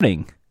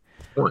recording.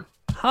 What?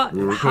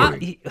 We're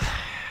recording.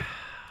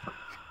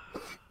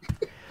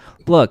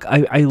 Look,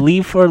 I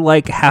leave for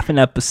like half an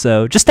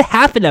episode, just a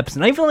half an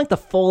episode, not even like the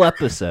full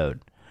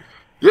episode.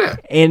 Yeah.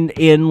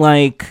 And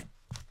like,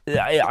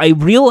 I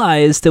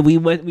realized that we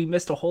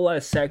missed a whole lot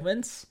of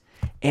segments,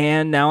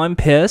 and now I'm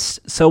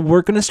pissed. So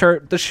we're gonna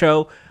start the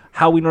show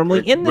how we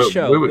normally end the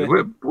show.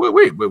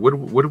 Wait,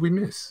 what did we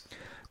miss?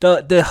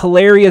 The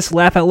hilarious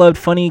laugh out loud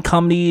funny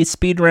comedy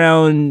speed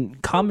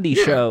round comedy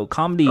show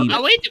comedy.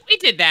 Oh, we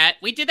did that.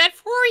 We did that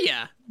for you.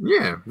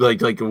 Yeah,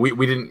 like we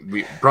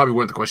probably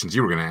weren't the questions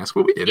you were gonna ask,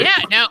 but we did it.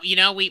 Yeah, no,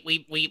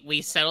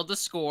 we settled the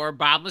score.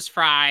 Bottomless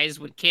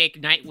fries would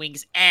kick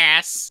Nightwing's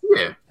ass.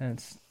 Yeah,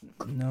 that's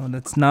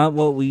not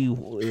what we.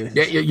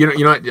 Yeah, you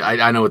know what?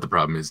 I know what the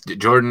problem is,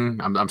 Jordan.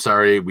 I'm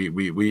sorry. We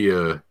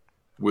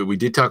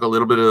did talk a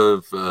little bit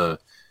of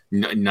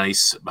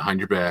nice behind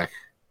your back.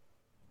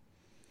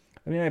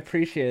 I mean, I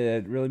appreciate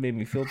it. It really made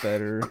me feel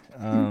better.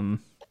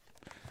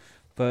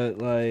 But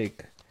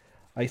like,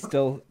 I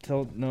still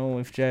don't know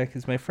if Jack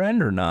is my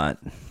friend or not.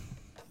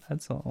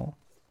 That's all.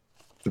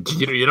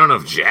 You don't know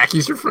if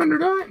Jackie's your friend or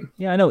not?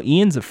 Yeah, I know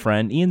Ian's a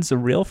friend. Ian's a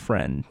real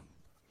friend.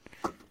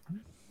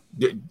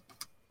 You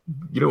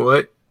know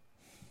what?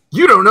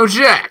 You don't know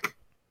Jack.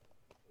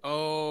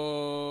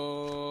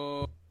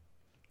 Oh.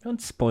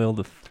 Don't spoil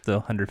the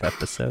 100th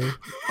episode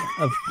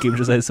of Game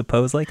Shows, I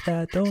suppose, like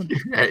that. Don't.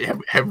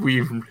 Have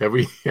we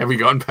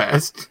gone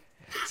past?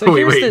 So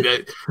wait.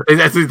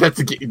 That's the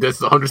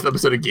 100th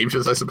episode of Game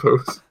Shows, I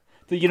suppose.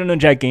 So you don't know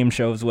Jack Game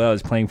Show as well. I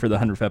was playing for the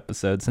 100th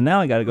episode, so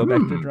now I got to go back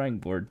to the drawing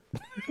board.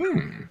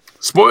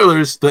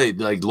 Spoilers,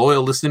 like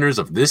loyal listeners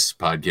of this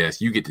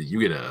podcast, you get to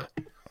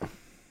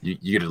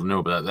know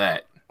about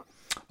that.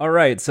 All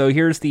right, so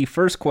here's the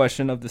first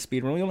question of the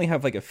speedrun. We only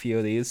have like a few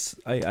of these.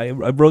 I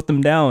wrote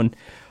them down.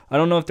 I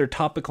don't know if they're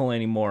topical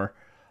anymore.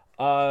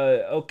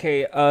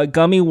 Okay,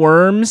 gummy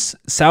worms,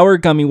 sour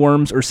gummy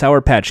worms, or Sour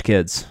Patch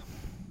Kids?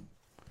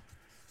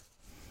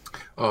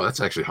 Oh, that's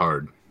actually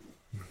hard.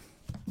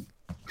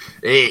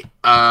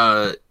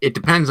 It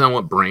depends on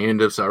what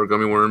brand of sour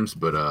gummy worms,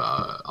 but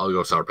I'll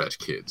go Sour Patch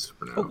Kids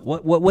for now. Oh,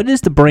 what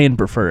is the brand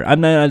preferred?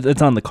 I'm not.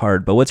 It's on the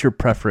card, but what's your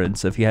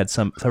preference if you had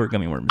some sour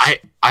gummy worms?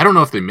 I don't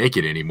know if they make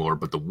it anymore,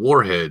 but the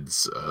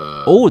Warheads.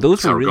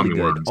 Those were really good.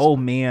 Worms. Oh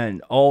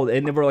man. Oh,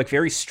 and they were like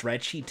very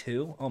stretchy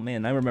too. Oh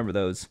man, I remember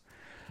those.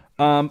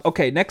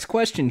 Okay, next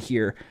question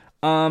here.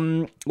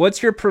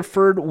 What's your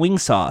preferred wing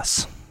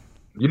sauce?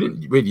 You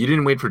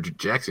didn't wait for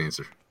Jack's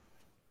answer.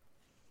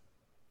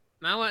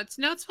 No, it's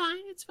fine.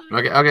 It's fine.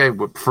 Okay.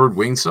 What preferred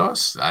wing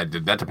sauce? That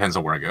depends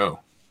on where I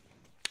go.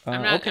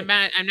 I'm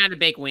not a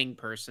big wing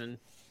person.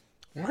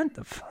 What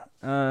the fuck?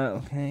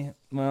 Okay.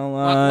 Well,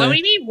 what do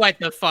you mean? What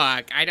the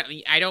fuck? I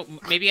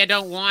don't. Maybe I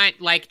don't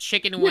want like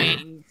chicken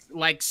wings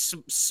like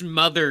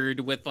smothered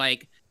with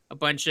like a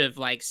bunch of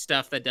like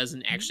stuff that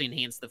doesn't actually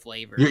enhance the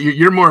flavor.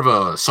 You're more of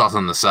a sauce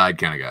on the side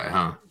kind of guy,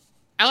 huh?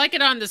 I like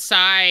it on the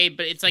side,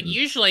 but it's like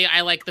usually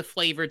I like the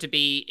flavor to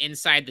be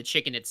inside the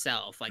chicken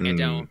itself. Like I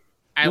don't.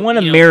 I want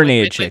a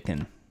marinated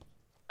chicken.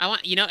 I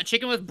want a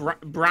chicken with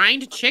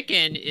brined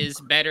chicken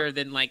is better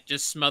than like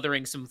just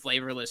smothering some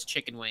flavorless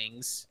chicken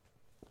wings.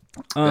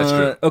 That's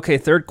true. Okay,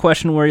 third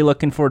question. Where are you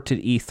looking forward to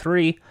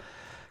E3?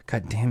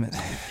 God damn it.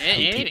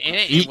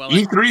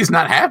 E3 is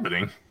not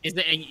happening. Is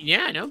that?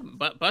 Yeah, I know.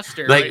 But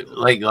Buster, like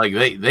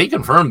they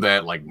confirmed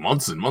that like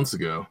months and months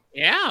ago.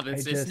 Yeah,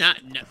 but it's not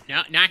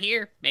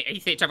here. Are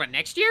you talking about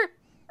next year?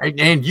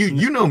 And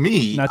you know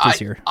me. Not this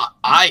year.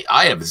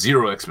 I have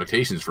zero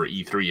expectations for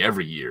E3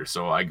 every year,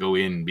 so I go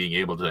in being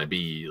able to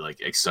be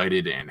like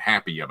excited and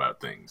happy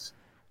about things.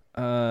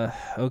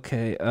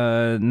 Okay.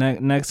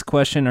 Next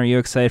question. Are you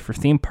excited for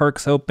theme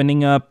parks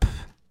opening up?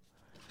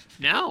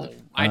 No,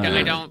 I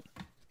don't.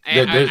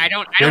 I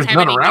don't There's have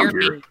none any around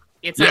here.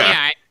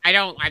 I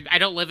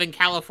don't live in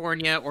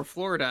California or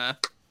Florida.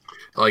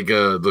 Like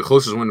the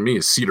closest one to me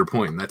is Cedar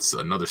Point, and that's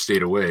another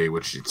state away,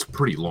 which it's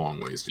pretty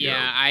long ways to go.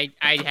 Yeah,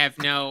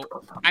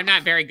 I'm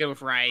not very good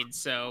with rides,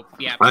 so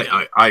yeah.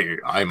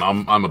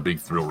 I'm a big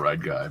thrill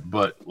ride guy,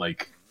 but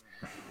like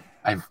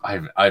I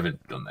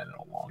haven't done that in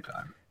a long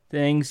time.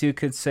 Things you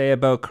could say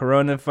about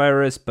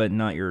coronavirus, but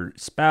not your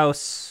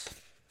spouse.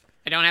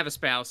 I don't have a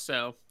spouse,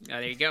 so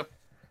there you go.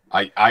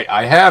 I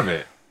have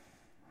it.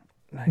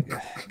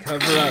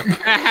 Cover up.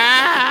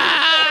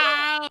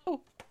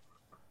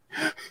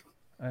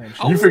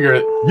 You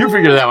figure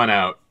that one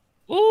out.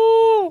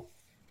 Ooh.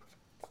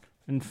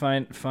 And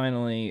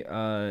finally,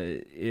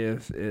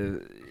 if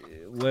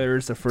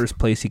where's the first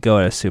place you go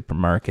at a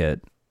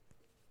supermarket?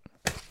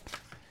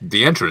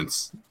 The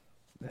entrance.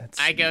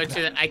 I go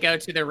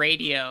to the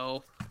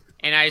radio,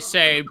 and I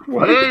say,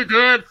 "Play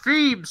that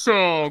theme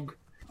song."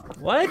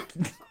 What?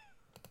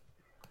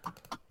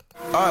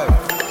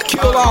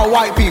 Kill all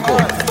white people.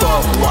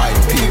 Fuck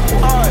white people.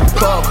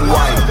 Fuck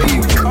white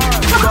people.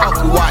 Fuck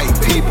white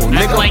people.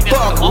 Nigga,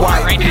 fuck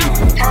white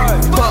people.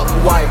 Fuck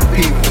white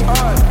people.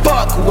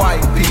 Fuck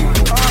white people.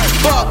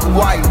 Fuck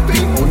white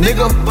people.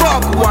 Nigga,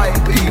 fuck white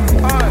people.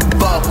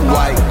 Fuck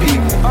white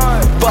people.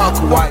 Fuck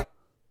white.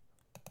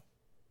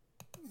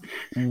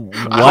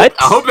 What?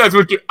 I hope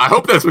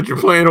that's what you're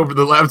playing over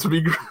the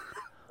loudspeaker.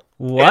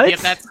 What? Yep,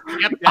 that's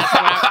what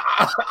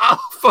I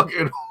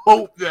fucking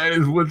hope that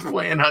is what's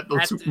playing at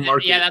the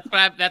supermarket. Yeah,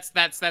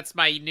 that's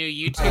my new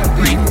YouTube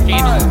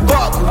channel.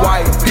 Fuck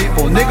white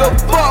people, nigga.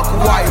 Fuck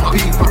white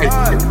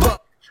people.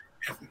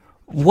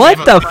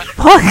 What the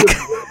fuck?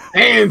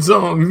 Hands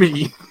on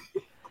me.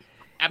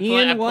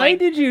 Ian, why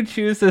did you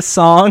choose this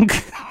song?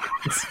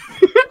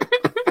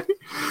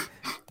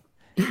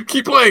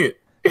 Keep playing it.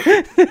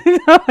 Damn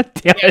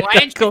it, why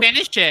didn't you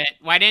finish it?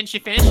 Why didn't you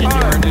finish it,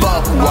 Jordan?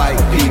 Fuck white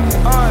people.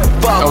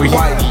 Fuck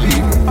white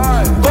people.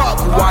 Fuck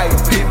white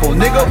people,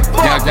 nigga.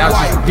 Fuck Now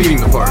white she's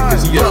repeating the part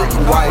because he Fuck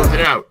white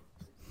it out.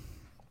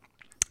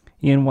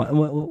 Ian, what?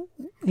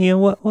 Ian,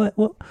 what?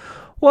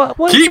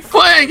 Keep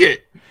playing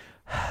it.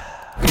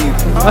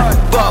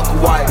 Fuck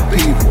white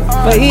people.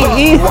 But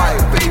Fuck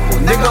white people,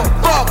 nigga.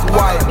 Fuck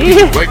white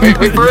people.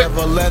 Wait for it.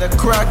 Never let a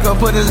cracker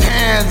put his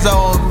hands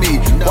on me.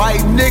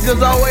 White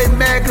niggas always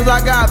mad cause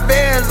I got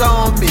bands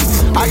on me.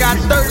 I got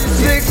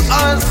 36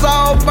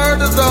 unsolved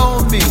murders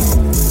on me.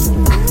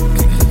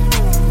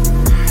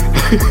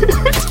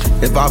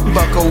 If I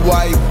fuck a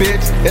white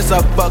bitch, it's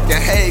a fucking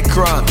hate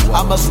crime.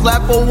 I'ma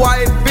slap a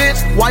white bitch,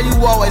 why you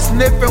always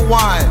sniffing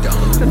wine?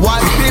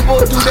 White people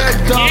do that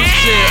dumb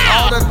shit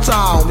all the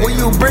time. When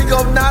you bring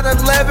up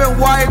 9/11,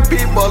 white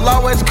people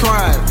always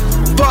crying.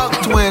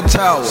 Fuck Twin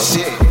Towers.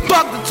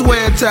 Fuck the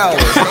Twin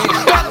Towers.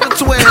 Fuck the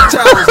Twin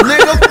Towers,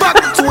 nigga. Fuck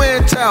the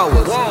Twin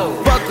Towers.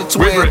 Fuck the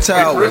Twin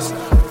Towers.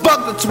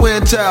 Fuck the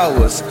Twin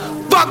Towers.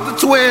 Fuck the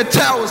Twin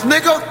Towers,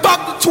 nigga.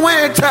 Fuck the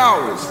Twin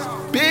Towers,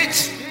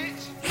 bitch.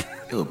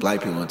 It was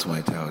black people on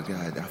Twin Towers.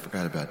 God, I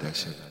forgot about that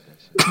shit.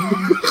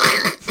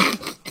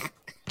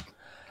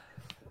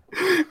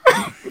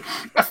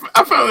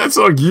 I found that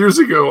song years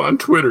ago on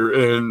Twitter,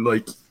 and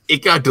like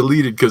it got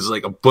deleted because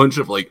like a bunch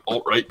of like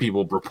alt-right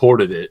people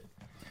reported it,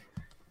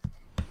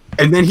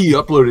 and then he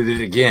uploaded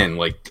it again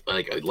like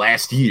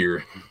last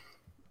year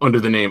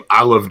under the name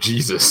 "I Love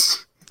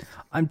Jesus."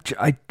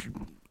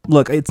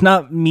 Look. It's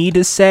not me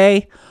to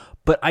say,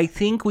 but I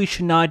think we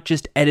should not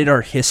just edit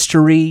our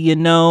history, you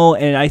know.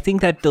 And I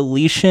think that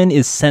deletion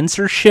is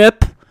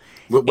censorship.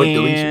 What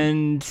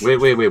deletion?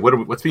 Wait.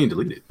 What's being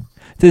deleted?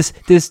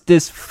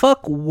 This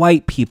fuck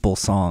white people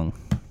song.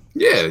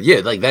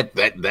 Yeah, like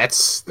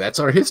that's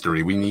our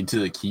history. We need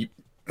to keep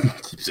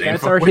saying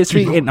that's our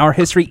history, people. and our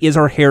history is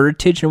our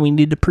heritage, and we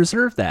need to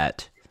preserve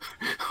that.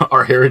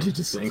 Our heritage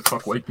is saying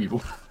fuck white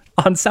people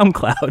on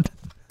SoundCloud.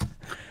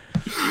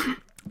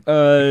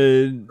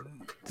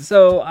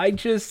 So I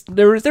just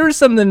there was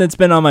something that's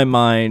been on my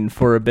mind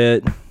for a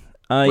bit.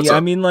 I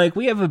mean, like,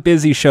 we have a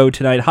busy show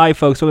tonight. Hi,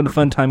 folks. Welcome to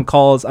Fun Time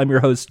Calls. I'm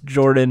your host,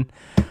 Jordan.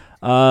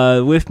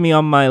 With me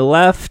on my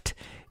left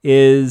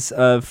is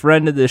a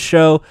friend of the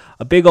show,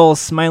 a big old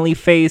smiley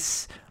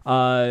face,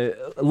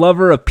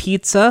 lover of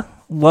pizza,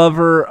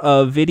 lover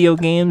of video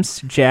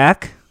games,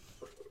 Jack.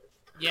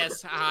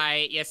 Yes,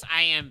 I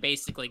am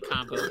basically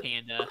Combo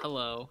Panda.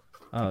 Hello.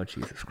 Oh,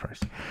 Jesus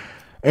Christ.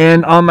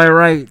 And on my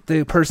right,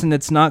 the person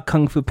that's not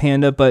Kung Fu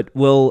Panda, but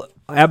will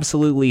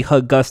absolutely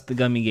hug Gus the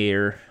Gummy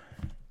Gator,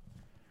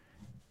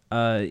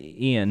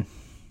 Ian.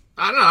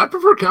 I don't know. I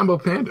prefer Combo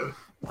Panda.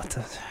 What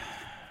the...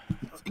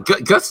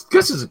 Gus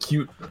is a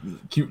cute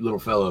little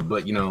fella,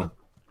 but you know,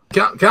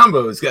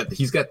 Combo's got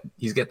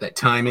that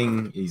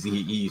timing.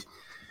 He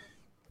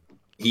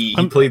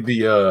played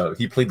the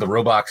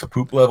Roblox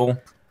poop level.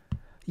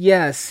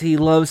 Yes, he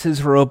loves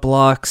his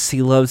Roblox.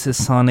 He loves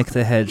his Sonic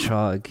the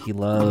Hedgehog. He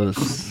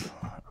loves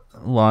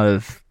a lot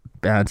of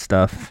bad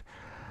stuff.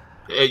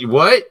 Hey,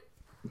 what?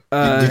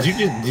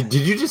 Did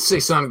you just say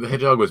Sonic the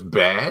Hedgehog was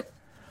bad?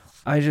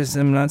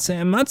 I'm not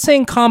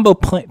saying Combo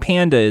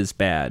Panda is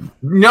bad.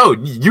 No,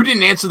 you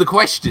didn't answer the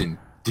question.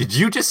 Did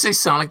you just say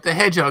Sonic the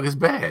Hedgehog is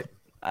bad?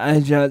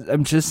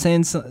 I'm just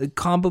saying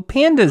Combo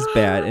Panda is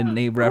bad, and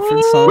they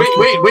reference Sonic.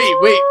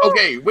 Wait.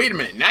 Okay, wait a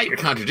minute. Now you're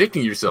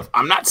contradicting yourself.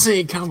 I'm not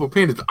saying Combo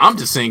Panda. I'm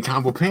just saying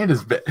Combo Panda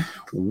is bad.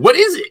 What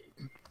is it?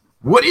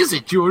 What is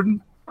it,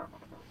 Jordan?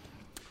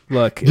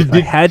 Look, Did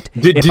you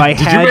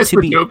mess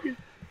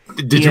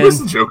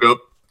the joke up?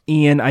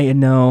 Ian, I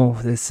know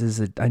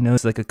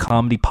it's like a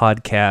comedy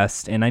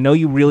podcast, and I know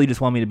you really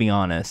just want me to be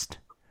honest.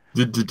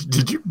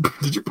 Did you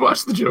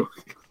botch the joke?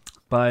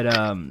 But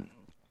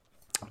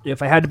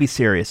if I had to be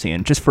serious,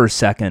 Ian, just for a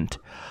second,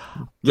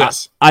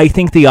 yes, I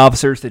think the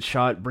officers that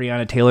shot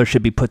Breonna Taylor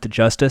should be put to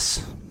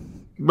justice.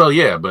 Well,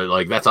 yeah, but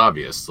like that's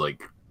obvious.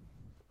 Like,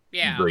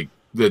 yeah, like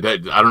that.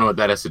 I don't know what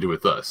that has to do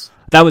with us.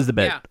 That was the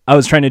bit. Yeah. I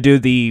was trying to do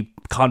the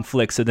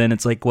conflict, so then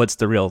it's like, what's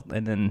the real?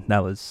 And then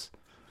that was.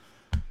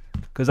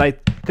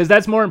 Because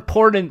that's more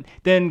important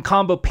than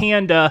Combo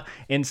Panda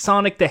and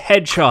Sonic the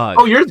Hedgehog.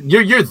 Oh, you're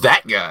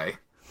that guy.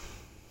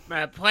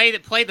 Play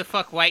the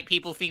fuck white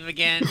people theme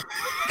again.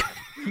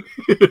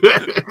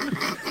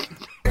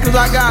 Cause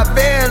I got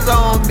bands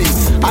on me.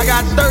 I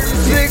got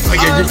 36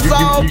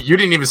 unsolved. You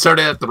didn't even start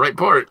at the right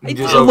part. I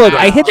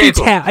hit the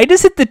tab. I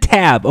just hit the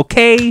tab.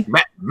 Okay.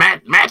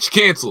 Match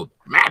canceled.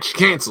 Match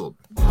canceled.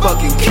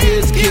 Fucking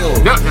kids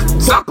killed. No,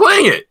 stop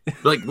playing it.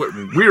 Like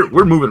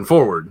we're moving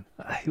forward.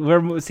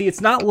 See,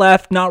 it's not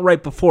left, not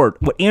right before.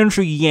 What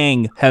Andrew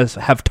Yang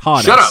have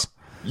taught Shut us. up.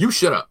 You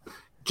shut up.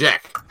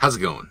 Jack, how's it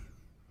going?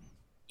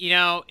 You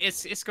know,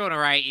 it's going all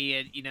right,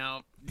 Ian. You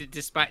know,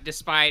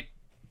 despite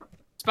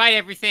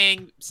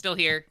everything, still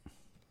here.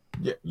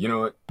 Yeah, you know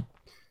what?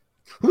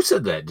 Who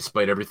said that?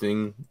 Despite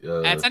everything,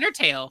 That's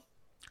Undertale.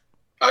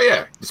 Oh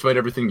yeah, despite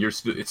everything,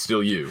 it's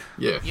still you.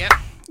 Yeah. Yep.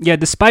 Yeah,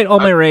 despite all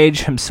my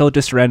rage, I'm still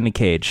just around in a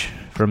cage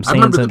from I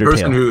Saints remember the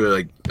person Undertale.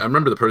 who I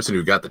remember the person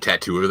who got the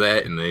tattoo of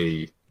that, and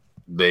they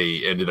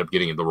ended up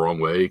getting it the wrong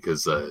way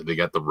because they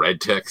got the red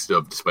text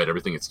of "despite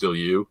everything, it's still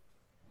you."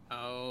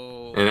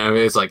 Oh. And I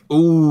mean, it's like,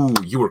 ooh,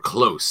 you were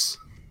close.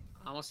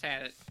 Almost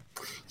had it.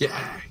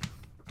 Yeah.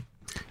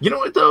 You know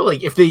what though?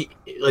 Like if it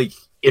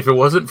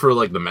wasn't for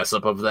like the mess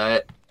up of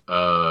that,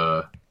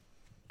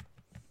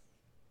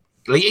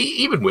 like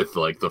even with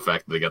like the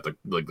fact that they got the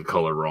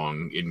color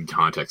wrong in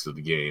context of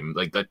the game,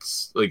 like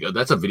that's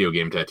a video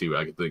game tattoo.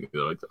 I could think of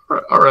like,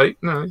 all right,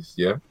 nice,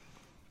 yeah.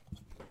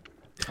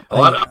 A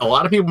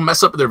lot of people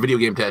mess up their video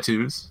game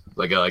tattoos.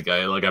 Like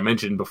I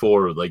mentioned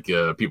before, like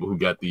people who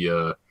got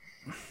the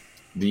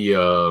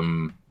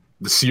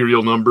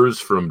serial numbers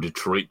from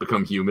Detroit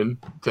Become Human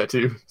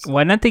tattoos.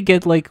 Why not they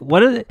get like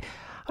what are they?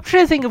 I'm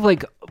trying to think of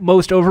like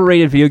most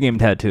overrated video game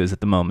tattoos at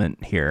the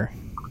moment here.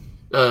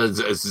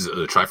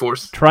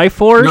 Triforce.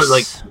 Triforce. No,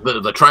 like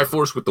the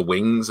Triforce with the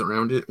wings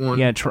around it. One.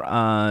 Yeah,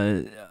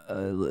 the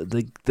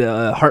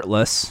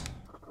Heartless.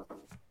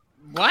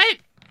 What?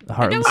 The I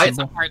Heartless know it's a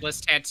symbol.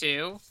 heartless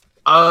tattoo.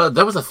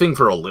 That was a thing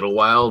for a little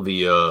while.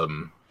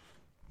 The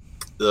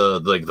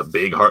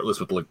big Heartless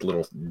with like the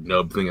little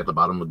nub thing at the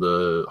bottom of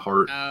the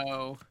heart.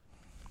 Oh.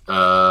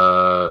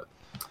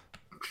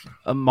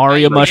 A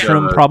Mario Like,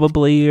 mushroom,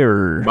 probably,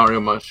 or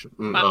Mario mushroom.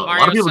 A Mario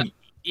lot of people.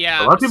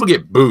 Yeah. A lot of people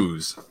get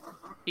booze.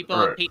 People,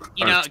 Or you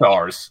know,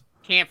 stars.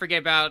 can't forget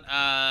about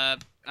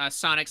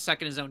Sonic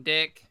sucking his own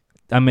dick.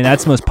 I mean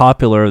that's the most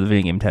popular of the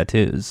video game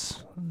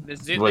tattoos.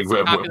 Like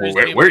where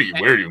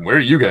are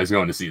you guys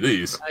going to see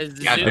these?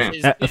 Goddamn.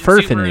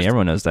 Furfinity,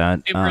 everyone knows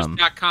that.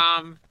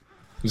 Zoomers.com.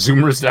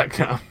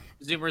 Zoomers.com.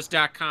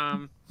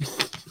 Zoomers.com.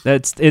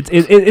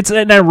 It's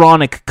an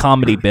ironic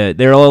comedy bit.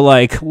 They're all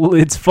like, well,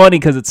 it's funny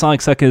because it's Sonic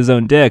sucking his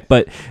own dick,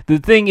 but the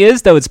thing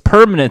is though, it's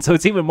permanent, so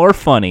it's even more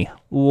funny.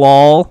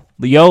 Lol,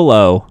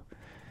 YOLO,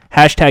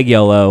 hashtag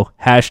YOLO,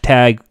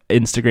 hashtag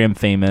Instagram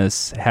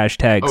famous,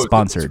 hashtag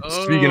sponsored.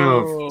 Speaking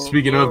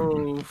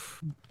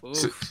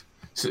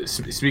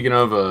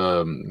of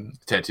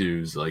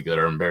tattoos like that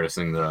are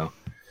embarrassing though,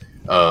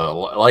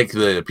 like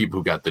the people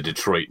who got the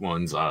Detroit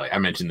ones. I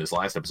mentioned this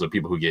last episode.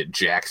 People who get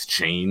Jack's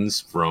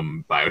chains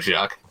from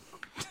BioShock.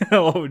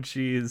 Oh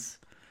jeez,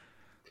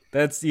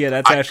 that's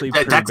actually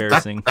pretty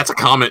embarrassing. That's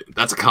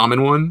a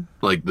common one.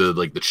 Like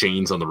the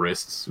chains on the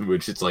wrists,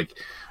 which it's like,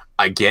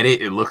 I get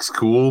it. It looks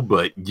cool,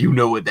 but you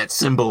know what that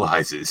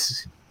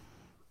symbolizes.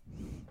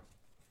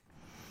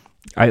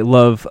 I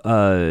love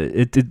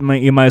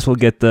you might as well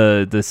get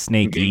the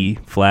snaky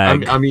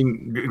flag. I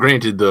mean,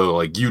 granted though,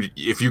 like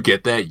if you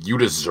get that, you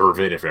deserve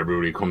it. If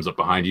everybody comes up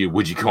behind you,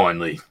 would you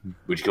kindly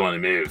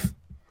move?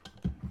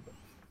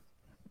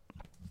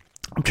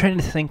 I'm trying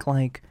to think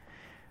like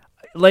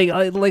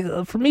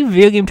for me,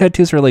 video game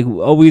tattoos are like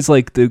always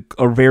like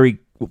are very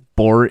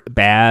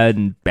bad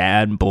and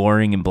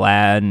boring and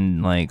bland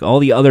and like all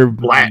the other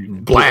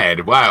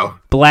Blad. Wow.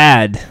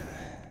 Blad.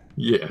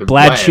 Yeah.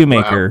 Blad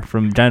Shoemaker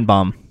from Giant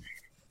Bomb.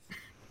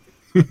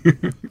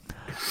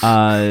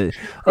 Why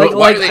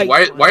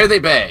are they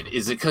bad?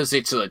 Is it because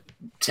it's a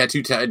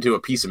tattoo tied to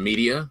a piece of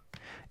media?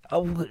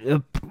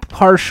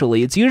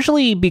 Partially, it's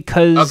usually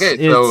because.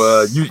 Okay,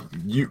 so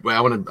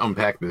I want to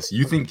unpack this.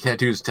 You think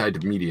tattoos tied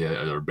to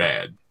media are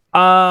bad?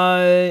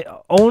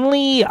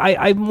 Only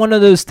I'm one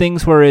of those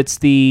things where it's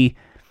if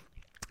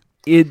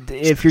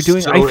you're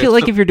doing, I feel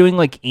like if you're doing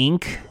like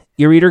ink,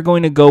 you're either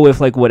going to go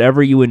with like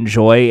whatever you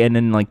enjoy and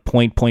then like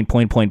point,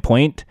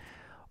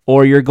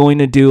 or you're going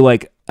to do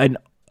like an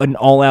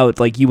all out,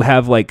 like you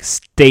have like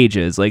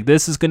stages, like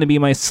this is going to be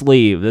my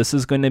sleeve, this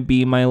is going to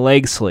be my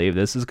leg sleeve,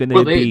 this is going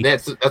to be.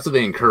 That's what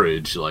they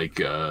encourage. Like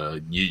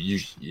you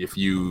if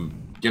you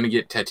gonna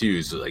get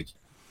tattoos, like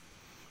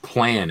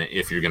plan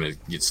if you're gonna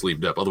get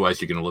sleeved up.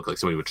 Otherwise, you're gonna look like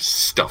somebody with just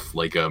stuff.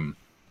 Like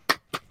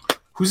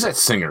who's that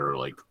singer?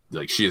 Like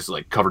she is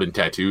like covered in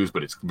tattoos,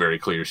 but it's very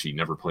clear she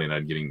never planned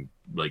on getting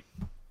like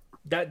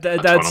a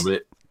ton of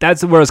it.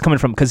 That's where I was coming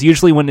from, because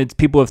usually when it's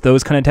people with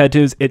those kind of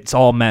tattoos, it's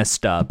all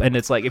messed up, and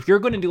it's like if you're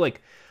going to do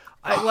like,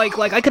 I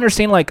can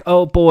understand like,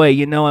 oh boy,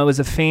 you know, I was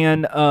a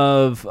fan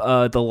of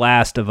The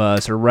Last of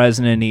Us or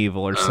Resident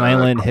Evil or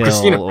Silent Hill.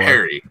 Christina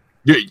Perry,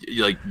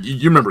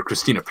 you remember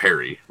Christina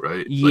Perry,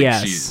 right?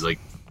 Yes. Like, she's like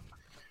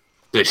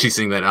that. She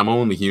sing that "I'm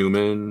Only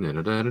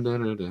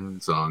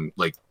Human" song.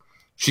 Like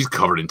she's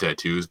covered in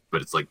tattoos,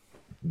 but it's like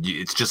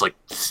it's just like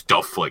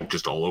stuff like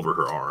just all over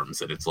her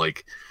arms, and it's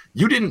like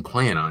you didn't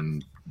plan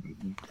on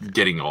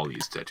getting all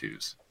these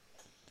tattoos.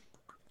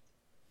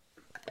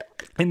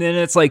 And then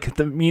it's like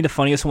the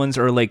funniest ones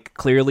are like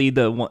clearly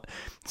the one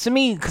to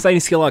me because I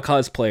see a lot of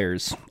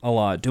cosplayers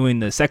doing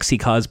the sexy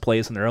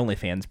cosplays on their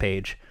OnlyFans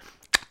page.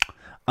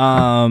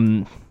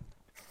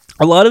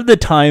 A lot of the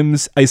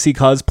times I see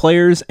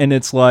cosplayers and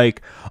it's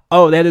like,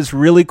 oh, that is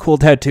really cool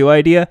tattoo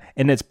idea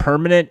and it's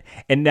permanent.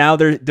 And now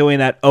they're doing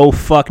that. Oh,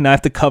 fuck. Now I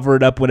have to cover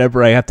it up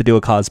whenever I have to do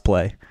a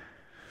cosplay.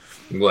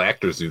 Well,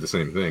 actors do the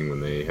same thing when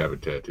they have a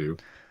tattoo.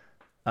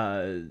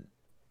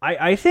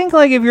 I think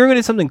like if you're going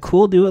to do something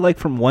cool, do it like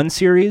from one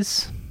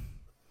series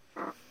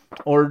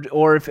or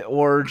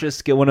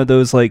just get one of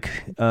those like,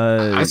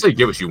 I say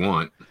get what you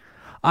want.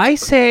 I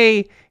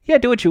say, yeah,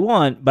 do what you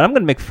want, but I'm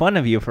gonna make fun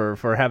of you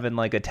for having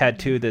like a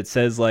tattoo that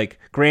says like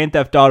Grand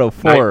Theft Auto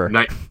 4.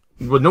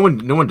 Well, no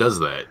one does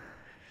that.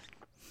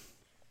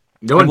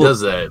 No one does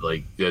that,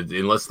 like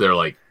unless they're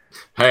like,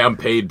 "Hey, I'm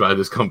paid by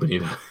this company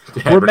to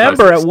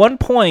Remember, at one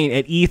point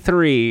at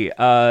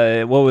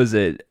E3, what was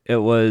it? It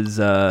was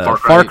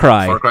Far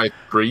Cry. Far Cry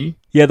 3.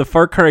 Yeah, the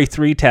Far Cry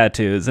 3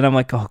 tattoos, and I'm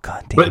like, oh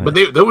god damn it. But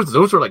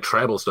those were like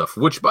tribal stuff,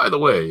 which, by the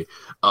way,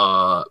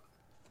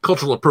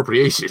 cultural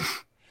appropriation.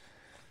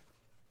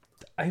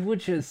 I would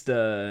just.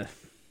 But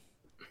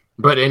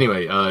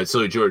anyway,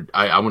 so George,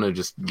 I want to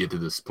just get to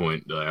this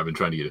point. I've been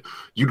trying to get it.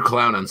 You'd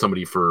clown on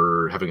somebody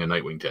for having a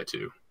Nightwing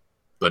tattoo,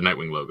 the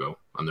Nightwing logo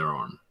on their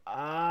arm.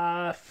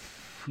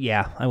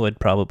 Yeah, I would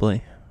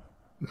probably.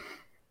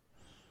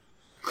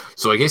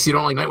 So I guess you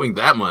don't like Nightwing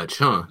that much,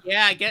 huh?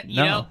 Yeah, I get.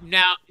 You know,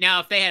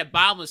 now if they had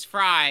bottomless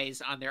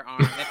fries on their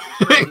arm,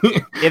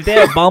 if they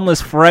have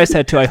bombless fries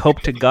tattoo, I hope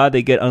to God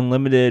they get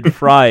unlimited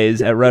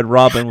fries at Red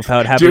Robin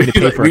without having to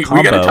pay for a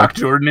combo. We gotta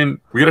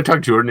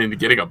talk Jordan into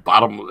getting a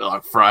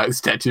bottomless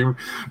fries tattoo.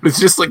 But it's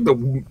just like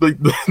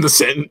the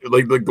sentence,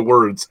 like the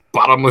words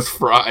 "bottomless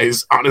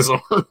fries" on his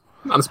arm.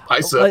 On his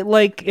bicep.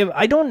 Like if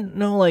I don't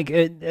know, like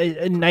a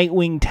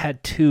Nightwing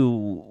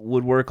tattoo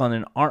would work on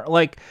an arm,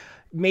 like.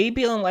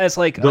 Maybe unless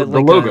like the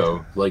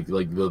logo, like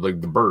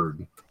the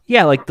bird.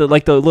 Yeah, like the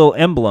little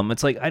emblem.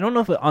 It's like I don't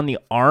know if on the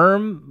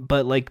arm,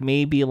 but like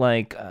maybe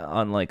like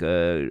on like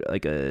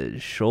a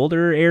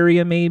shoulder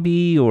area,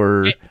 maybe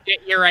or.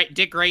 You're right.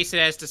 Dick Grayson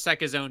has to suck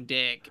his own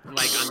dick,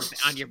 like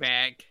on your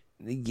back.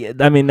 Yeah,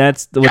 I mean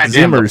that's what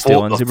Zimmer's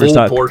doing. The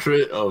full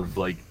portrait of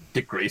like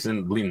Dick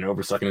Grayson leaning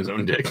over, sucking his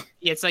own dick.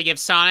 Yeah, it's like you have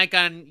Sonic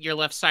on your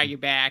left side of your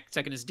back,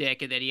 sucking his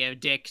dick, and then you have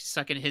Dick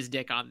sucking his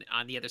dick on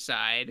the other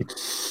side.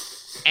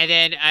 And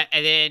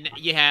then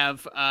you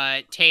have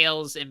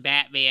Tails and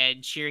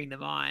Batman cheering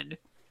them on.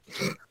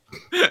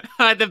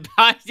 I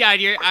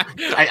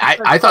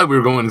thought we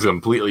were going to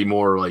completely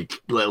more like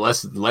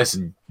less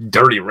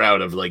dirty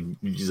route of like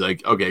just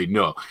like okay,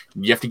 no,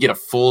 you have to get a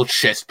full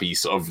chest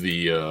piece of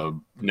the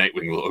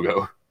Nightwing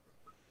logo.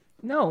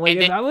 No, like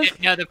if I was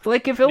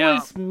if it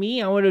was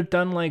me, I would have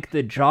done like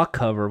the jaw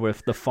cover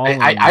with the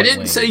following. I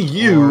didn't say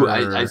you.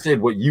 I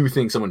said what you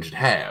think someone should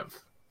have.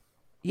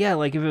 Yeah,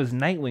 like if it was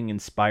Nightwing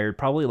inspired,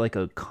 probably like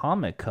a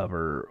comic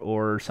cover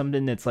or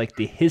something that's like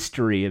the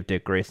history of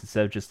Dick Grayson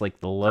instead of just like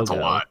the logo. That's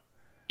a lot.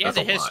 Yeah,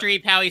 the history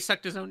of how he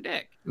sucked his own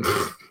dick.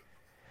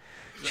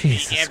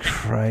 Jesus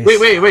Christ!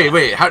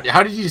 Wait! How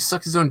did you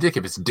suck his own dick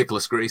if it's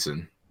Dickless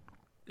Grayson?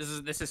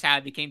 This is how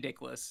it became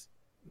Dickless.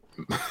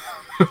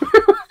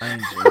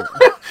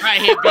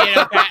 Right,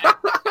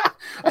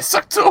 I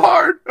sucked so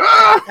hard.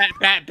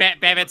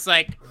 Babbitt's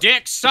like,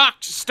 Dick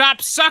sucked.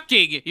 Stop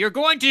sucking. You're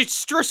going to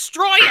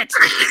destroy it.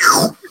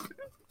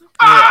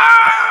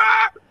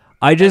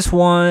 I just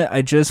want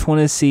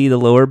to see the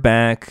lower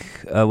back.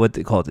 What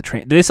they call it, the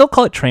tramp. Do they still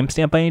call it tramp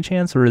stamp by any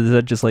chance, or is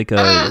that just like a?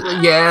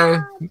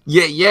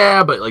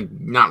 Yeah, but like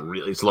not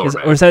really. It's lower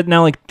back. Or is that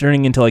now like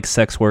turning into like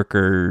sex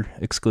worker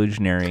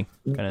exclusionary?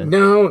 Kinda?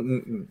 No,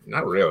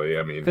 not really.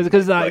 I mean,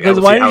 because I'm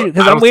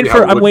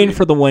waiting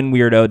for the one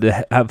weirdo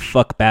to have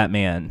fuck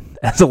Batman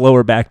as a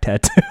lower back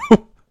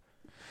tattoo.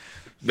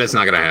 That's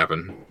not gonna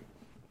happen.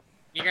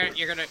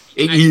 You're gonna.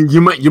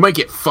 You might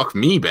get fuck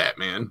me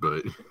Batman,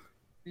 but.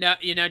 No,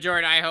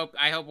 Jordan. I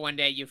hope one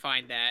day you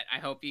find that. I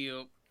hope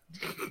you.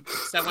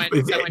 Someone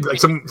with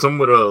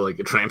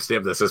a tramp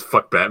stamp that says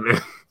 "fuck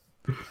Batman."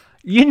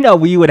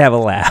 We would have a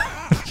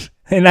laugh,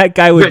 and that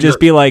guy would just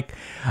be like,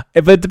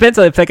 but it depends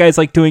on if that guy's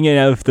like doing it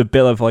out of the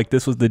bill of like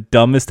this was the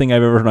dumbest thing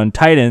I've ever heard on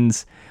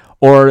Titans,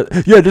 or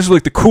this is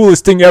like the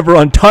coolest thing ever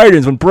on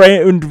Titans when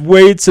Brandon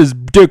Wade says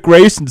Dick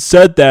Grayson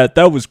said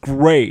that was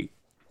great.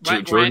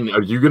 Jordan,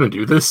 are you gonna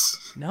do this?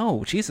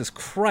 No, Jesus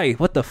Christ!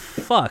 What the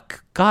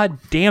fuck? God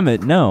damn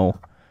it! No.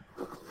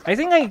 I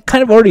think I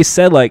kind of already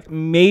said like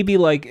maybe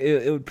like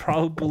it would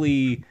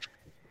probably.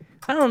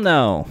 I don't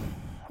know.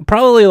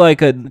 Probably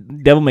like a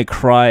Devil May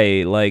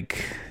Cry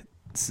like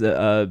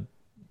sword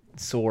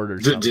or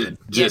something.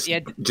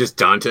 Just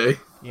Dante.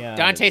 Yeah.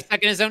 Dante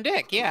sucking his own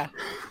dick. Yeah.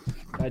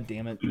 God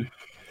damn it.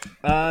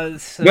 No,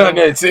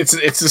 it's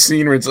the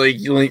scene where it's like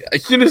I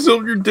should have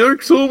sold your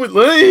dark soul with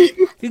light.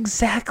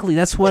 Exactly,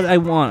 that's what I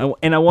want,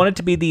 and I want it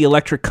to be the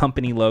Electric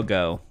Company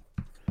logo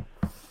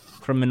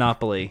from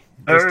Monopoly.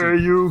 Hey,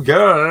 you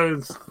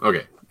guys.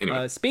 Okay.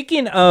 Anyway,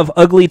 speaking of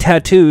ugly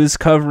tattoos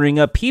covering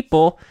up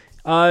people,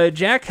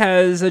 Jack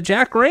has a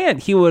Jack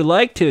rant he would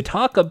like to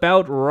talk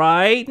about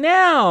right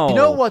now. You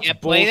know what's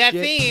play bullshit?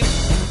 that theme.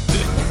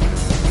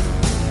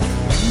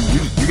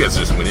 You guys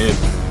just went in.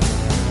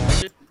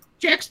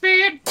 Jack's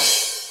bad.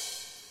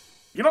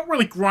 You know what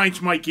really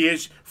grinds my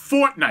gears?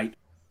 Fortnite.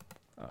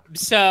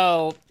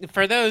 So,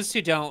 for those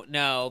who don't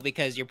know,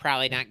 because you're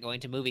probably not going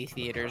to movie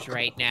theaters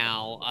right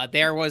now,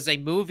 there was a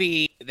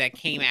movie that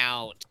came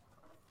out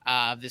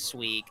this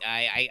week.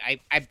 I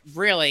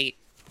really,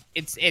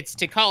 it's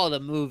to call it a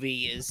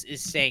movie is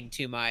saying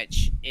too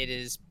much. It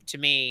is, to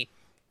me,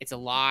 it's a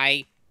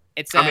lie.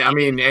 I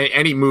mean,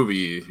 any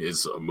movie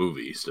is a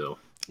movie still.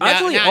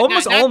 Actually,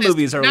 almost all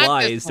movies are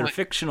lies. They're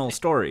fictional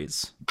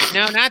stories.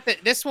 No, not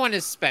that. This one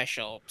is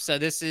special. So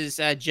this is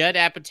Judd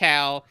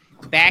Apatow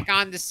back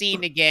on the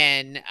scene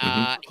again.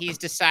 He's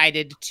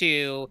decided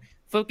to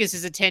focus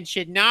his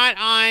attention not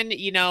on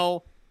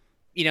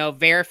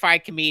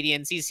verified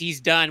comedians.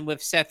 He's done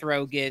with Seth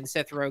Rogen.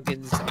 Seth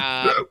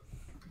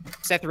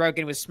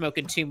Rogen was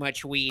smoking too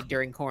much weed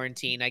during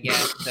quarantine, I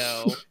guess.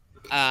 So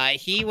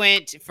he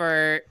went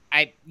for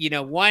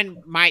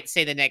one might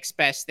say the next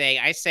best thing.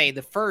 I say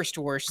the first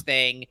worst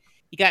thing.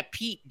 He got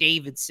Pete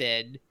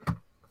Davidson,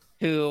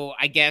 who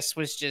I guess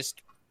was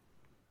just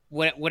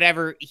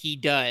whatever he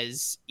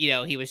does.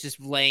 He was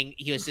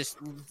just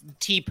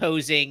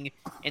T-posing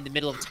in the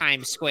middle of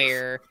Times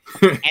Square,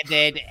 and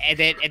then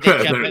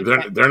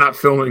they're not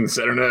filming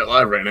Saturday Night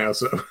Live right now,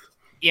 so.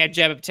 Yeah,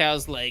 Judd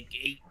Apatow's like,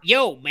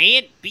 yo,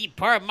 man, be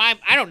part of my...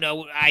 I don't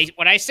know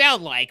what I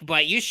sound like,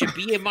 but you should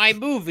be in my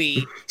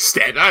movie.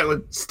 Staten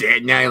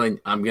Island.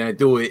 I'm going to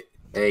do it.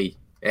 Hey,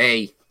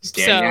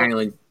 Staten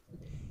Island.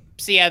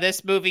 So, yeah,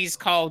 this movie's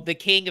called The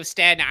King of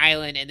Staten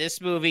Island, and this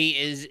movie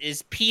is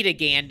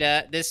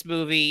Petaganda. This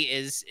movie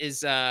is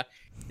what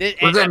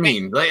does that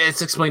mean?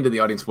 Let's explain to the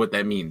audience what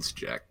that means,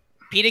 Jack.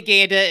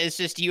 Petaganda is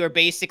just you are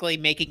basically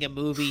making a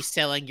movie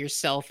selling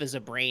yourself as a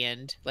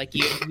brand. Like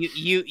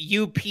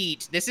you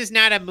Pete. This is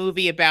not a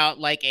movie about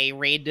like a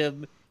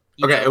random.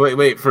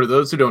 Wait. For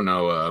those who don't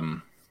know,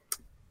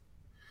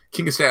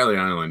 King of Staten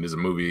Island is a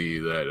movie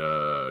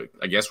that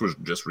I guess was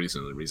just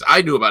recently released.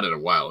 I knew about it a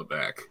while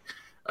back.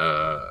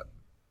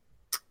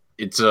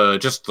 It's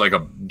just like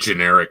a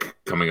generic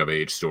coming of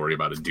age story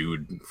about a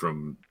dude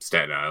from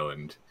Staten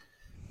Island.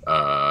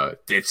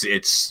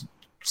 It's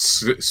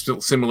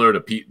still similar to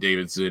Pete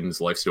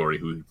Davidson's life story.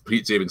 Who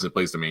Pete Davidson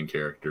plays the main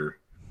character.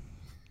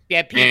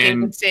 Yeah,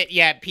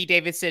 Pete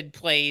Davidson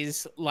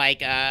plays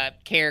like a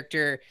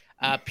character.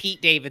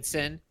 Pete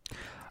Davidson.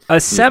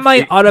 A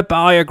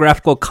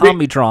semi-autobiographical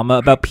comedy drama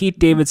about Pete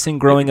Davidson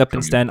growing up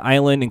in Staten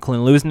Island,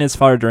 including losing his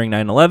father during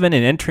 9/11 and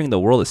entering the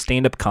world of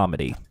stand-up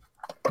comedy.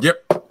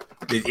 Yep.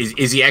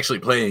 Is he actually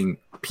playing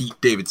Pete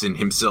Davidson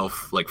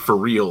himself, like for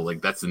real?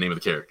 Like that's the name of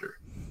the character.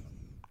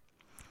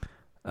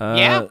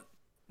 Yeah.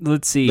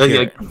 Let's see here.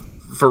 Like,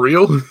 for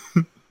real?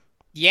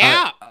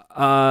 Yeah.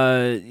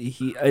 I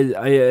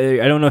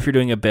don't know if you're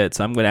doing a bit,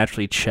 so I'm going to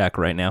actually check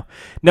right now.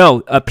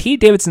 No, Pete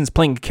Davidson's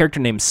playing a character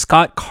named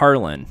Scott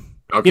Carlin.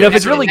 Okay. If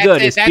it's really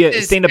good,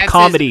 it's stand-up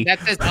comedy.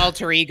 That's his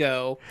alter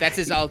ego. That's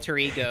his alter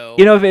ego.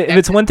 If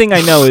it's one thing I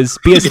know is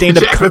be a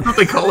stand-up. That's what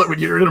they call it when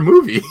you're in a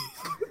movie.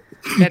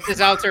 That's his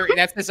alter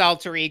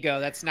ego.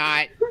 That's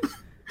not.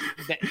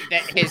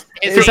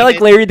 Is that like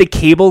Larry the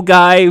Cable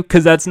Guy?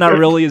 Because that's not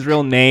really his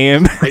real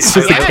name. It's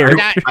just a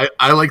character.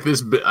 I like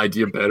this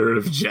idea better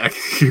of Jack.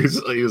 He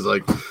was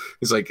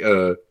like,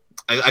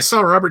 I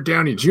saw Robert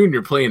Downey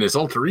Jr. playing his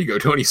alter ego,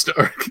 Tony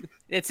Stark.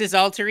 It's his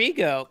alter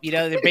ego.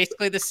 They're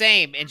basically the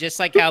same. And just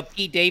like how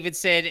Pete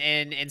Davidson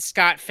and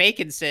Scott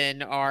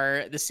Fakinson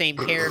are the same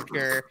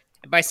character.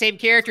 And by same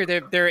character,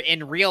 they're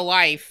in real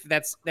life.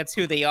 That's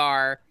who they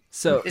are.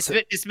 So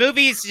this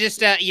movie's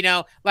just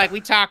like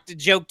we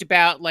joked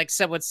about like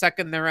someone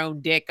sucking their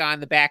own dick on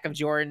the back of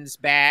Jordan's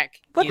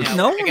back. What? That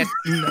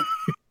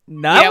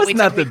was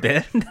not the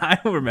bit. I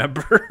don't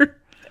remember.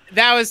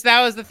 That was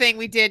the thing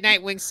we did.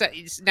 Nightwing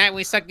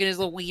sucking his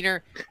little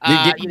wiener.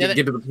 Get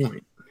to the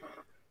point.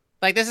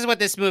 Like this is what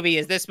this movie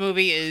is. This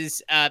movie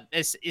is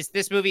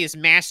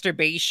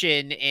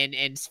masturbation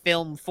in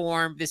film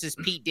form. This is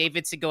Pete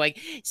Davidson going,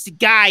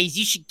 guys,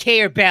 you should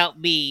care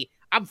about me.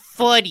 I'm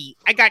funny.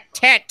 I got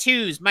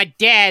tattoos. My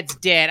dad's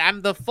dead.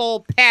 I'm the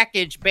full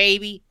package,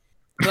 baby.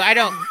 But I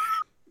don't.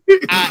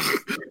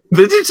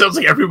 This sounds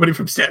like everybody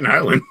from Staten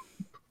Island.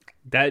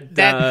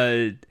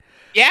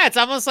 Yeah, it's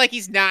almost like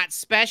he's not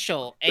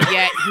special, and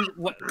yet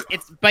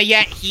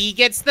he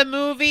gets the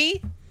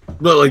movie.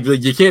 But like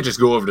you can't just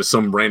go over to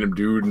some random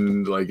dude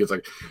and like it's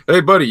like,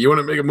 hey buddy, you want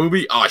to make a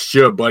movie? Oh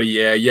sure, buddy.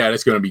 Yeah,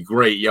 that's gonna be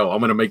great. Yo, I'm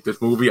gonna make this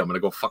movie. I'm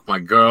gonna go fuck my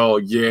girl.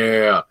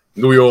 Yeah,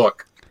 New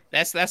York.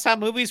 That's how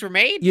movies were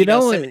made.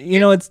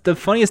 It's the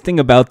funniest thing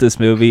about this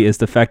movie is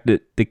the fact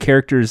that the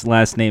character's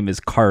last name is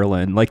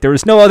Carlin. Like there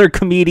was no other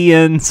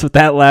comedians with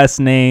that last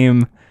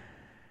name.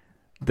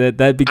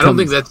 That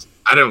becomes.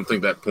 I don't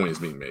think that point is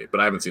being made, but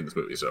I haven't seen this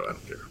movie, so I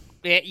don't care.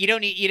 Yeah, you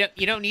don't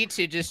need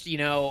to just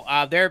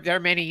there are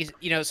many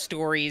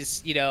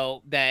stories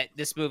that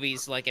this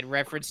movie's like in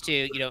reference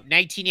to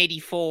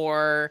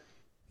 1984.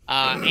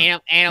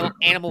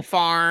 Animal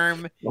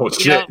Farm. Oh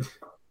shit!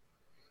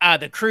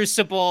 The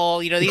Crucible.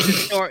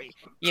 These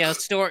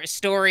are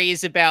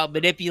stories about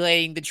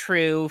manipulating the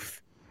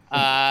truth.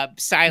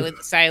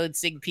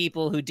 Silencing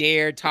people who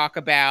dare talk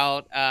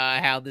about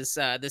how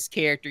this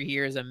character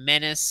here is a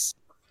menace.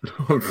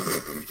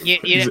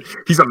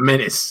 He's a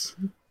menace.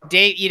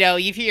 Dave,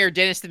 you hear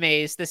Dennis the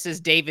Maze. This is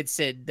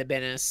Davidson the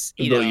menace.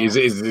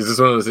 Is this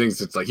one of those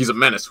things? It's like he's a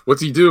menace.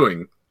 What's he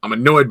doing? I'm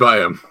annoyed by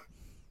him.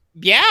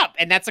 Yeah,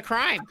 and that's a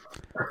crime.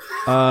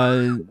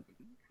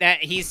 That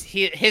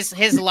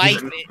his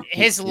life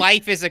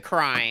is a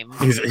crime.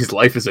 His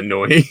life is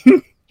annoying.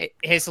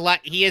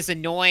 He is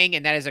annoying,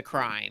 and that is a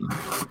crime.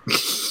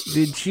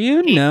 Did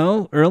you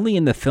know early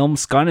in the film,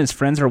 Scott and his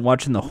friends are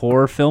watching the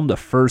horror film The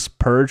First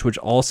Purge, which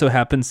also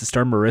happens to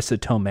star Marissa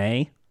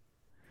Tomei?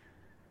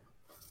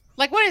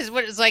 Like, what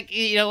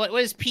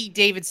is Pete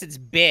Davidson's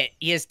bit?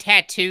 He has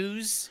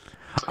tattoos.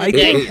 I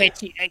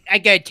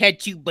got a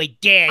tattoo by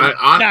Dad.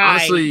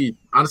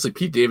 Honestly,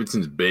 Pete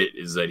Davidson's bit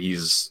is that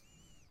he's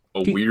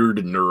a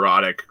weird,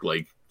 neurotic,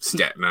 like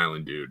Staten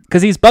Island dude.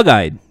 Because he's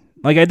bug-eyed.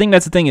 Like, I think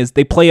that's the thing is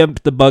they play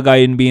up the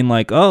bug-eyed and being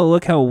like, oh,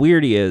 look how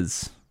weird he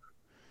is.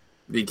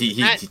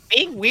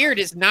 Being weirred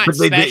is not but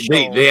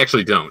special. They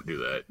actually don't do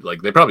that.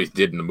 Like they probably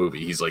did in the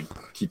movie. He's like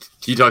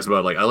he talks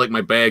about like I like my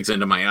bags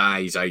under my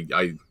eyes. I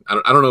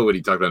don't know what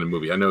he talked about in the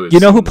movie. I know. You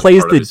know who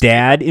plays the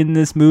dad in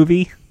this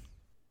movie?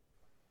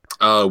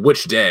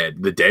 Which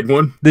dad? The dead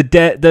one? The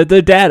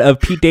dad of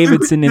Pete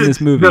Davidson in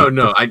this movie.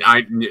 No.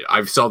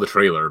 I saw the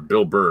trailer.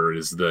 Bill Burr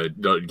is the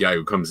guy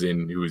who comes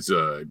in who's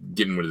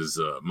getting with his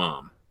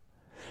mom.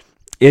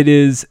 It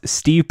is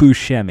Steve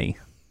Buscemi.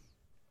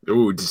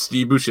 Oh,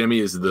 Steve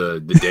Buscemi is the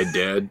dead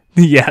dad?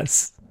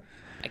 Yes.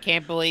 I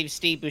can't believe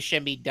Steve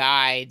Buscemi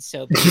died,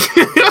 so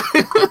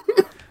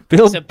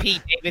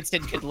Pete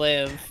Davidson could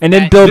live. And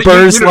then Bill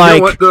Burr's you know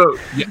what, though?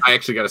 Yeah, I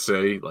actually got to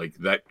say, like,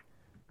 that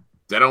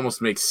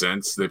almost makes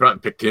sense. They probably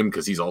picked him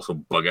because he's also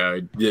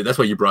bug-eyed. Yeah, that's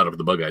why you brought up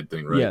the bug-eyed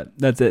thing, right? Yeah,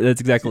 that's it. That's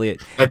exactly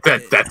it.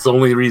 That's the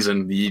only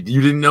reason. You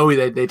didn't know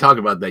that they talk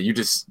about that. You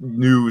just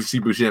knew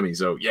Steve Buscemi,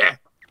 so yeah.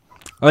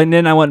 And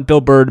then I want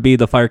Bill Burr to be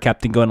the fire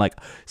captain going like,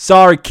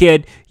 sorry,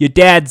 kid, your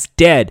dad's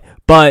dead.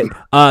 But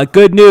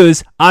good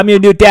news, I'm your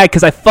new dad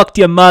because I fucked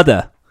your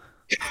mother.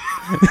 You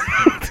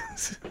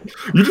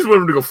just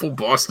want him to go full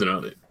Boston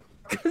on it.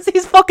 Because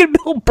he's fucking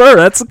Bill Burr.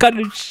 That's the kind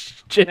of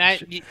shit.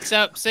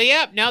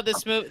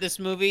 This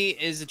movie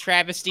is a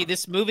travesty.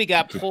 This movie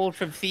got pulled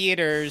from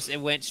theaters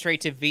and went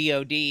straight to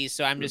VOD.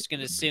 So I'm just going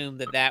to assume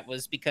that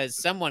was because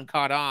someone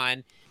caught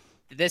on.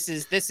 This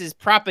is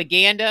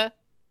propaganda.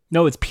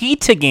 No, it's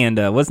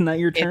Petaganda. Wasn't that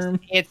your term?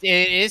 It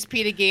is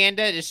Petaganda.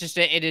 It is just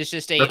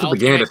a. That's what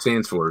Paganda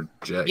stands for,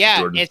 Jack. Yeah,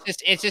 Jordan.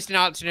 it's just an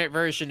alternate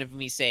version of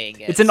me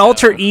saying it. It's an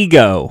alter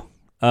ego.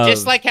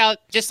 Just like how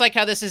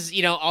this is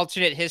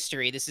alternate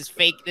history. This is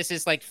fake. This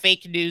is like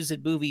fake news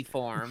in movie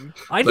form.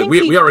 I think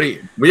we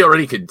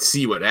already could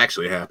see what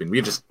actually happened.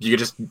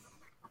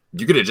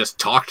 You could have just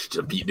talked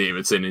to Pete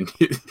Davidson and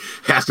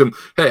asked him,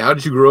 "Hey, how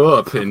did you grow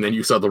up?" And then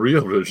you saw the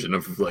real version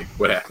of like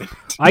what happened.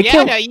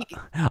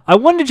 I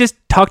want to just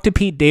talk to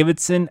Pete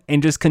Davidson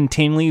and just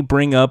continually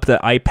bring up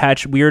the eye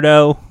patch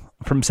weirdo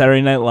from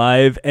Saturday Night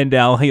Live and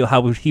how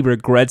he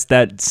regrets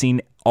that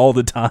scene all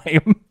the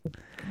time.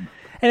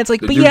 And it's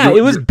like,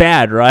 it was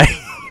bad, right?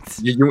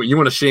 You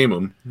want to shame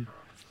him?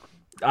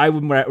 I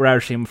would rather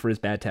shame him for his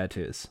bad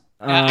tattoos.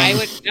 I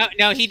would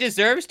no. He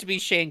deserves to be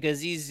shamed because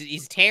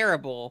he's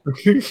terrible.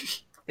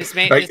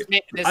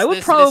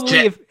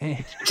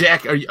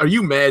 Jack, are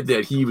you mad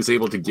that he was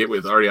able to get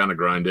with Ariana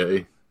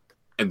Grande,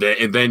 and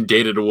then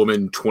dated a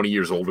woman 20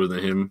 years older than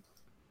him?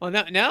 Well,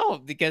 no,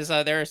 because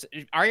there's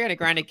Ariana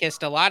Grande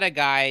kissed a lot of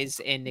guys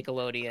in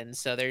Nickelodeon,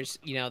 so there's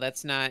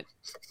that's not.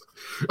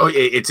 Oh,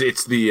 it's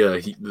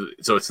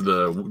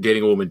the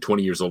dating a woman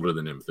 20 years older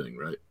than him thing,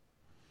 right?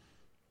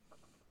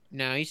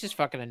 No, he's just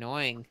fucking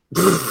annoying.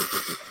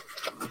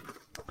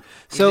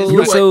 So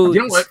you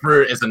know what?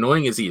 For as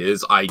annoying as he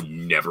is, I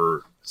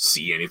never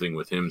see anything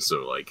with him.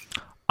 So like,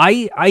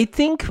 I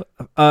think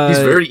he's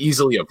very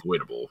easily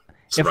avoidable.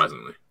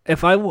 Surprisingly,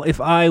 if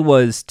I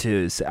was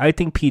to say, I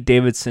think Pete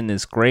Davidson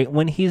is great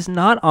when he's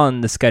not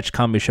on the sketch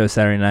comedy show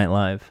Saturday Night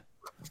Live.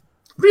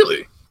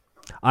 Really?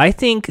 I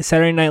think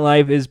Saturday Night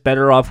Live is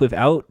better off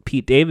without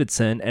Pete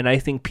Davidson, and I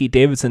think Pete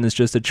Davidson is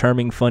just a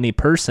charming, funny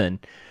person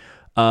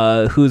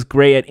who's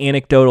great at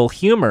anecdotal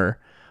humor.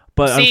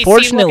 But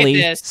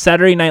unfortunately,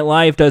 Saturday Night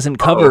Live doesn't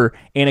cover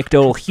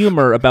anecdotal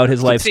humor about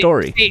his life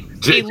story.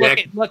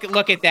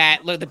 Look at that.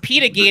 Look, the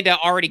Petaganda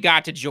already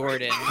got to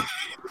Jordan.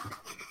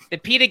 The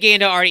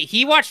Petaganda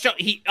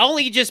he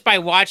only just by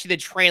watching the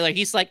trailer,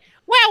 he's like,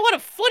 wow, what a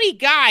funny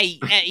guy.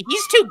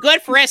 He's too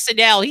good for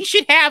SNL. He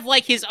should have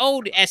like his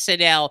own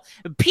SNL.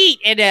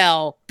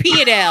 P&L.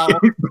 P&L?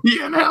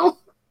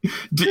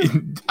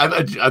 I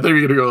thought you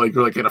were gonna go like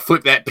we're like gonna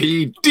flip that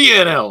P.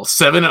 DNL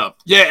 7-Up.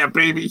 Yeah,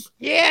 baby.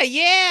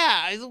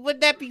 Yeah.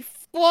 Wouldn't that be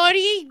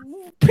funny?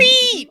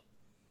 Pete.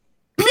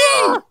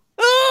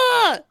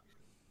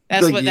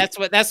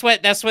 That's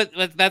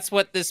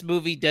what this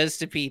movie does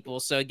to people.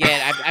 So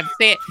again,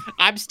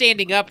 I'm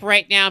standing up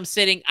right now. I'm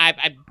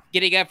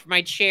getting up from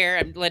my chair.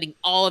 I'm letting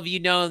all of you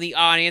know in the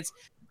audience,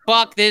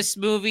 fuck this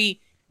movie.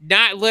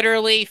 Not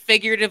literally,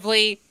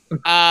 figuratively,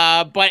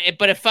 but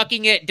if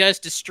fucking it does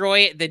destroy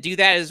it, then do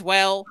that as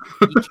well.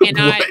 You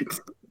cannot.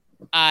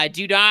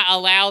 Do not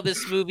allow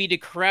this movie to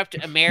corrupt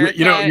America.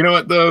 You know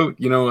what though?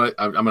 You know what?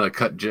 I'm gonna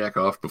cut Jack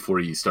off before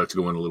he starts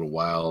going a little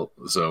wild.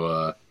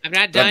 So I'm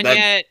not done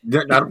yet.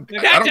 I don't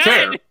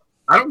care.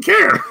 I don't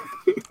care.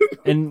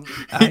 And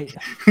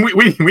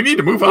we need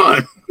to move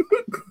on.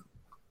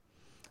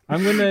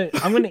 I'm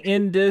gonna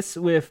end this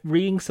with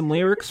reading some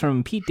lyrics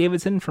from Pete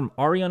Davidson from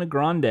Ariana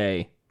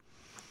Grande.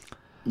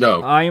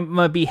 No, I'm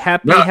gonna be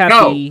happy. No.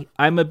 I'm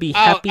gonna be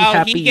happy.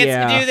 He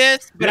gets to do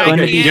this, but I'm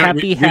gonna be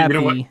happy. You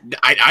know what?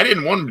 I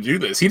didn't want him to do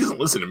this. He doesn't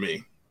listen to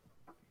me.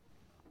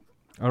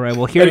 All right.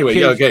 Well,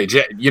 okay.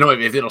 Jack, you know,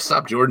 if it'll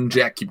stop Jordan,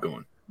 Jack, keep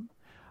going.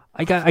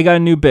 I got a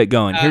new bit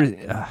going.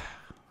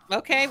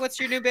 Okay, what's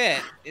your new bit?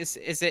 Is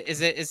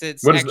it?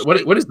 What is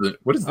the?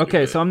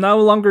 Okay, so I'm no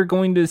longer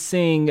going to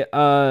sing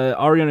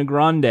Ariana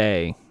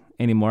Grande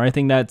anymore. I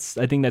think that's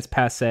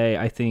passe.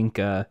 I think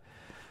we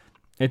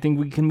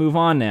can move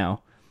on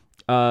now.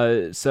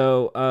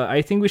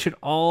 I think we should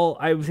all.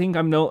 I think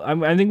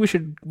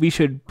we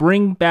should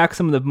bring back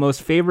some of the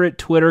most favorite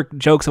Twitter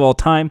jokes of all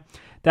time.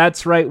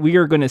 That's right. We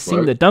are going to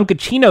sing the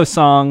Dunkachino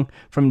song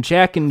from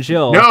Jack and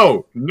Jill.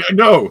 No.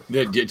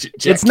 Jack,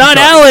 it's not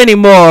Al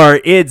anymore.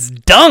 It's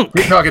Dunk.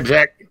 Keep talking,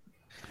 Jack.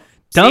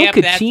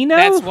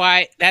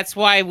 Dunkachino. That's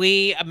why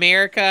we,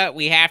 America,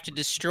 we have to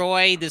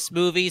destroy this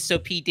movie so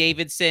Pete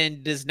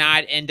Davidson does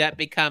not end up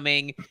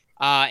becoming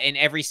in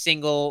every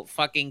single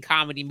fucking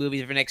comedy movie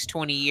for the next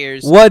 20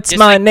 years. What's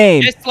my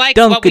name? Just like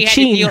what we had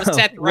to deal with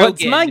Seth Rogen.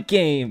 What's my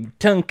game?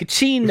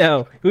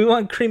 Dunkachino. We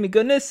want creamy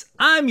goodness?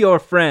 I'm your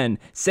friend.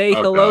 Say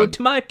hello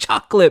to my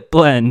chocolate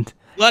blend.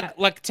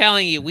 Look,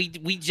 telling you, we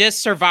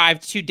just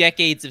survived 2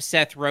 decades of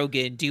Seth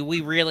Rogen. Do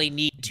we really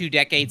need 2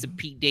 decades of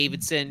Pete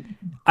Davidson?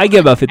 I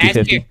give about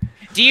 50-50.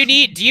 Do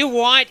you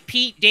want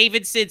Pete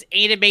Davidson's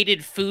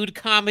animated food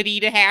comedy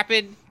to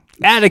happen?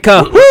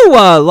 Attica,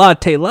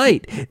 latte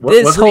light.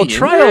 This whole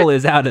trial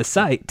is out of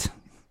sight.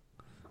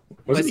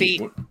 Was he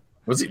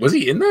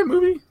in that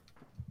movie?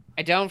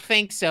 I don't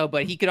think so,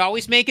 but he could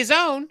always make his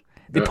own.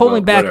 They pulled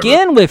me back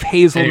in with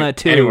hazelnut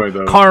too. Anyway,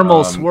 though,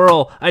 caramel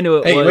swirl. I knew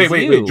it was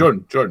wait, you.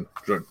 Jordan.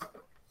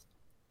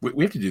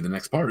 We have to do the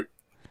next part.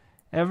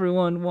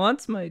 Everyone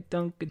wants my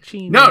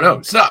Dunkachino.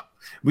 No, stop.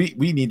 We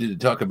needed to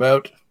talk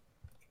about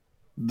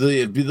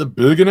the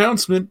big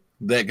announcement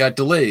that got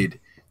delayed.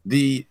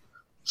 The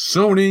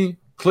Sony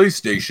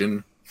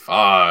PlayStation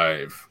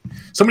 5.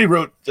 Somebody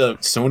wrote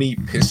Sony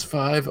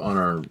PS5 on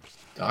our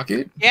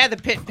docket. Yeah, the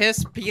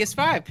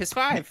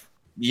PS5.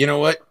 You know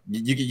what?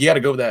 You got to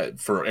go with that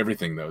for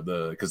everything though.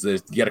 Because you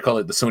got to call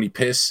it the Sony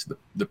PS,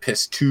 the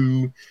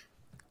PS2.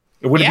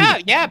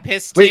 Yeah,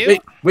 PS2.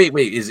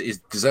 Wait. Is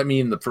does that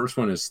mean the first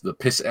one is the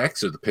PS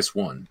X or the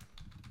PS1?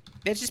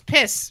 It's just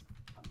piss.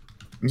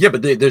 Yeah,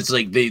 but there's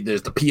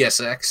the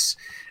PSX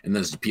and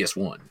there's the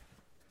PS1.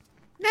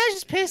 No, it's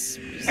just piss.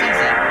 You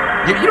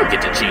don't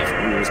get to change the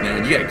rules,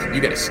 man.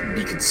 You gotta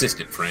be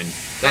consistent, friend.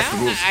 That's the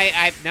rules.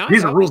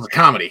 These are rules of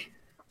comedy.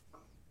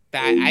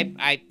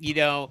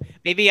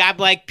 Maybe I'm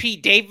like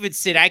Pete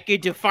Davidson. I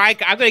could define.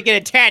 I'm gonna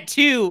get a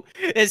tattoo.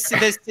 This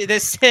says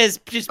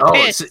just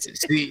piss.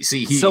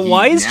 So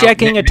why is Jack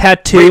getting a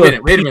tattoo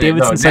of Pete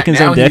Davidson sucking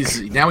his own dick?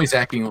 Now he's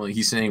acting like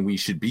he's saying we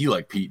should be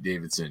like Pete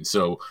Davidson.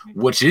 So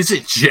which is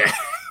it, Jack?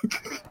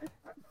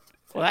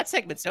 Well, that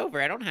segment's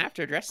over. I don't have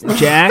to address it.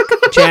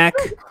 Jack,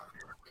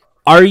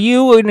 are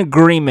you in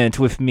agreement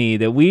with me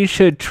that we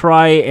should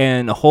try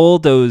and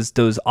hold those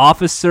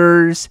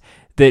officers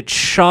that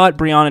shot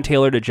Breonna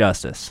Taylor to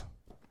justice?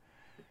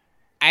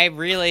 I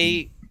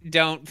really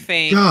don't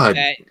think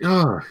that.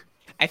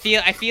 I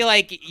feel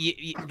like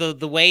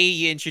the way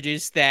you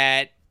introduced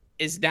that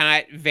is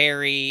not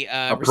very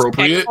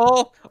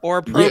respectful or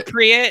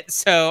appropriate. Yeah.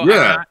 So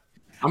yeah.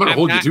 I'm going to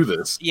hold you to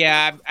this.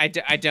 Yeah, I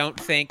don't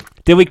think.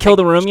 Did we kill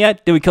the room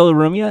yet? All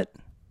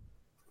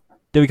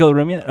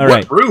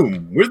right. What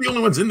room? We're the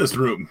only ones in this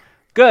room.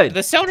 Good. The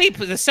Sony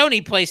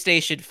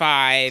PlayStation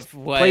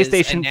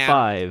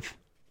 5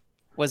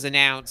 was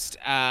announced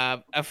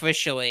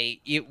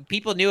officially.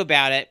 People knew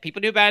about it.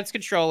 People knew about its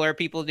controller.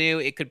 People knew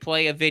it could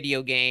play a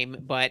video game,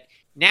 but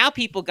now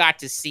people got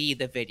to see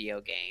the video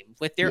game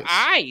with their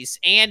eyes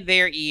and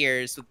their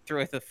ears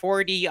through the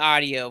 4D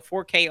audio,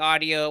 4K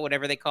audio,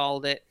 whatever they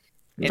called it.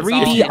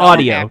 3D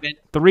audio,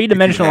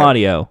 3-dimensional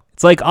audio.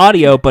 It's like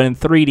audio, but in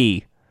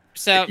 3D.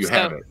 So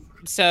yeah.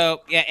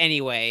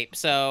 Anyway,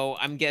 so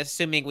I'm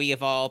assuming we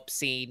have all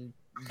seen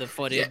the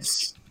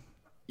footage.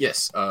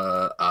 Yes.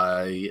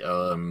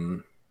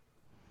 Ian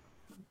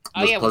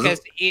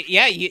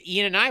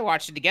and I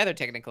watched it together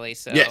technically.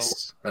 So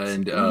yes,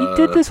 and you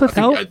did this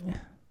without.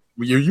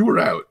 You were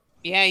out.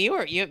 Yeah, you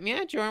were.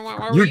 Yeah,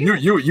 Jordan.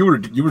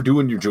 You were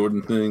doing your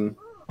Jordan thing.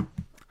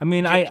 I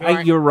mean,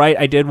 you're right.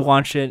 I did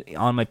watch it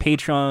on my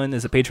Patreon.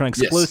 There's a Patreon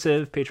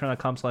exclusive, yes.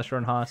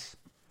 Patreon.com/JordanHaas.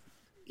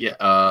 Yeah.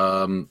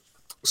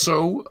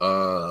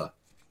 So,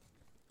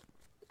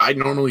 I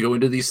normally go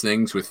into these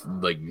things with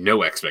like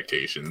no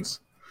expectations.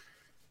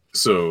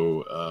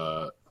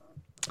 So,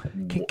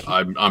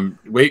 I'm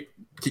wait.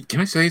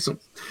 Can I say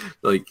something?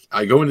 Like,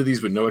 I go into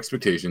these with no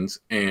expectations,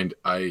 and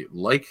I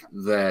like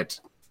that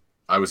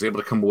I was able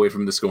to come away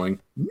from this going,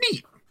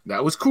 neat.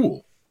 That was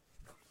cool.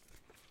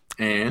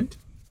 And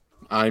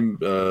I'm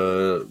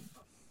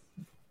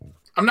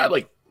not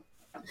like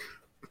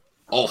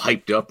all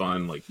hyped up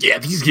on like, yeah,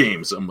 these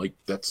games. I'm like,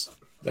 that's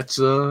looks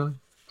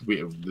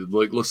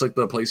like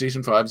the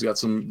PlayStation 5's got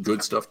some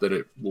good stuff that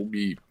it will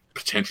be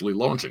potentially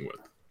launching with.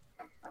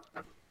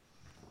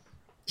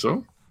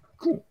 So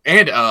cool.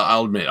 And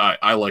I'll admit,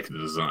 I like the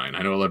design.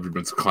 I know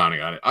everyone's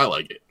clowning on it. I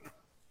like it.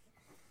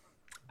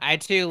 I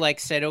too like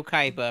Seto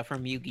Kaiba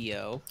from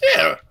Yu-Gi-Oh.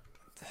 Yeah.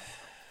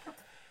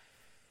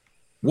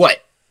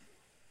 What?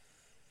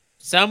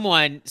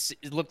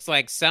 It looks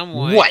like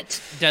someone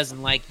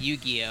doesn't like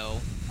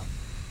Yu-Gi-Oh.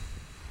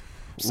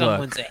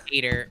 Someone's a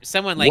hater.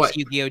 Someone likes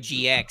Yu-Gi-Oh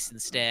GX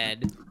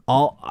instead.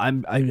 I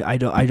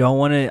don't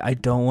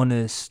want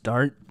to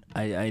start.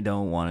 I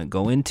don't want to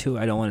go into.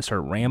 I don't want to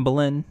start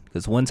rambling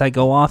because once I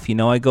go off,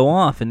 I go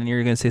off, and then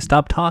you're gonna say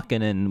stop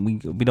talking, and we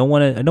don't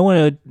want to. I don't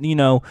want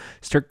to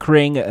start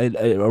creating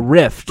a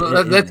rift.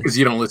 Well, that's because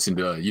you don't listen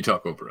to you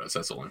talk over us.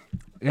 That's all.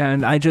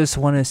 And I just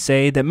want to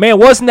say that, man,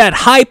 wasn't that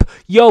hype?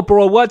 Yo,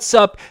 bro, what's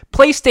up?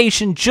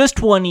 PlayStation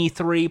just won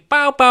E3.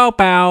 Bow, bow,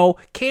 bow.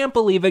 Can't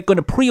believe it. Going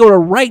to pre-order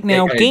right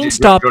now.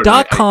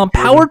 GameStop.com.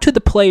 Power to the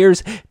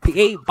players.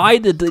 Buy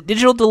the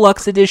digital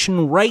deluxe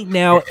edition right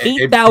now.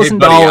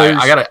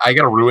 $8,000. I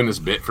gotta ruin this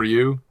bit for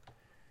you.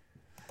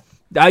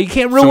 You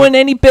can't ruin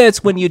any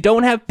bits. When you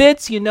don't have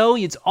bits,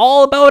 it's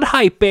all about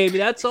hype, baby.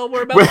 That's all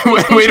we're about.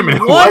 Wait a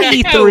minute. What?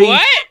 E3.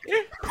 What?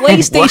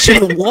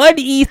 PlayStation 1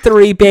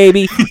 E3,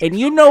 baby. And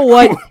you know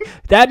what?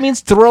 That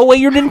means throw away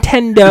your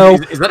Nintendo.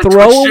 Is that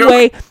throw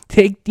away.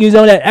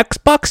 That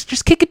Xbox.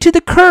 Just kick it to the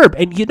curb.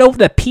 And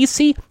the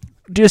PC.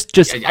 Just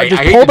pull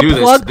the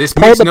plug.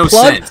 Pull the plug.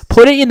 Sense.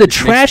 Put it in the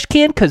trash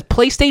can because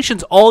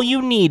PlayStation's all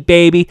you need,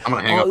 baby. I'm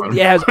gonna hang up on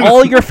it has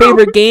all your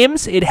favorite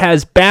games. It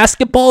has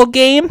basketball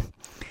game.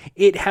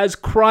 It has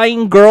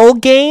crying girl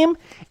game,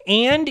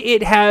 and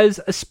it has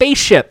a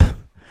spaceship.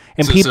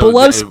 And people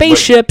love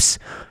spaceships.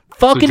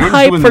 Fucking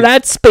hype for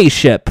that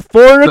spaceship.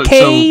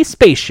 4K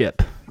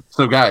spaceship.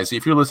 So, guys,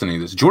 if you're listening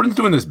to this, Jordan's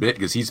doing this bit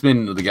because he's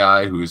been the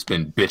guy who's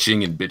been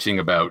bitching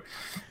about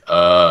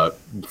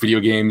video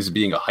games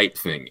being a hype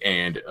thing.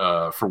 And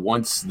for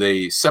once,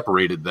 they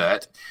separated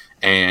that.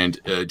 And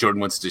Jordan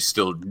wants to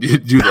still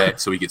do that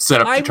so he could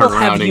set up to turn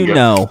around and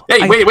go,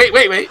 hey,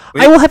 wait.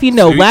 I will have you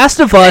know, Last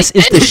of Us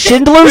is the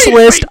Schindler's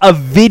List of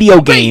video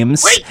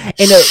games. And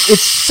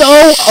it's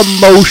so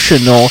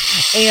emotional.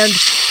 And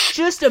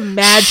just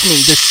imagining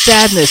the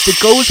sadness that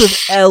goes with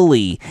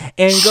Ellie.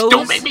 And goes...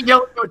 Don't make me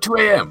yell at 2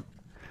 a.m.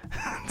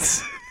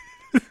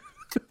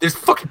 There's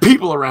fucking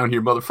people around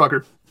here,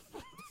 motherfucker.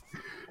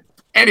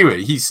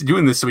 Anyway, he's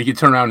doing this so he can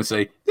turn around and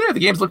say, yeah, the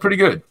games look pretty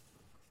good.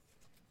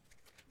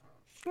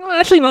 Well,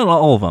 actually, not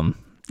all of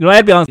them.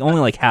 I'd be honest,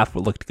 only like half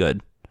looked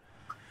good.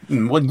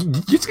 Well,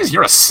 just because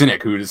you're a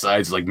cynic who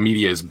decides like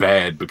media is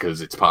bad because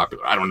it's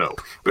popular. I don't know.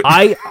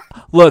 But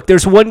look.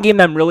 There's one game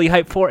that I'm really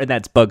hyped for, and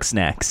that's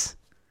Bugsnax.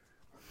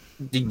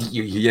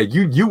 Yeah,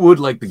 you would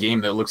like the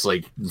game that looks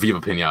like Viva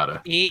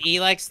Pinata. He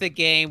likes the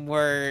game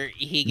where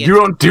he gets... You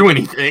don't do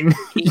anything.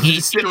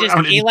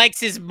 He likes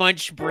his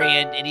Munch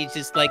brand, and he's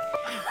just like,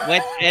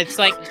 what? It's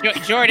like,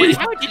 Jordan,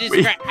 how would you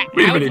describe...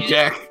 Wait a minute,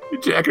 Jack.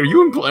 Jack, are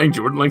you implying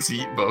Jordan likes to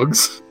eat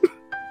bugs?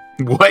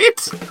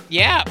 What?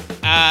 Yeah,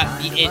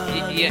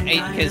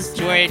 because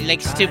Jordan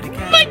likes to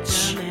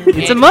munch.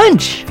 It's a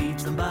munch.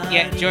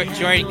 Yeah,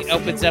 Jordan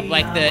opens up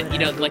like the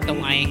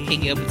Lion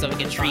King. He opens up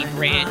like a tree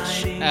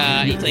branch. He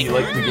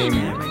likes the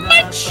game.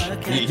 Munch.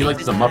 He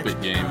likes the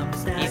Muppet game.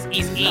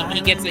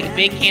 He gets like a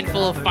big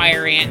handful of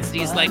fire ants. And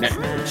he's like,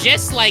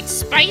 just like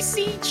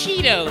spicy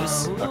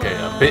Cheetos.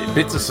 Okay,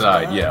 bits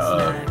aside,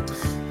 yeah.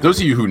 Those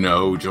of you who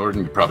know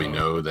Jordan, you probably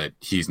know that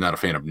he's not a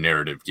fan of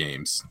narrative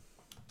games.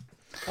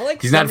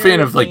 He's not a fan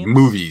of like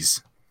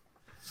movies.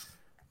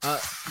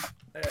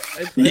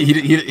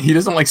 He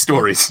doesn't like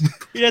stories.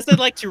 He doesn't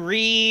like to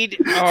read,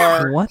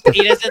 or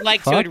he doesn't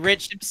like to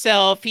enrich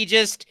himself. He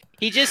just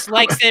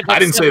likes it. I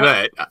didn't say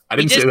that. I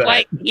didn't say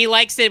that. He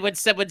likes it when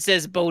someone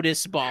says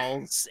bonus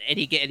balls, and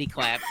he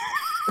claps.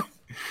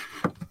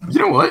 You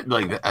know what?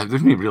 Like, I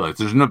didn't even realize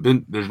there's not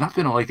been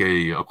like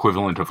a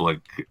equivalent of like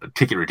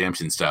Ticket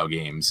Redemption style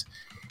games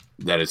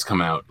that has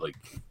come out like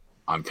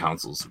on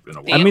consoles in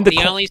a while. I mean,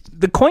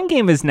 the coin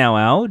game is now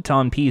out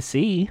on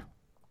PC.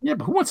 Yeah,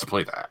 but who wants to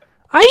play that?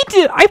 I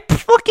do. I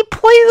fucking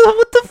play that.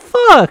 What the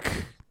fuck?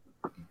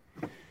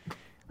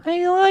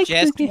 I like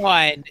just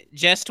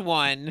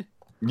one.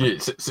 Yeah,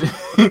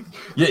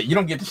 yeah. You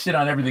don't get to shit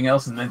on everything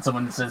else, and then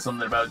someone says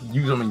something about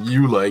something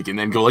you like, and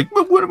then go like,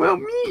 "But what about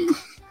me?"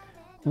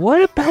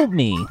 What about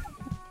me?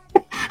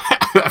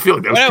 I feel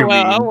like that was too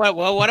mean.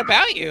 What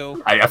about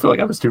you? I feel like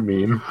I was too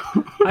mean.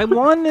 I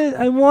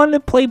want to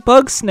play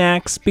Bug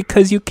Snacks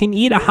because you can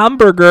eat a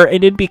hamburger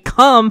and it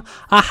become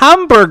a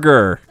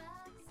hamburger.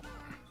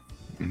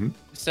 Mm-hmm.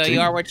 So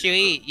you are what you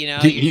eat, you know.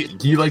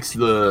 He likes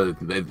the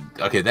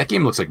okay. That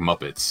game looks like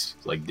Muppets.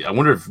 Like I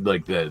wonder if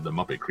like the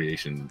Muppet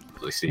Creation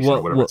station or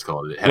whatever it's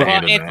called. It had a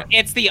hand in that.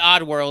 It's the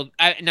Oddworld.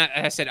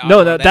 I said Oddworld.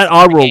 No, that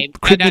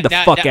Oddworld creeped me the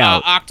fuck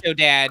out.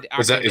 Octodad.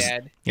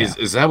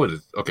 Is that what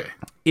it? Okay.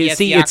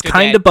 See, it's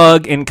kind of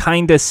bug and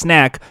kind of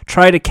snack.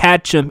 Try to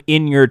catch them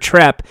in your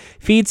trap.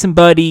 Feed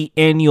somebody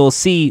and you'll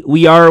see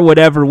we are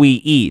whatever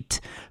we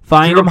eat.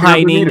 Find them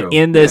hiding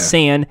in the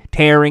sand,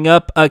 tearing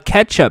up a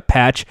ketchup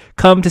patch.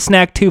 Come to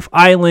Snacktooth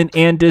Island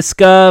and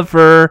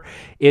discover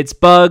it's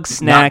Bug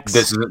Snacks.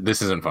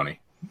 This isn't funny.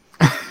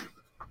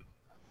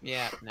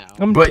 Yeah,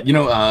 no. But you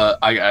know,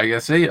 I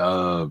gotta say,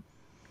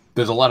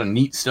 there's a lot of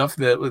neat stuff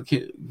that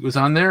was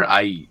on there.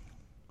 I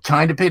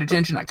kind of paid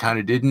attention. I kind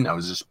of didn't. I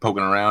was just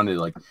poking around. And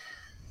like,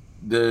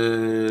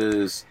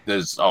 there's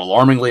an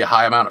alarmingly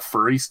high amount of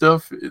furry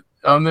stuff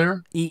on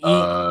there.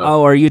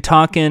 Are you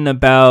talking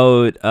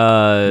about?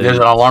 There's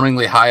an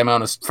alarmingly high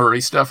amount of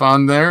furry stuff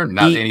on there.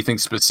 Not anything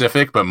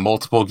specific, but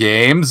multiple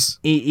games.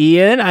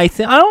 Ian, I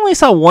only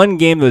saw one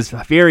game that was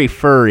very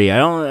furry.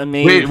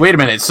 Wait a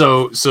minute.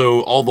 So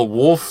all the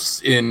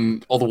wolves in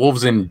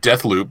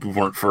Deathloop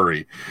weren't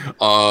furry.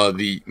 Let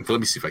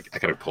me see if I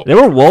gotta pull. There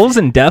were wolves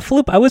in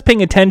Deathloop. I was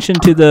paying attention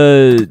to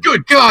the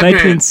good God,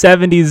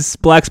 1970s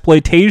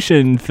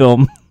blaxploitation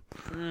film.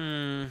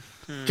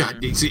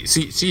 God,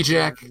 see,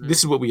 Jack. This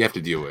is what we have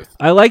to deal with.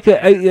 I like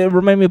it. It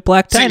reminded me of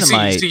Black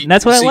Dynamite, and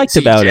that's what I liked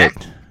about Jack,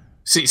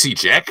 it. See,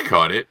 Jack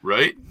caught it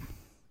right.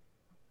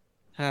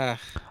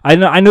 I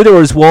know there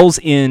was wolves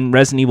in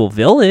Resident Evil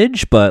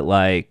Village, but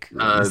like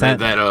like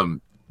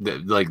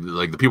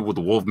the people with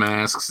the wolf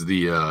masks,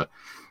 the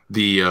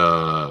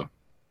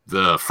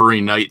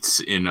furry knights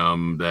in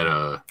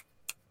that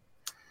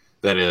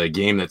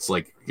game that's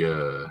like.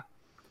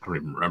 I don't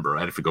even remember.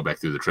 I'd have to go back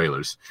through the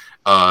trailers.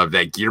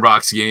 That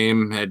Gearbox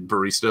game had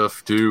furry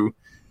stuff too.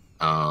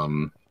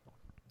 The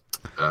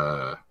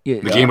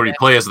game where you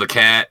play as the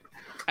cat.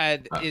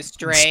 Is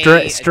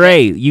Stray.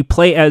 Stray. You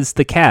play as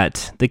the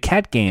cat. The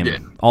cat game. Yeah.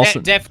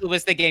 Also, definitely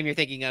was the game you're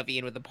thinking of,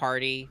 Ian, with the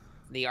party,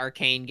 the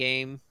arcane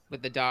game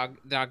with the dog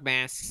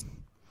masks.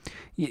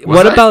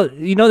 What about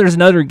there's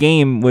another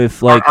game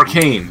with like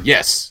Arcane?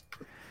 Yes.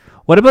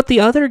 What about the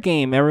other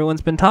game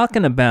everyone's been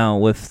talking about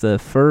with the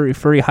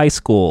furry high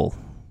school?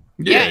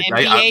 Yeah,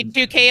 NBA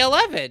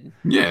 2K11.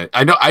 Yeah,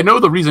 I know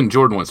the reason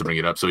Jordan wants to bring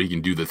it up so he can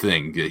do the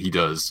thing that he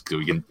does so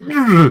he can.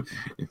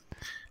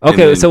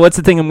 Okay, so what's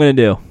the thing I'm gonna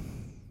do?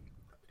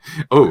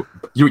 Oh,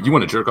 you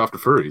want to jerk off to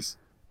furries?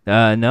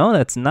 No,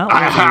 that's not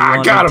what I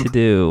wanted to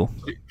do.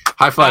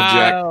 High five,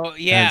 Jack. Oh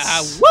yeah,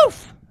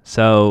 woof.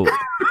 So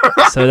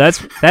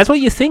that's what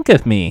you think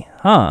of me,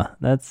 huh?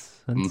 That's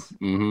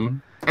mm-hmm.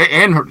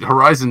 And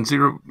Horizon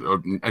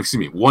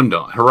One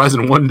Dawn.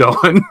 Horizon One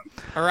Dawn.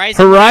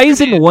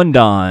 Horizon One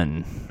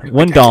Dawn.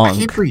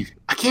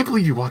 I can't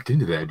believe you walked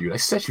into that, dude. I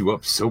set you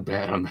up so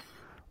bad on that.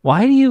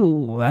 Why do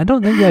you? I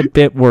don't think that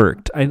bit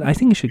worked. I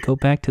think you should go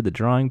back to the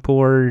drawing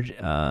board.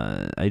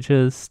 I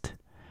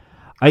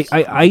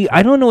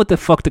don't know what the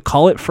fuck to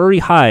call it. Furry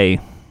High.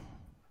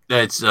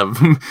 That's you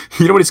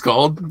know what it's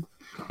called?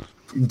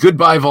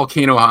 Goodbye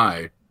Volcano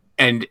High.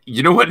 And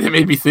you know what it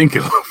made me think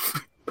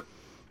of?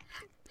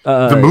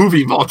 The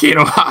movie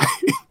Volcano High.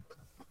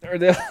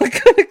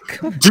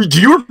 Do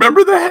you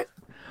remember that?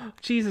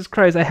 Jesus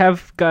Christ!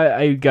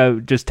 I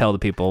got just tell the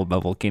people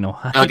about Volcano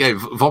High. Okay,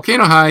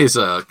 Volcano High is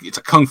it's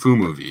a kung fu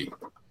movie,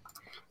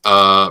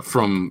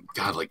 from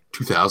like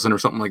 2000 or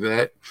something like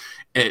that,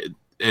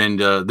 and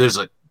there's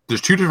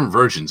two different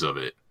versions of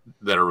it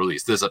that are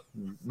released. There's a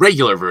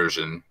regular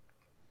version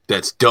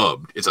that's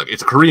dubbed. It's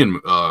a Korean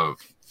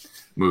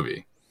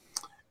movie.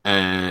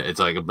 And it's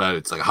like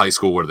a high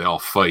school where they all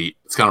fight.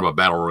 It's kind of a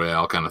battle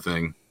royale kind of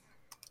thing.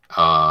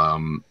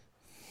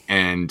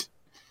 And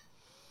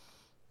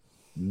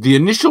the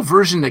initial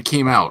version that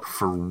came out,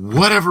 for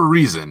whatever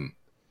reason,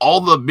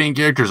 all the main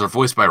characters are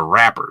voiced by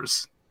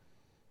rappers.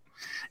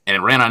 And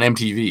it ran on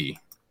MTV.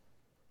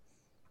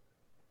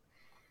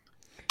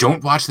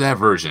 Don't watch that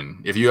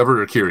version if you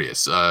ever are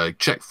curious. Try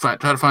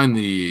to find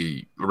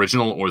the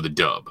original or the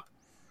dub.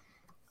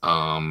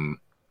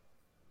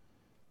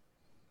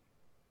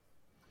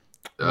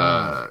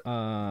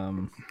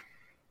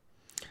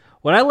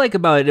 What I like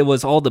about it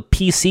was all the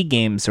PC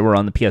games that were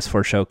on the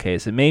PS4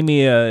 showcase. It made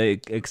me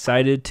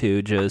excited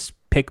to just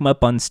pick them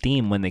up on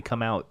Steam when they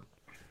come out.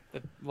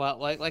 Well,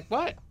 like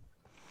what?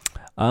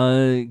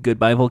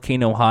 Goodbye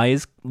Volcano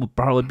Highs will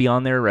probably be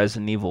on there.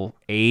 Resident Evil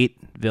 8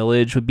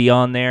 Village would be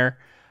on there.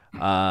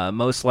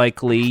 Most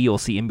likely you'll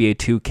see NBA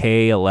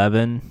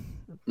 2K11.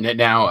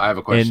 Now I have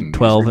a question. And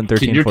 12 and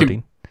 13 and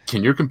 14.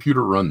 Can your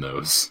computer run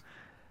those?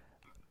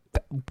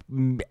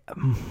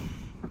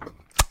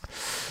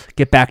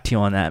 Get back to you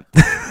on that.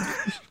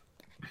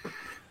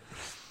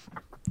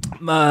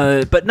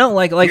 But no,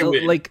 like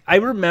I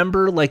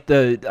remember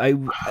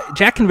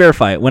Jack can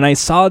verify it when I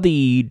saw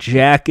the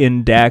Jack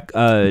and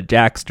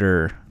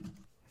Daxter.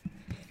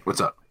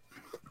 What's up?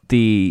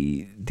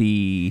 The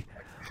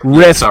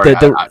riff. Sorry,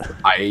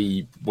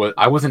 I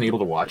wasn't able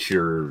to watch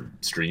your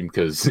stream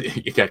because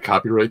it got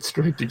copyright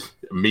striked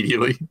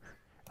immediately.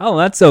 Oh,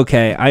 that's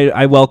okay.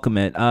 I welcome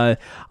it.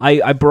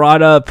 I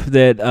brought up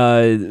that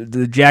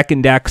the Jack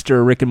and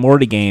Daxter Rick and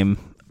Morty game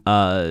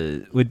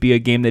would be a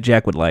game that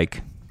Jack would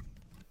like.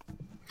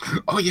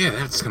 Oh yeah,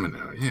 that's coming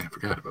out. Yeah, I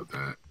forgot about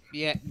that.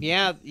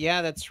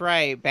 Yeah, that's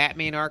right.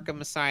 Batman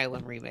Arkham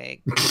Asylum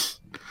remake.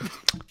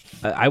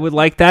 I would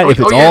like that if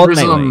it's all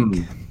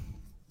Nightwing.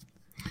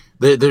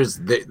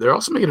 They're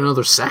also making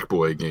another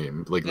Sackboy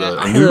game, like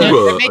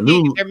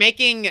they're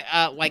making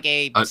like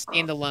a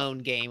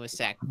standalone game with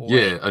Sackboy.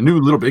 Yeah, a new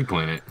Little Big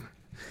Planet.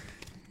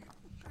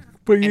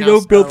 But you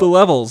don't build the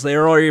levels; they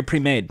are already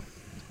pre-made.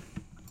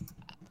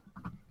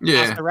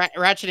 Yeah,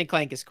 Ratchet and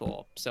Clank is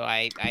cool. So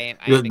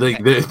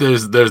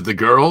there's the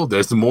girl.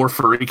 There's the more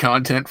furry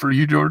content for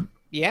you, Jordan.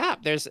 Yeah,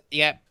 there's.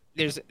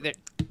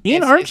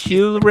 Ian, aren't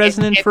you the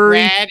resident furry?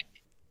 Rad.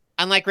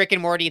 Unlike Rick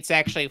and Morty, it's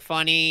actually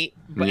funny,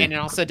 and it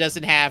also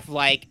doesn't have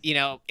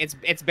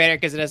it's better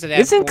because it doesn't have.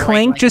 Isn't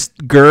Clank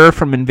just Gurr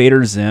from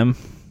Invader Zim?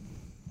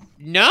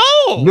 No.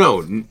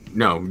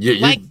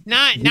 Yeah,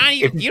 not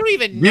even. You don't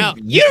even know.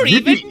 You don't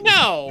even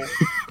know.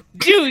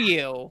 Do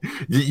you?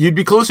 You'd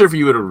be closer if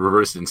you would have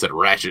reversed it and said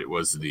Ratchet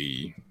was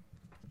the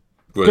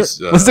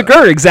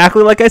Gurr,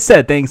 exactly like I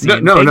said. Thanks,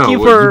 Ian. Thank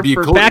you for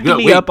backing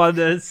me up on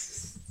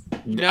this.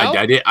 No,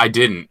 I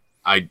didn't.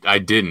 I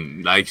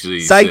didn't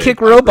actually.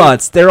 Sidekick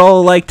robots, they're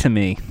all alike to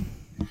me.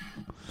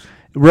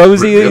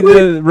 Rosie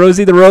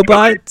the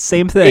robot,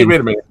 same thing. Wait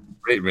a minute.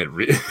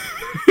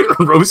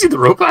 Rosie the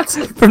robot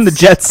from the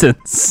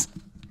Jetsons.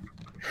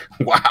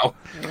 Wow.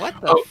 What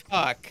the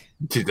fuck?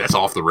 Dude, that's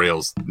off the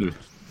rails.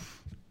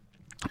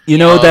 You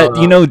know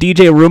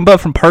DJ Roomba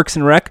from Parks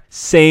and Rec?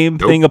 Same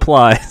thing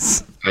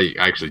applies. I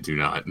actually do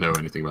not know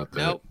anything about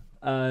that.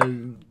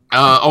 Nope.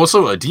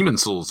 Also, a Demon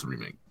Souls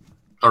remake,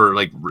 or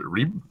like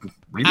remake.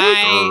 It's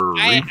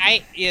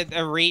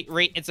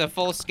a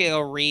full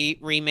scale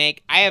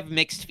remake. I have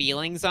mixed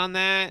feelings on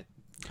that.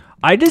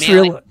 I just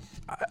realized.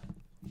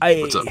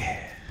 What's up?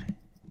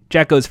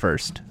 Jack goes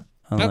first.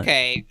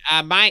 Okay.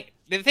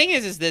 The thing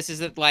is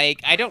that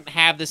like I don't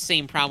have the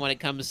same problem when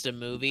it comes to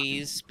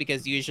movies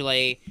because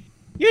usually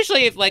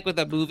if like with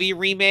a movie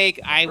remake,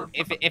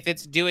 if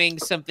it's doing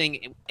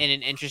something in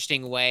an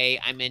interesting way,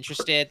 I'm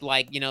interested.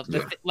 Like John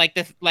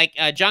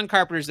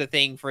Carpenter's The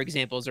Thing, for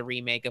example, is a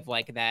remake of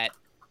like that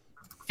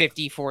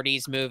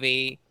 40s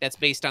movie that's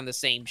based on the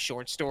same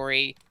short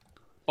story,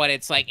 but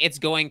it's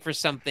going for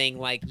something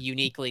like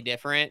uniquely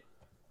different.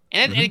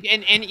 And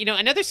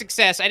another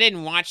success. I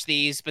didn't watch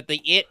these, but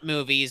the It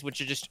movies, which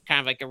are just kind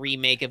of like a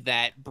remake of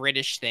that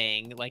British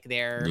thing, like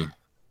they're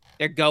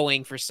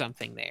going for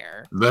something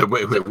there.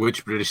 Wait,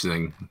 which British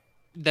thing?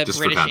 The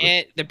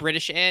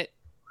British It.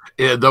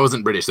 Yeah, that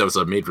wasn't British. That was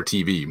a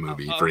made-for-TV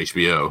movie for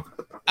HBO.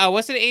 Oh,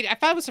 was it? I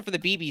thought it was for the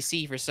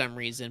BBC for some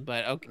reason,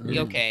 but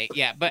okay,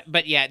 yeah,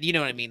 but yeah, you know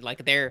what I mean.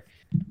 Like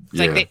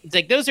it's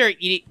like those are,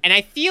 and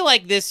I feel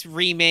like this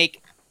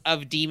remake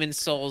of Demon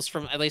Souls,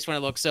 from at least when it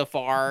looks so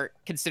far,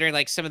 considering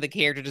like some of the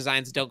character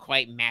designs don't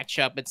quite match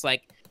up. It's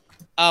like,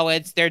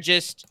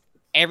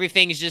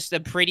 everything's just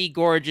a pretty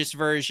gorgeous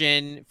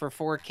version for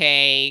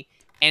 4K.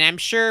 And I'm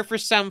sure for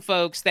some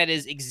folks that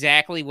is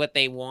exactly what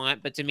they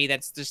want, but to me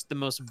that's just the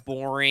most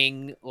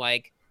boring,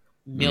 like,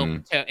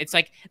 milk. It's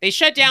like they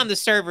shut down the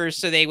servers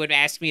so they would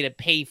ask me to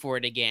pay for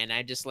it again.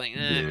 I just like,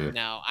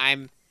 no.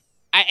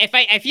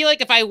 I feel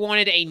like if I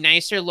wanted a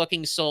nicer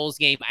looking Souls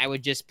game, I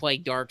would just play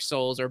Dark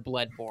Souls or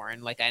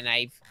Bloodborne. Like, and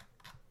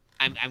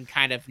I'm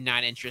kind of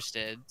not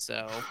interested.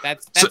 So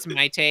that's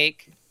my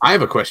take. I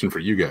have a question for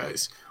you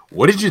guys.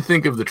 What did you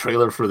think of the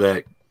trailer for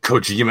that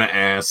Kojima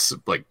ass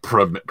like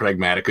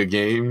Pragmatica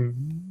game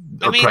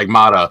or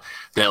Pragmata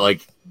that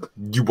like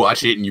you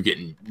watch it and you get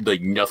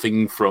like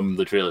nothing from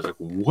the trailer? It's like,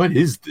 what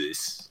is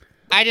this?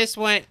 I just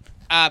went.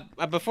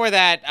 Before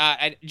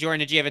that, Jordan,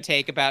 did you have a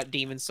take about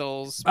Demon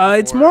Souls?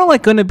 It's more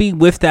like going to be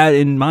with that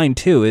in mind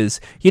too. Is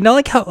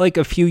like how like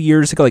a few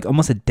years ago, like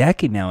almost a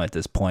decade now at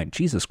this point.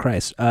 Jesus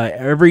Christ!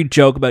 Every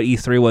joke about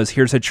E3 was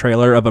here's a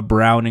trailer of a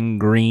brown and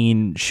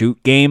green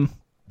shoot game.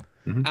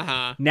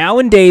 Uh-huh.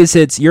 Nowadays,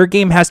 it's your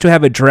game has to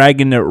have a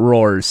dragon that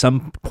roars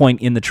some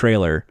point in the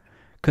trailer.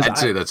 I'd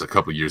say that's a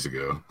couple years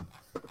ago.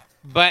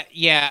 But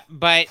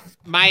my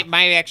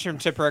reaction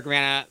to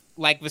Pragmata,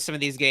 like with some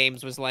of these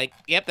games, was like,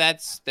 yep,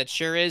 that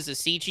sure is a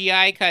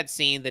CGI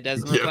cutscene that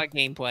doesn't look like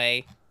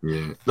gameplay.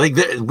 Yeah, like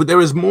there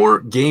was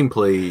more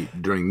gameplay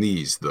during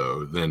these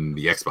though than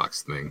the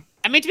Xbox thing.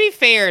 I mean, to be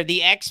fair,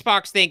 the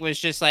Xbox thing was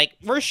just like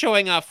we're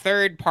showing off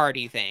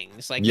third-party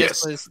things. Like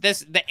because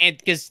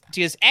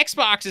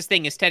Xbox's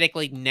thing is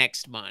technically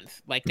next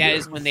month. Like that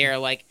is when they're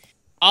like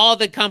all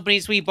the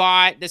companies we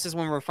bought. This is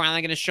when we're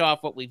finally going to show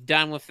off what we've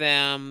done with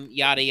them.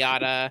 Yada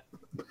yada.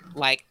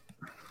 Like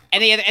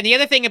And the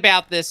other thing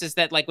about this is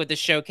that, like, with the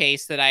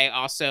showcase, that I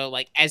also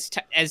like, as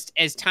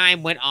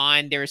time went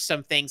on, there were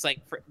some things like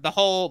the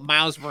whole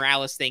Miles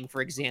Morales thing,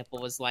 for example,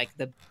 was like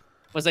the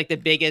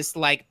biggest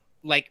like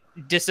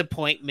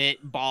disappointment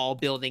ball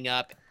building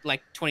up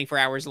like 24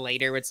 hours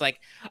later. It's like,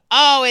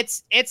 oh,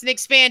 it's an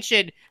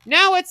expansion.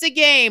 No, it's a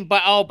game,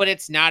 but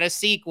it's not a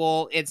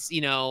sequel. It's,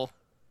 you know,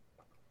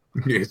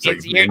 it's like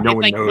no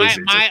one knows.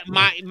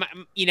 My,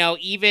 you know,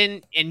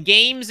 even in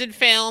games and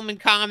film and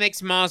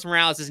comics, Miles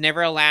Morales is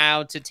never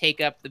allowed to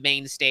take up the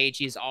main stage.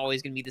 He's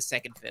always going to be the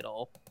second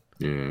fiddle.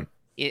 Yeah.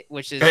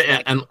 Which is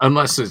like,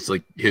 unless it's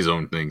like his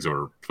own things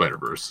or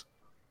Spider-Verse.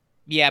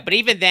 Yeah, but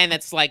even then,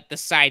 that's like the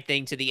side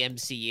thing to the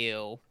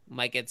MCU.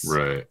 Like, it's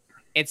right.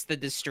 It's the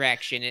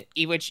distraction.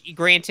 Which,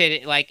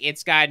 granted, like,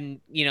 it's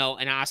gotten, you know,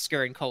 an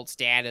Oscar and cult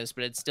status,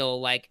 but it's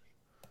still like,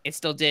 it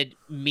still did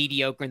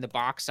mediocre in the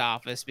box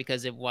office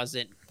because it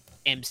wasn't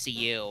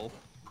MCU.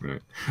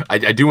 Right.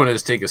 I do want to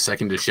just take a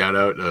second to shout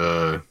out,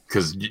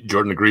 because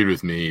Jordan agreed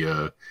with me.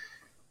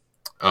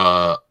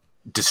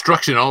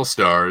 Destruction All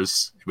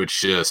Stars,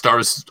 which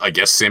stars, I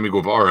guess, Sammy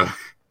Guevara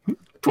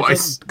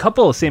twice. A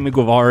couple of Sammy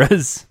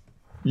Guevaras.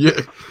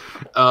 Yeah.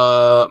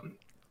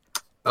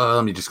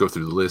 Let me just go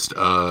through the list.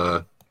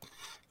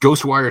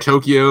 Ghostwire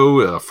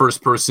Tokyo,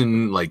 first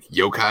person like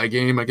yokai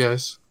game, I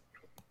guess.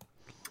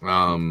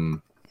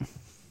 Returnal,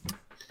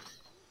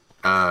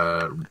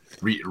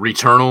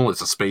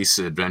 it's a space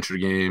adventure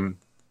game.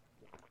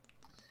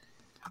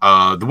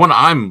 The one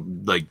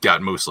I'm like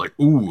got most like,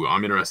 ooh,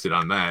 I'm interested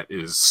on that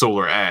is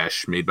Solar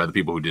Ash, made by the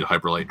people who did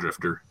Hyper Light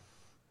Drifter.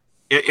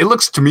 It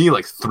looks to me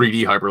like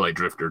 3D Hyper Light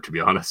Drifter, to be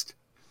honest.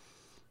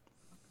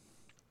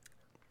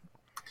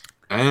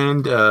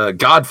 And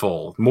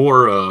Godfall,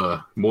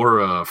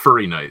 more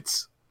furry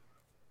nights.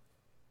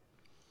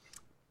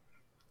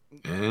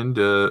 And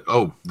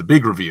the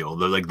big reveal,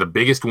 the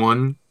biggest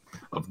one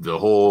of the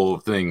whole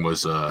thing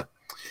was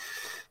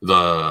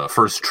the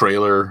first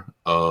trailer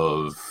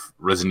of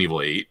Resident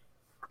Evil 8.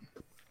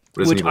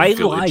 Which I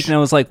liked, and I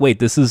was like, wait,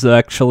 this is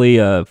actually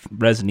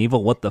Resident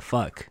Evil? What the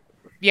fuck?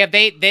 Yeah,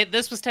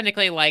 this was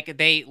technically like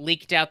they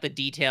leaked out the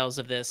details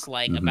of this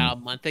like about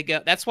a month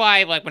ago. That's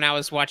why like when I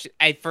was watching,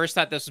 I first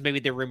thought this was maybe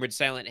the rumored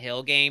Silent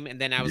Hill game,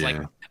 and then I was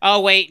like, oh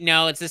wait,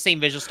 no, it's the same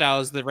visual style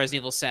as the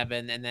Resident Evil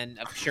 7, and then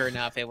sure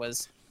enough, it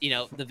was, you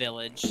know, The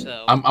Village.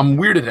 So I'm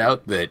weirded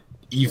out that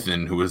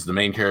Ethan, who was the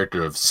main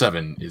character of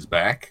 7, is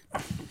back.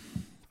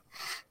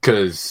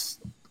 Because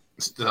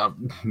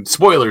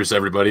spoilers,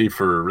 everybody,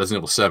 for Resident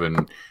Evil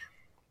 7,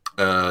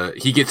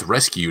 he gets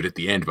rescued at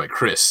the end by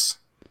Chris.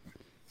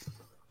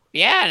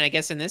 Yeah, and I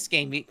guess in this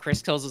game,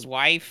 Chris kills his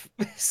wife,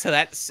 so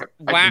that's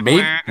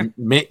maybe.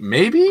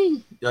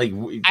 Like,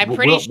 I'm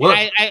pretty sure.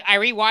 I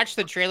rewatched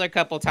the trailer a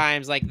couple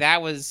times. Like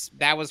that was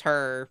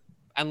her,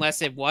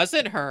 unless it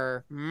wasn't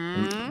her.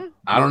 I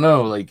don't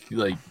know. Like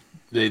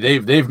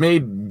they've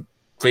made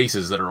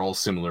faces that are all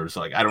similar. So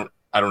like I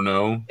don't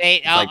know.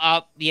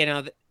 You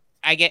know,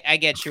 I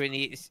get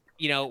you.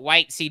 You know,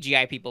 white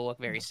CGI people look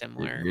very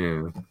similar.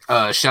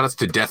 Yeah. Shout outs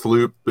to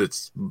Deathloop.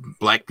 It's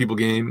black people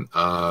game.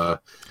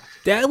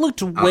 That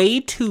looked way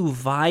too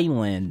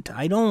violent.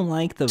 I don't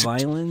like the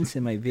violence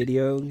in my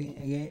video.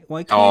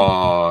 Why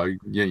can't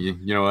you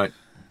know what?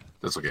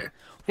 That's okay.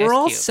 We're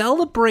all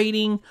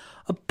celebrating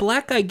a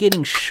black guy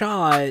getting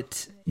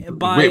shot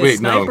by a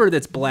sniper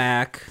that's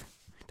black.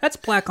 That's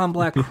black on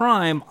black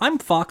crime. I'm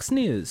Fox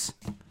News.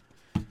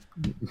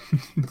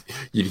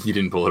 You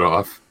didn't pull it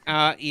off.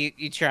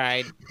 You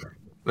tried.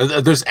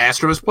 There's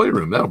Astro's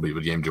Playroom. That'll be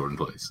what game Jordan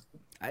plays.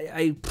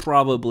 I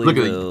probably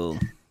will.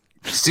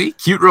 See?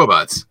 Cute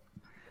robots.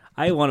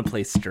 I want to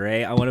play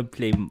Stray. I want to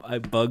play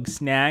Bug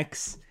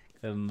Snacks,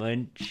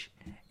 Munch,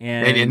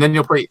 and then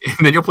you'll play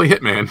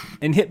Hitman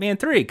and Hitman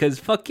 3. Because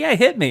fuck yeah,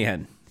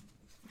 Hitman.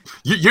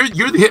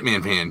 You're the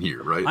Hitman fan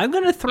here, right? I'm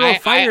gonna throw a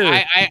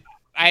fire.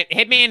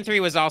 Hitman 3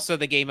 was also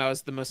the game I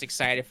was the most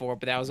excited for,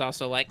 but that was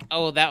also like,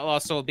 oh, that will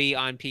also be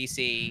on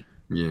PC.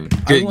 Yeah.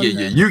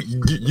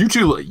 You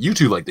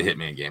two like the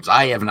Hitman games.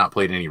 I have not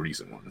played any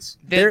recent ones.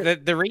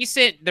 The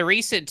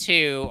recent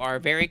 2 are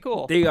very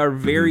cool. They are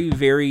very,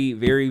 very,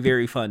 very,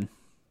 very fun.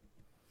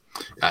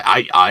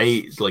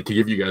 I like to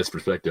give you guys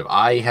perspective.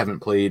 I haven't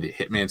played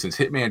Hitman since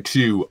Hitman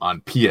 2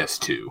 on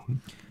PS2.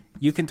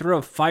 You can throw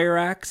a fire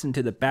axe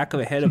into the back of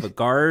the head of a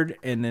guard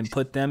and then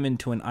put them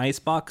into an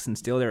icebox and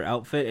steal their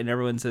outfit, and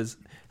everyone says,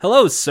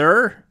 "Hello,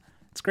 sir."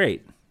 It's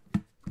great.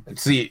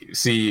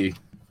 See,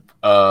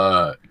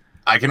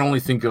 I can only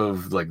think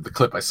of like the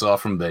clip I saw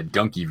from the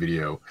Donkey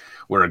video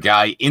where a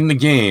guy in the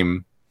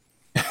game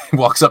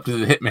walks up to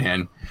the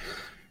hitman.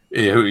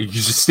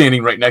 He's just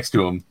standing right next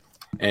to him,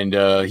 and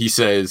he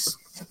says,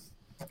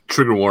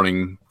 "Trigger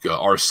warning,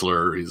 R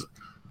slur." He's,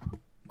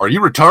 "Are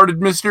you retarded,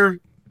 mister?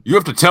 You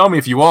have to tell me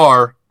if you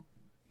are."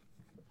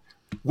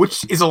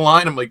 Which is a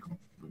line I'm like,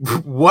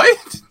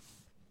 what?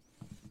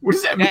 What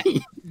does that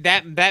mean?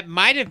 That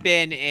might have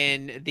been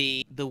in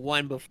the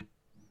one before.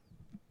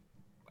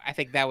 I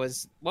think that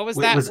was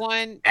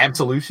one?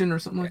 Absolution or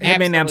something like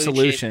that? Hitman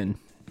Absolution.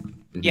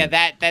 Yeah,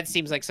 that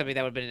seems like something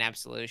that would have been an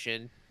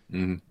Absolution.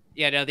 Mm-hmm.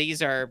 Yeah, no,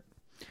 these are.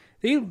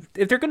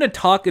 If they're gonna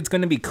talk, it's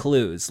gonna be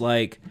clues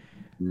like,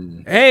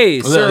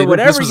 "Hey, Well, sir, this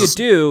whatever was you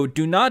a- do,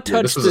 do not Yeah,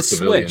 touch this was the a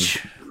civilian.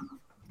 switch."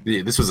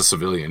 Yeah, this was a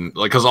civilian,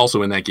 like, because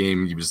also in that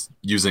game he was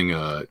using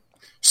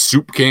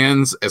soup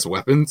cans as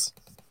weapons.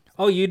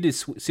 Oh, you do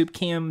soup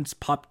cans,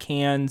 pop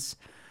cans.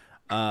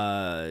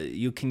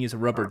 You can use a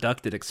rubber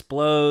duck that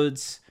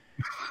explodes.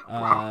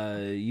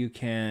 You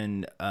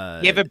can.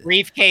 You have a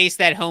briefcase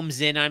that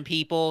homes in on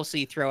people, so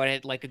you throw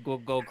it like a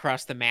go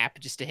across the map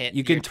just to hit.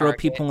 You can your throw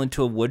target. people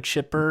into a wood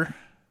chipper.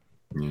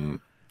 Yeah.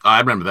 I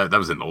remember that. That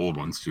was in the old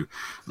ones too.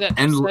 The-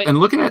 And so- and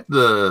looking at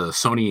the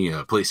Sony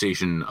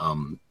PlayStation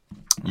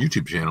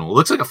YouTube channel, it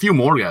looks like a few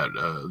more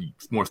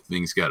more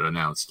things got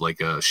announced, like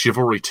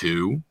Chivalry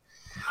 2.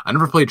 I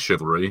never played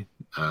Chivalry.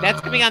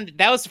 That's coming on.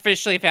 That was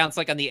officially announced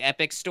like on the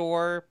Epic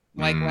Store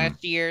like Mm.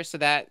 last year. So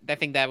that I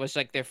think that was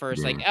like their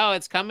first like, oh,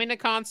 it's coming to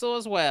console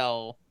as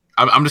well.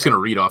 I'm just gonna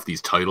read off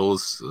these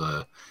titles: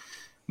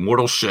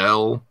 Mortal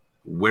Shell,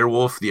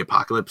 Werewolf, The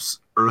Apocalypse,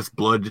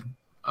 Earthblood,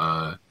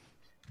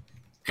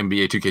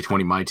 NBA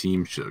 2K20, My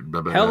Team,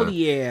 blah, blah, Hell blah.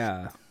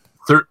 yeah!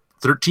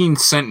 13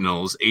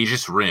 Sentinels,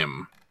 Aegis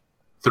Rim,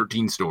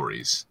 13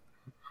 Stories,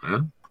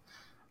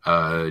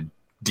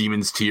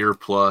 Demon's Tier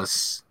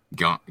Plus,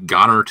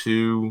 Goner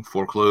 2,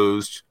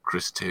 Foreclosed,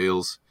 Chris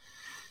Tales,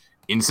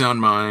 Insound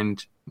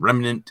Mind,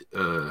 Remnant,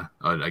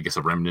 I guess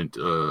a Remnant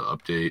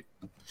update,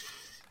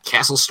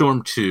 Castle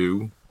Storm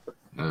 2,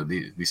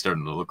 these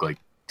starting to look like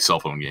cell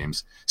phone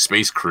games,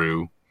 Space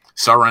Crew,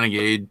 Star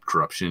Renegade,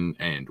 Corruption,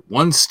 and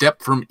One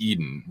Step from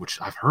Eden, which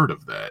I've heard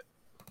of that.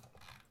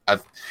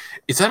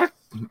 Is that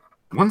a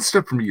One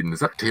Step from Eden? Is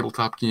that a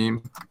tabletop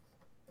game?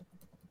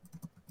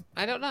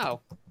 I don't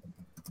know.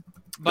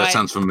 But, That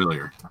sounds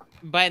familiar.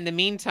 But in the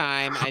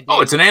meantime, I do.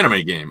 Oh, it's an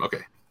anime game.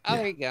 Okay. Oh,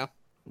 there you go.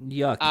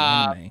 Yuck,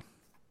 Uh, anime.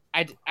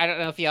 I don't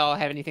know if y'all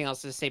have anything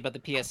else to say about the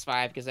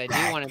PS5 because I do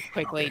want to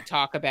quickly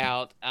talk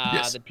about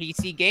Yes. the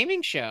PC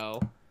gaming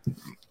show.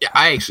 Yeah,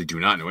 I actually do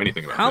not know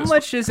anything about How this.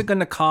 much is it going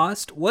to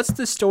cost? What's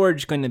the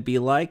storage going to be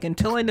like?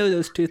 Until I know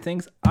those two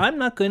things, I'm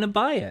not going to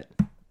buy it.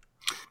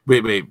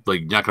 Wait,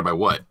 like, you're not gonna buy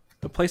what?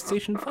 The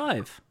PlayStation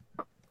 5.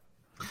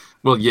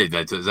 Well, yeah,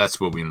 that's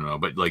what we know.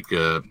 But like,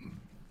 but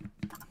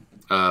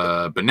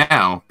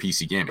now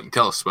PC gaming.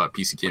 Tell us about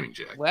PC gaming,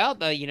 Jack. Well,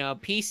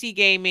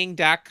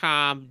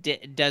 PCGaming.com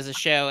does a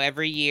show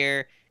every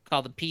year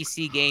called the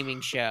PC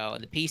Gaming Show.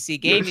 And the PC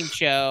Gaming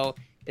Show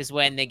is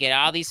when they get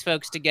all these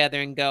folks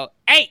together and go,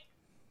 hey,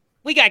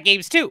 we got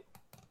games too.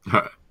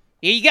 Here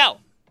you go.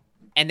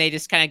 And they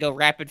just kind of go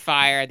rapid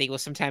fire. They will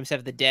sometimes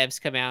have the devs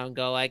come out and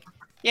go like,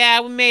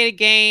 yeah, we made a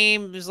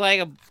game. It was like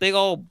a big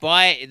old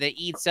butt that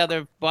eats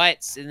other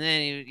butts, and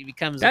then it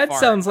becomes a That fart.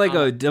 sounds like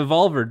a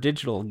Devolver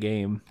Digital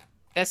game.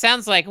 That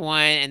sounds like one,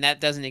 and that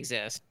doesn't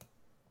exist.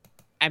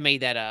 I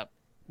made that up.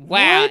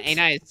 Wow, What? ain't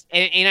I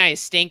a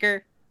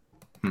stinker?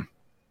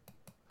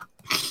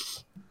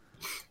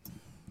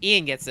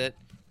 Ian gets it.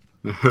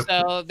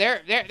 So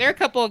there are a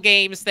couple of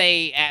games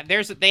they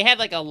had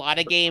like a lot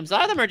of games. A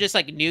lot of them are just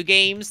like new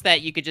games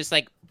that you could just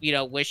like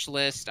wish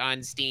list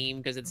on Steam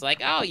because it's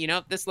like, oh,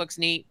 this looks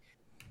neat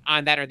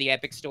on that or the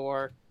Epic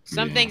Store.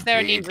 Some Yeah. things that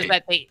are neat is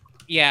that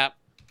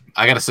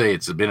I gotta say,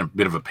 it's been a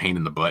bit of a pain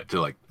in the butt to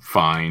like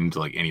find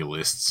like any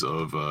lists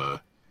of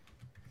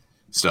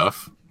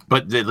stuff.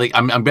 But like,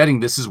 I'm betting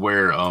this is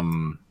where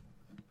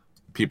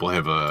people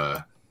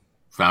have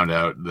found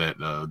out that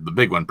the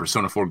big one,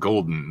 Persona 4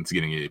 Golden, is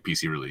getting a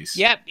PC release.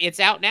 Yep, it's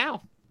out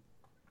now.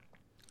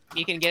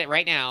 You can get it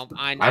right now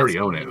on. I already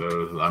own it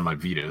though, on my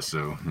Vita,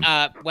 so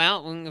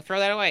Well, I'm gonna throw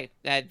that away.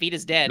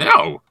 Vita's dead.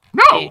 no.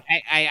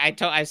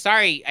 I'm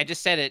sorry. I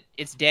just said it.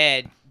 It's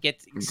dead.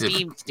 Get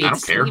Steam. I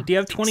don't care. Do you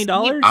have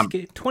 $20? I'm-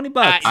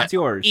 $20. Uh, It's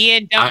yours.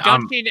 Ian,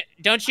 I'm-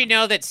 don't you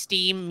know that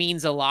Steam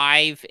means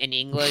alive in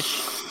English?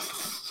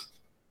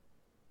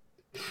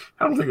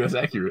 I don't think that's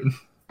accurate.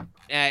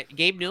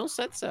 Gabe Newell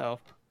said so.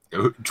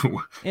 In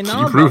Can you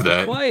Alba, prove a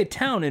that? quiet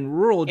town in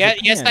rural Yeah,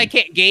 Japan. yes, I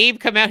can. Gabe,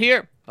 come out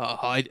here.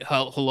 Hi,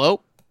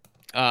 hello.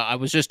 I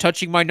was just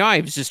touching my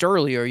knives just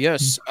earlier.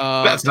 Yes.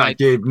 That's not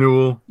Gabe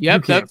Newell. Yep, You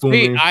can't that's fool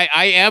me. I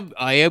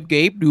am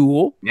Gabe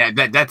Newell. Yeah,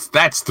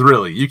 that's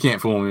Thrilly. You can't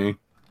fool me.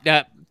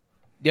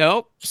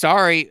 No,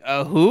 sorry.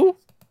 Who?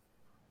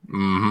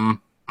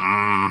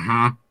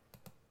 Mm-hmm.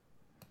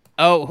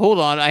 Oh, hold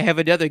on. I have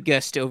another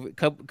guest over.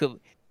 Come.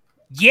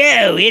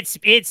 Yo, it's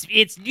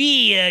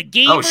me,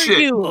 Gamer Oh, shit.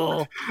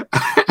 Newell.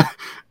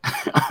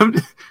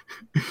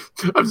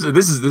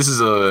 This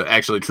is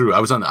actually true. I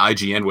was on the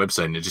IGN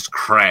website and it just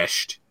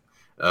crashed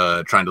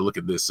trying to look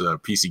at this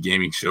PC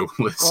gaming show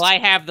list. Well, I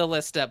have the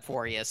list up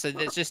for you. So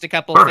there's just a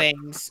couple Perfect.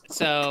 things.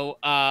 So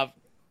I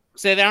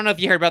don't know if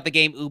you heard about the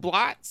game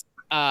Ooblets.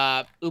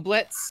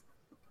 Ooblets.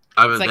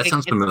 That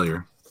sounds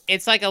familiar.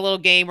 It's like a little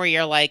game where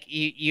you're like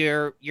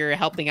you're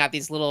helping out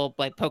these little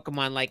like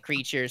Pokemon like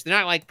creatures. They're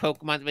not like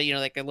Pokemon, but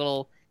like a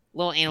little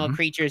animal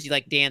creatures. You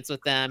like dance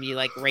with them. You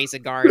like raise a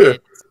garden.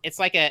 It's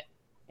like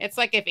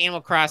if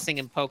Animal Crossing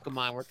and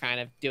Pokemon were kind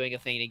of doing a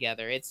thing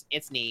together. It's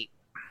neat.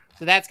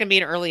 So that's gonna be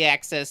in early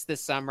access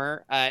this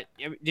summer.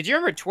 Did you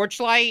remember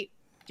Torchlight?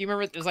 Do you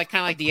remember? It was like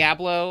kind of like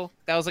Diablo.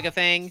 That was like a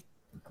thing.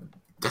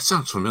 That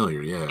sounds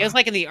familiar. Yeah. It was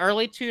like in the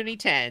early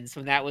 2010s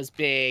when that was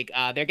big.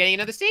 They're getting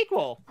another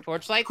sequel,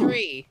 Torchlight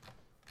 3.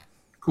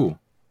 Cool.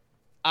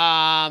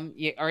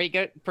 You already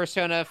got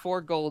Persona 4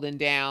 Golden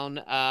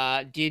down.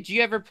 Did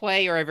you ever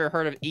play or ever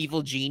heard of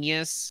Evil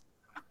Genius?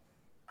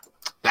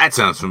 That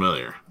sounds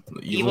familiar.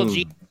 Evil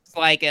Genius is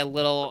like a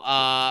little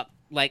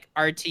like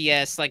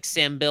RTS like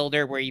sim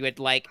builder where you would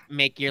like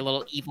make your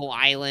little evil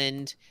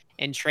island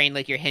and train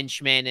like your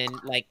henchmen and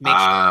like make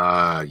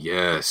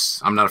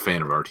yes. I'm not a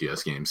fan of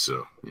RTS games,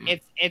 so yeah.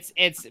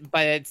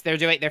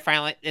 they're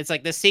finally, it's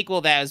like the sequel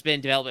that has been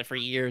in development for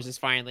years is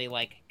finally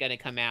like gonna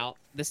come out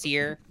this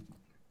year.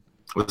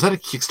 Was that a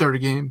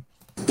Kickstarter game?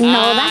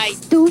 No, that's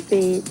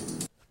stupid.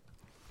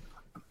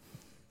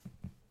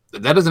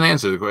 That doesn't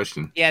answer the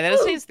question. Yeah, that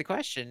doesn't answer the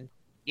question.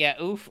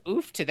 Yeah,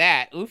 oof to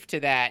that.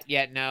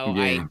 Yeah, no,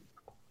 Yeah.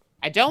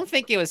 I don't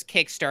think it was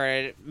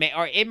Kickstarted,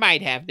 or it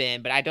might have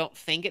been, but I don't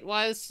think it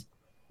was.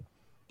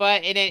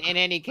 But in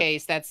any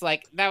case, that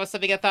was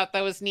something I thought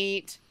that was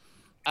neat.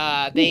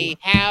 They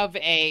have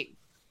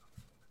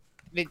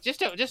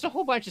just a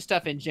whole bunch of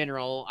stuff in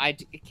general. I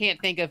can't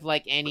think of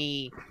like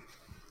any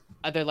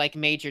other like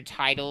major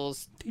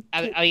titles.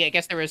 I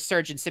guess there was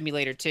Surgeon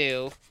Simulator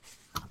 2.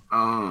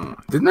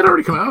 Didn't that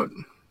already come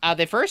out?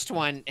 The first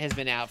one has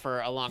been out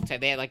for a long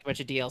time. They had like a bunch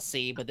of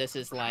DLC, but this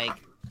is like,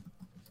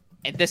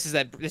 this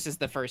is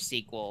the first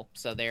sequel.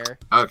 So they're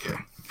okay.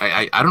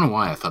 I don't know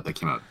why I thought that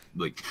came out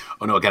like,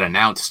 oh no, it got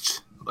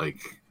announced like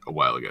a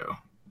while ago.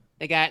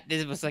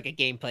 This was like a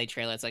gameplay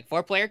trailer. It's like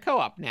 4-player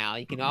co-op now.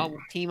 You can all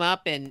team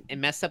up and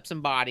mess up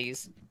some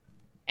bodies,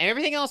 and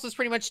everything else was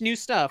pretty much new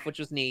stuff, which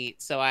was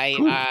neat. So I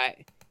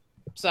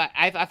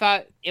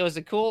thought it was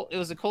a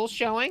cool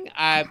showing.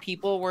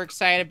 People were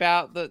excited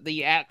about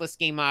the Atlas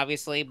game,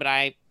 obviously, but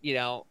I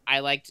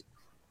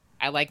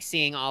like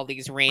seeing all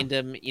these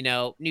random,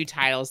 new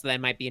titles that I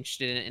might be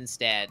interested in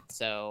instead.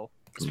 So,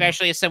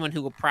 especially as someone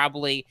who will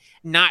probably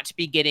not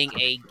be getting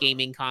a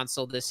gaming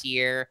console this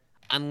year,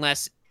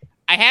 unless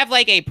I have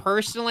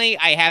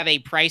I have a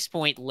price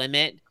point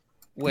limit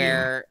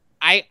where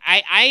I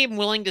am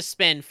willing to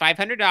spend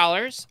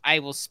 $500. I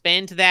will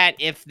spend that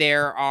if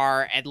there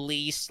are at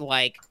least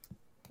like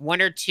 1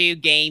 or 2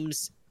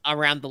 games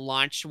around the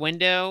launch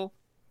window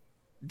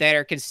that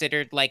are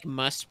considered like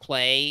must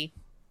play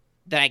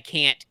that I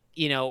can't,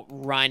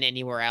 run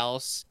anywhere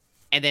else,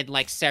 and then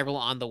like several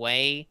on the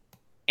way.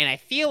 And I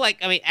feel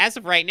like, as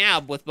of right now,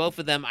 with both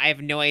of them, I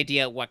have no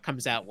idea what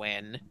comes out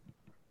when.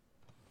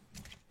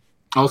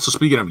 Also,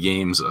 speaking of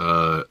games,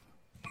 I'm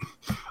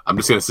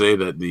just gonna say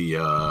that the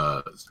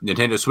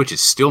Nintendo Switch is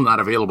still not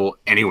available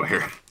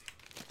anywhere.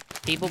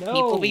 People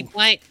be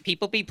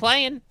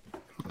playing.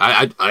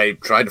 I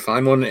tried to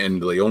find one,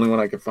 and the only one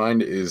I could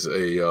find is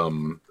a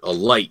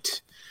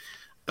light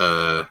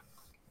at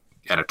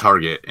a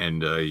Target,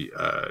 and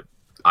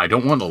I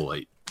don't want a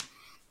light.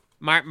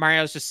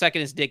 Mario's just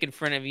sucking his dick in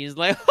front of you. He's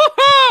like,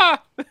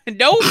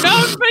 no,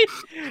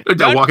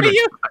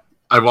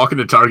 I walk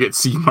into Target,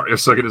 see Mario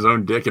sucking his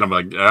own dick, and I'm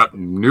like,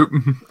 nope.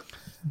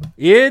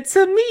 It's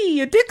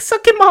me, a dick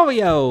sucking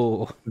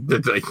Mario.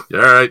 It's like, all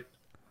right,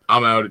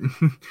 I'm out.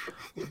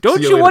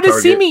 Don't you want to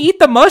see me eat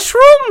the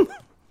mushroom?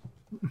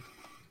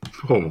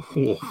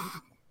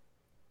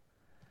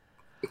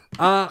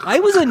 I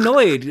was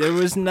annoyed. There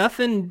was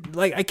nothing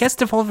like. I guess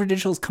Devolver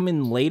Digital's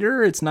coming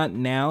later. It's not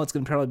now. It's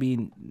gonna probably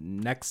be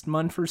next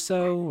month or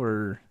so,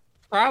 or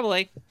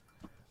probably.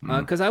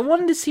 Because I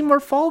wanted to see more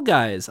Fall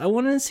Guys. I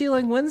wanted to see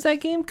like when's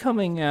that game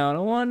coming out. I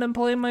wanted to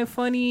play my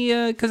funny.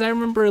 Because I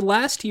remember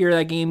last year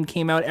that game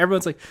came out.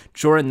 Everyone's like,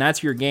 Jordan,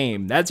 that's your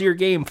game. That's your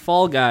game,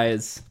 Fall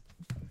Guys.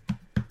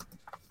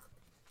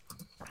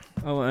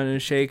 Oh,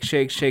 and shake,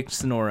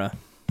 Sonora.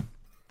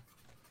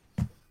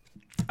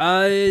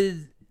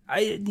 And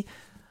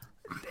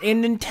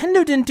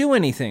Nintendo didn't do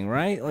anything,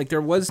 right? Like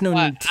there was no.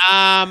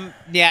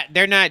 Yeah,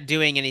 they're not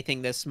doing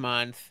anything this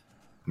month.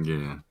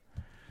 Yeah.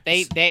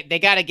 They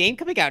got a game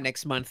coming out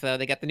next month though.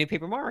 They got the new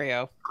Paper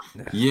Mario.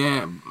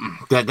 Yeah,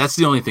 that's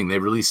the only thing they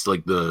released,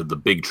 like the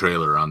big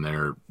trailer on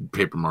their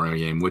Paper Mario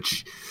game,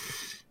 which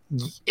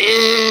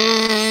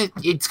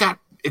it's got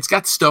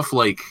stuff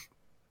like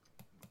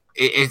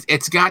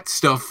it's got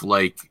stuff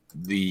like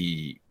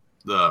the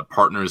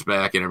partners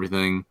back and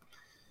everything,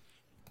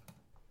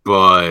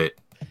 but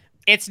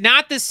it's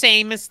not the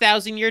same as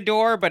Thousand Year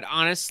Door, but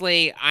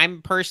honestly,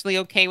 I'm personally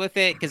okay with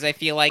it because I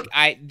feel like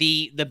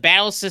the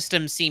battle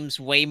system seems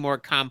way more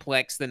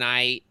complex than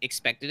I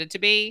expected it to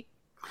be.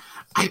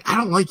 I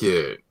don't like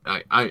it.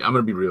 I'm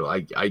gonna be real.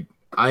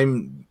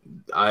 I'm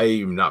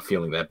not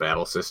feeling that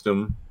battle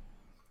system.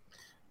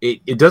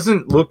 It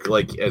doesn't look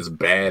like as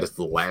bad as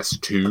the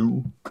last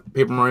 2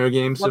 Paper Mario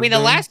games. Well, the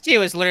last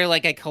 2 is literally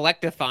like a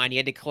collectathon. You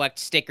had to collect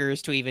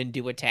stickers to even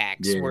do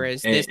attacks. Yeah.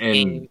 Whereas this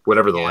game,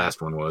 whatever the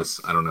last one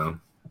was, I don't know.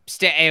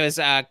 It was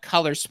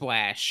Color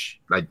Splash.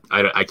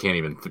 I can't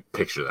even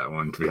picture that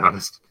one, to be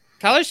honest.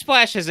 Color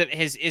Splash has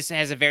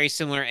a very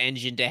similar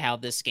engine to how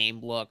this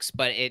game looks,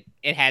 but it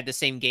had the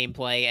same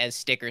gameplay as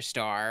Sticker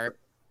Star,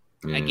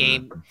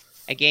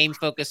 a A game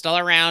focused all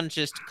around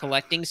just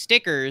collecting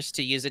stickers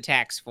to use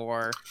attacks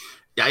for.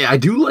 Yeah, I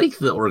do like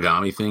the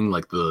origami thing.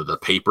 Like the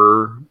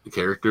paper, the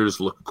characters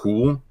look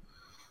cool.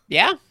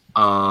 Yeah.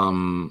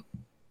 I'm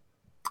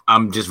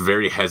just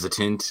very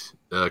hesitant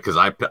because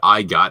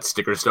I got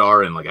Sticker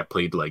Star and like I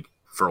played like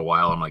for a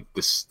while. I'm like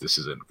this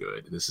isn't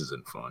good. This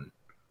isn't fun.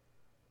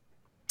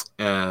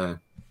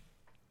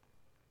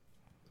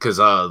 Because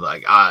to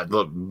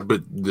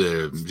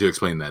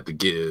explain that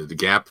the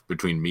gap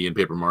between me and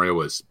Paper Mario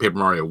was Paper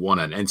Mario 1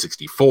 on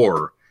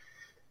N64,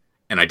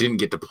 and I didn't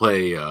get to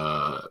play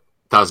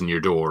Thousand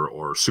Year Door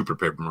or Super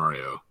Paper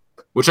Mario,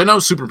 which I know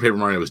Super Paper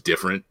Mario was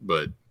different,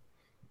 but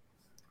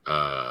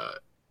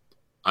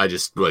I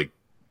just like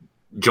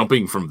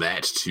jumping from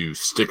that to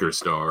Sticker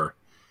Star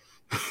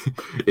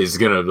is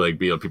gonna like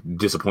be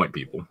disappoint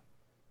people.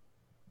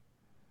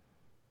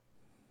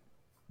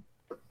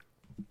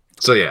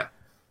 So yeah.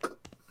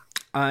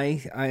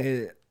 I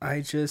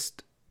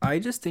just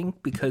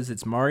think because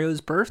it's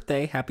Mario's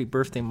birthday, happy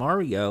birthday,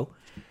 Mario.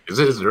 Is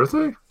it his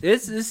birthday?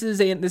 This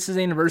is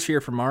anniversary year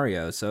for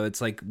Mario, so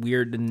it's like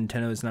weird that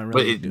Nintendo's not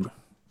really. But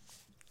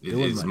it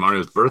is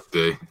Mario's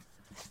birthday.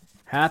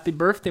 Happy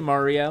birthday,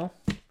 Mario!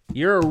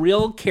 You're a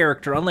real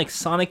character, unlike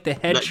Sonic the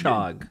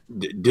Hedgehog.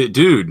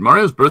 Dude,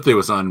 Mario's birthday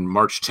was on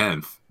March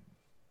 10th.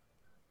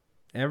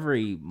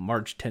 Every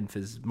March 10th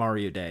is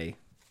Mario Day.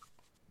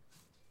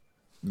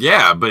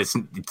 Yeah, but it's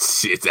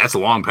that's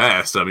long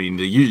past. I mean,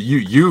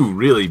 you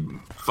really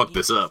fucked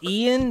this up.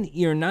 Ian,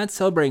 you're not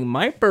celebrating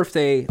my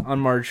birthday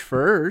on March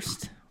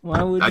 1st.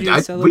 Why would you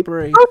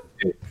celebrate?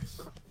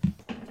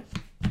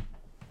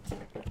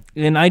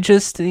 And I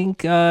just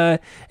think, and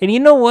you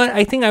know what?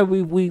 I think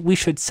we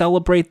should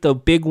celebrate the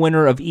big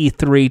winner of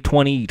E3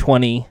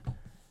 2020.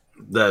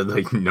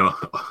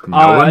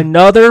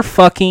 Another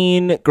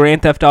fucking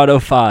Grand Theft Auto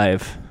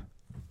 5.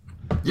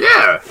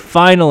 Yeah.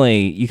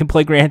 Finally, you can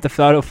play Grand Theft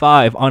Auto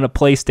 5 on a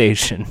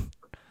PlayStation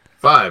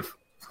 5.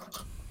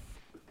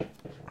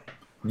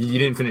 You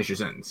didn't finish your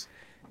sentence.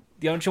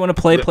 Don't you want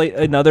to play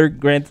another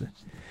Grand?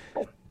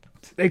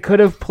 They could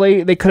have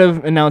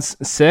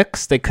announced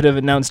 6. They could have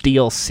announced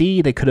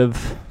DLC. They could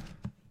have.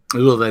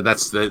 Well,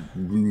 that's the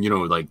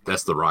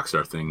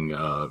Rockstar thing.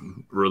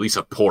 Release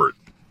a port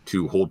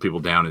to hold people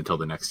down until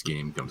the next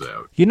game comes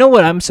out. You know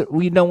what?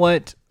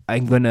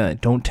 I'm gonna.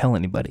 Don't tell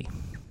anybody.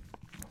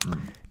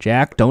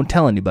 Jack, don't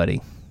tell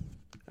anybody.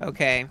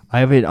 Okay. I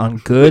have it on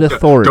good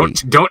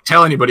authority. Don't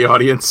tell anybody,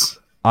 audience.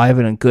 I have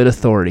it on good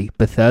authority.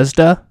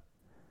 Bethesda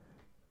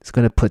is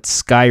going to put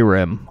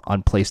Skyrim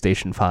on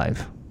PlayStation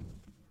 5.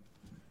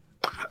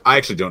 I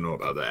actually don't know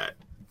about that.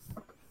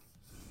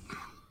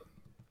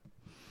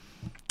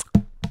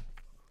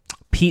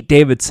 Pete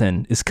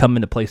Davidson is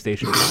coming to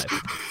PlayStation 5.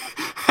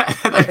 I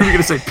thought you were going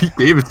to say Pete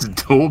Davidson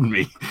told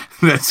me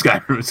that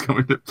Skyrim is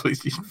coming to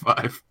PlayStation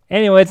 5.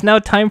 Anyway, it's now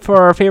time for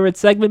our favorite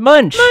segment,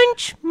 Munch.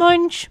 Munch,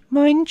 munch,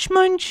 munch,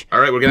 munch. All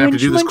right, we're going to have to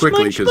do this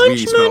quickly because we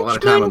spent a lot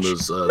of time on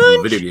those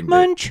video games.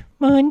 Munch,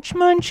 munch,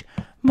 munch,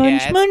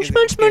 munch, munch,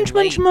 munch, munch,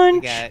 munch,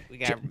 munch.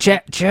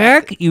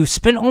 Jack, you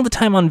spent all the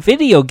time on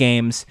video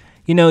games.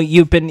 You know,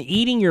 you've been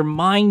eating your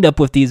mind up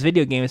with these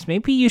video games.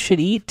 Maybe you should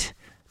eat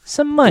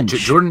some munch.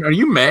 Jordan, are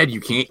you mad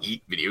you can't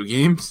eat video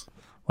games?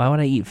 Why would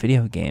I eat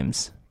video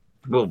games?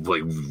 Well,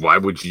 like, why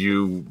would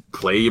you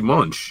play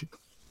Munch?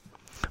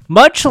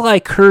 Much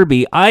like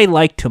Kirby, I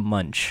like to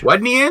munch. Why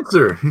didn't he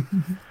answer?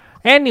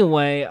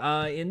 Anyway,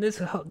 in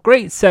this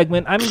great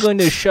segment, I'm going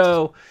to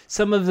show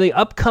some of the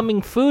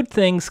upcoming food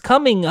things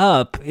coming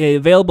up,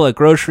 available at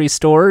grocery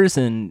stores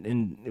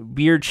and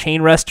beer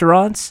chain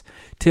restaurants,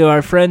 to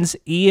our friends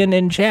Ian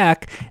and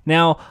Jack.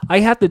 Now, I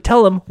have to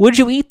tell them, would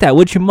you eat that?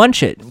 Would you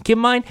munch it? Keep in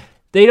mind,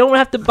 they don't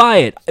have to buy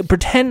it.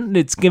 Pretend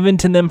it's given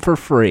to them for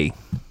free.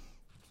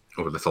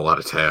 Oh, that's a lot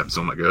of tabs.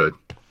 Oh, my God.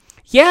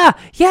 Yeah,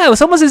 it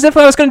was almost as if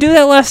I was going to do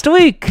that last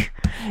week.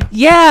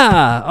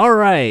 Yeah, all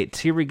right,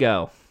 here we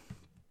go.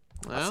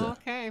 Well,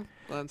 okay.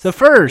 So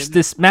first,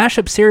 this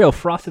mashup cereal,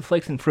 Frosted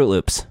Flakes and Fruit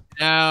Loops.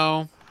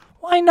 No.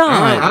 Why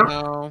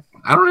not?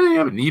 I don't really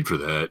have a need for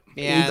that.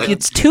 Yeah,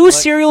 it's two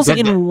cereals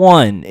in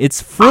one.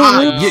 It's Fruit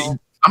Loops. Yeah,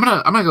 I'm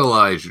gonna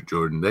lie,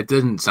 Jordan. That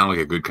doesn't sound like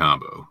a good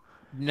combo.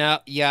 No,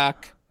 yuck.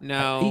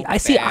 No. I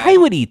see. I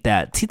would eat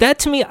that. See, that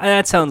to me,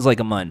 that sounds like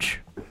a munch.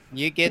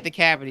 You get the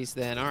cavities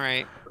then. All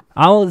right.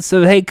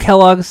 Hey,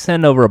 Kellogg's,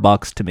 send over a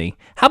box to me.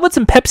 How about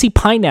some Pepsi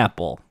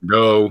Pineapple?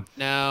 No.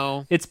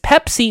 It's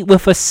Pepsi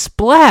with a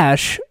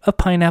splash of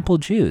pineapple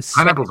juice.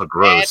 Pineapples are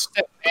gross.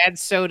 Bad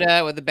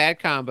soda with a bad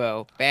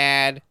combo.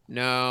 Bad.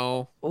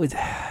 No.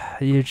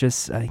 You're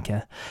just,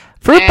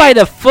 Fruit by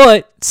the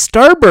foot,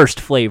 Starburst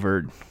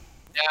flavored.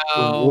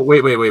 No.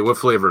 Wait. What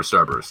flavor is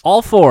Starburst?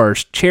 All four: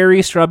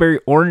 cherry,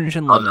 strawberry, orange,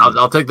 and lemon.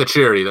 I'll take the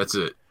cherry. That's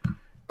it.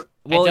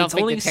 Well, it's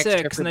only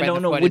 6, and I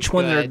don't know which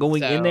one they're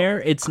going in there.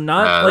 It's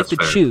not like the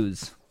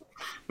chews.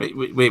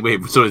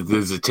 Wait. So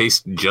does it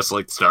taste just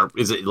like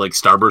Is it like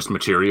Starburst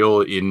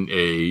material in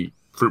a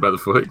Fruit by the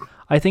Foot?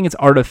 I think it's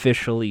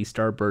artificially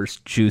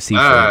Starburst juicy.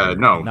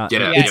 No,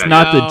 get out. It's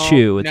not the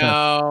chew. It's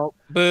no.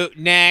 Boo.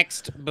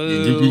 Next.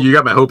 Boo. You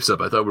got my hopes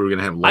up. I thought we were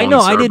gonna have. Long I know.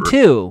 Starburst. I did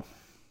too.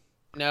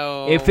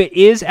 No. If it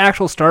is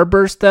actual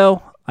Starburst,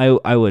 though,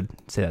 I would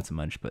say that's a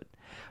munch. But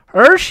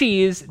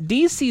Hershey's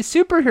DC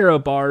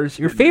superhero bars,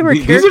 your favorite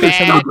These are characters just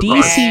from the chocolate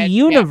bars. DC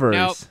universe.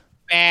 Nope.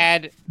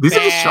 Bad. These are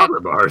just bad.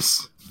 chocolate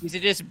bars. These are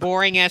just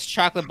boring ass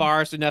chocolate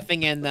bars with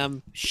nothing in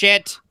them.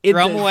 Shit. It-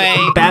 Throw them away.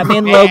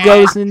 Batman Bad.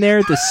 logos in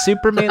there, the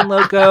Superman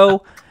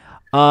logo.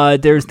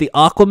 There's the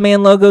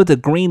Aquaman logo, the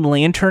Green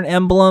Lantern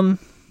emblem.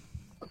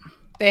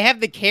 They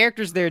have the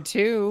characters there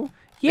too.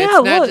 Yeah, It's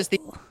not look. just the...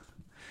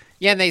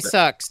 Yeah, and they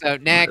suck. So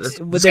next.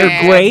 But they're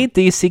Bad. great.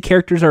 DC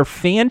characters are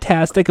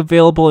fantastic,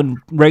 available in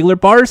regular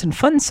bars and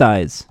fun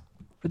size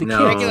for the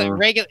No. kids.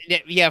 Regular,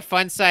 yeah,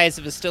 fun size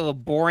if it's still a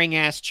boring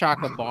ass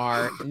chocolate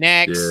bar.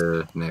 Next.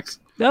 Yeah, next.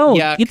 No,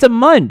 Yuck. it's a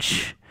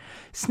munch.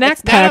 Snack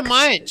It's packs. not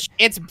a munch.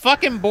 It's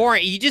fucking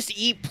boring. You just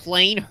eat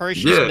plain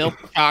Hershey's Yeah. milk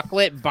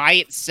chocolate by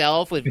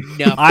itself with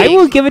nothing. I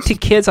will give it to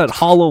kids on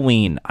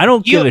Halloween. I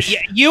don't give a shit.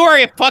 You are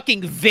a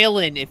fucking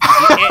villain if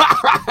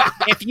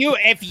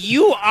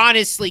you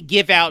honestly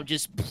give out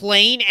just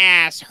plain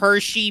ass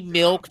Hershey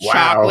milk Wow.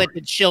 chocolate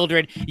to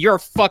children. You're a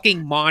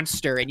fucking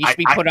monster, and you should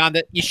be I-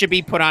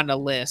 put on the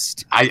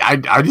list. I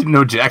didn't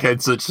know Jack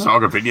had such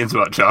strong opinions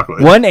about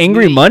chocolate. One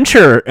angry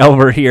muncher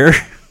over here.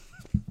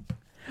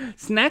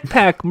 Snack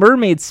pack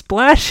mermaid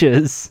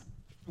splashes.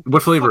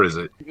 What flavor is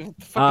it? What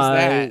the fuck is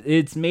that?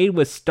 It's made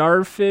with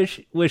starfish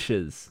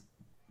wishes.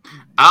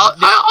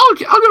 I'll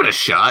give it a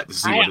shot to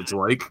see what it's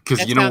like. Because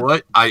That you know sounds-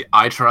 what?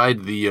 I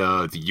tried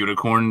the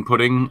unicorn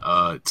pudding.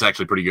 It's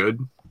actually pretty good.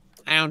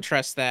 I don't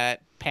trust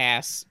that.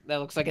 Pass. That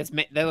looks like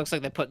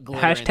they put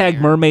glitter. in Hashtag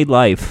there. mermaid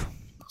life.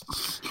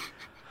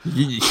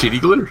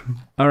 Shitty glitter.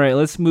 All right,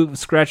 let's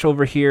scratch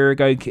over here,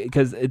 guy,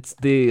 because it's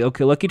the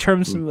Lucky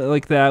Charms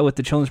like that with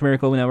the Children's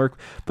Miracle Network.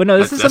 But no,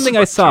 this is That's something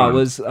I Lucky saw.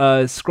 Charms.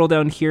 Was scroll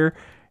down here.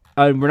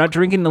 We're not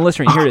drinking the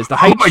Listerine. Here it is. The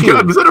Oh my Haichu.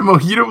 god, was that a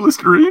mojito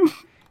Listerine?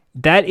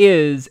 That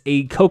is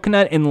a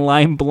coconut and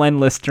lime blend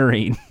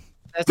Listerine.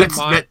 That's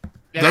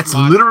monster.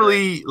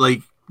 literally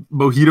like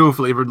mojito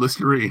flavored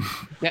Listerine.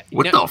 That-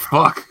 What no, the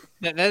fuck?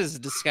 that is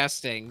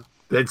disgusting.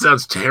 That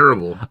sounds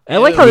terrible. I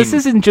like how this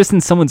isn't just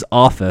in someone's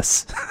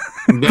office.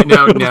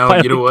 Now,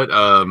 you know what?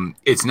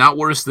 It's not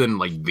worse than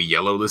like the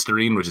yellow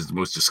Listerine, which is the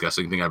most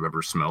disgusting thing I've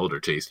ever smelled or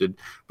tasted.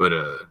 But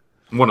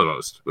one of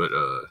those. But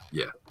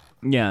yeah.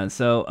 Yeah.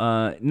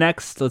 So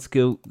next, let's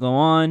go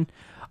on.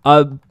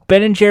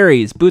 Ben and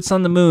Jerry's Boots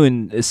on the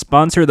Moon is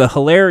sponsor the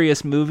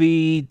hilarious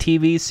movie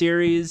TV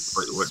series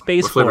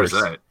Space what flavor Force.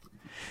 is that?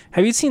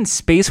 Have you seen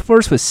Space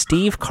Force with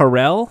Steve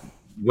Carell?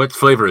 What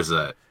flavor is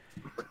that?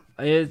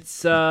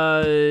 It's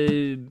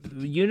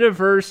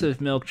universe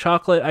of milk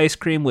chocolate ice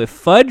cream with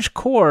fudge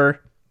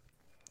core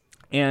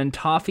and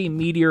toffee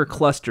meteor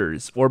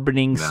clusters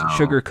orbiting No.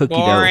 sugar cookie dough.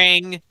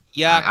 Boring.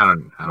 Yuck. I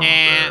don't Nah. want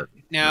that.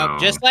 No, No.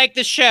 just like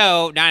the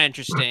show, not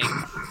interesting.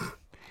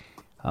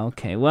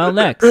 Okay, well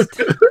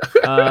next,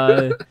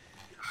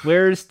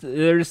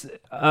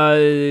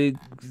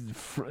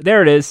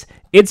 there it is.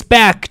 It's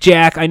back,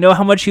 Jack. I know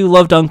how much you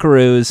love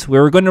Dunkaroos. We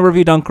were going to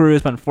review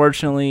Dunkaroos, but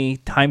unfortunately,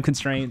 time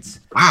constraints.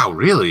 Wow,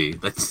 really?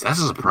 That's a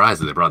surprise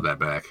that they brought that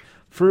back.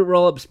 Fruit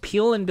Roll-Ups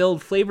Peel and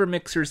Build Flavor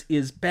Mixers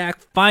is back.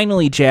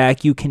 Finally,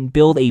 Jack, you can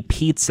build a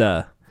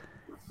pizza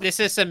This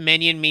is some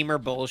minion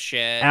memer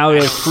bullshit. out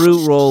of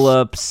Fruit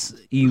Roll-Ups.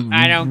 You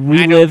I don't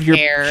relive your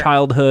care.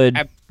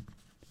 childhood.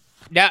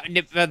 No,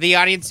 the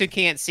audience who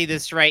can't see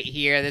this right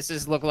here, this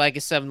is look like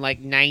some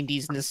like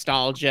 90s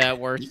nostalgia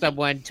where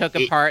someone took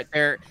apart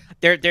their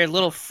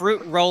little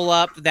fruit roll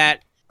up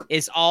that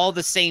is all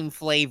the same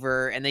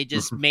flavor and they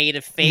just made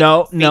a fake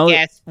no.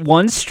 ass.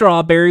 One's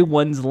strawberry,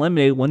 one's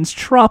lemonade, one's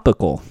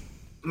tropical.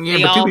 Yeah,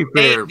 They but all, to be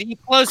fair, you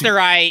close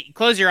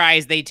your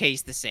eyes, they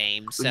taste the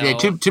same. So yeah,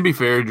 to be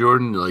fair,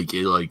 Jordan, like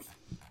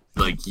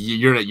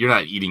you're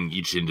not eating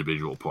each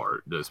individual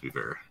part. Let's be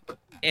fair.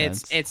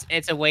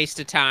 it's a waste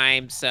of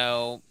time.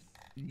 So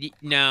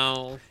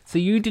no. So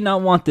you do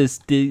not want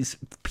these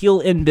peel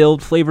and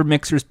build flavor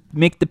mixers.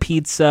 Make the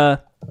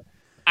pizza.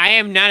 I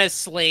am not a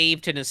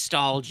slave to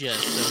nostalgia,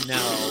 so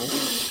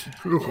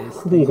no.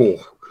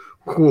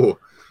 Cool.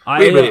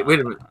 Wait a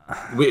minute.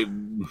 Wait.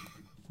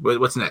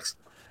 What's next?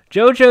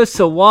 Jojo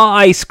Sawa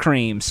ice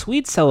cream,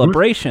 sweet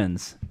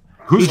celebrations.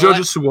 Who's What?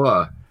 Jojo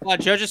Suwa? Well,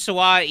 Jojo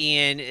Sawa,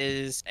 Ian,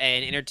 is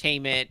an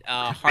entertainment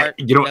heart.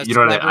 You know what?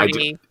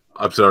 celebrity.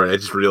 I'm sorry. I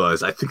just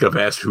realized. I think I've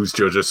asked who's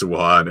Jojo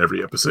Suwa in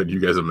every episode. You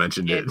guys have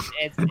mentioned it.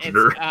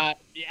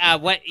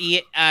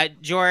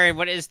 Jordan,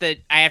 what is the?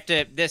 I have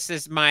to. This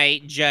is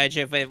my judge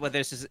of whether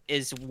this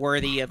is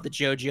worthy of the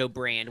JoJo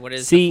brand. What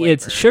is? See, the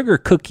it's flavor? sugar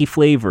cookie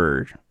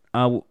flavored,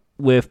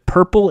 with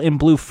purple and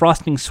blue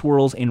frosting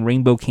swirls and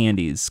rainbow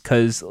candies.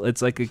 Cause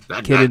it's like a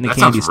kid in the that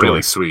candy sounds store.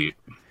 really sweet.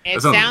 It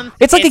that sounds- sounds.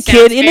 It's like it a kid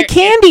sounds in a very-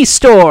 candy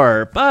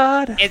store,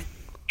 bud.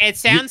 It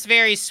sounds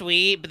very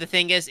sweet, but the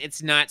thing is,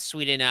 it's not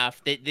sweet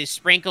enough. The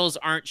sprinkles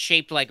aren't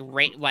shaped like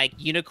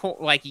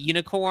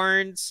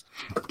unicorns.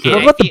 Yeah.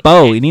 What about the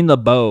bow? You need the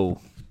bow.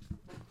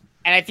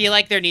 And I feel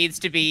like there needs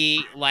to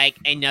be like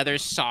another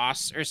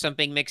sauce or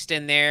something mixed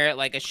in there,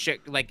 like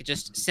like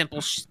just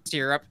simple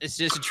syrup is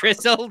just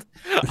drizzled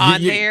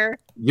on there.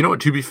 You know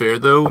what? To be fair,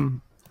 though,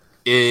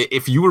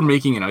 if you were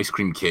making an ice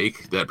cream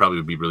cake, that probably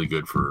would be really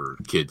good for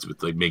kids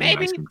with like making an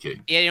ice cream cake.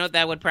 Yeah, you know what?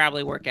 That would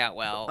probably work out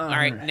well. All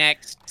right,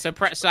 next. So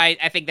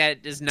I think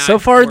that is not. So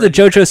far, the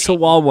JoJo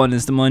Sawal one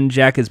is the one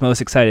Jack is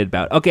most excited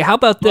about. Okay, how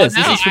about this?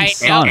 Well, no, this is from I-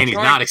 Sonic. And he's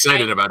not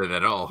excited about it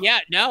at all. Yeah,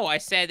 no, I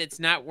said it's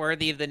not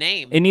worthy of the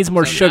name. It needs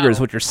more So sugar, is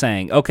no. what you're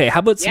saying. Okay, how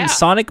about some Yeah.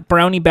 Sonic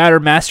Brownie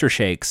Batter Master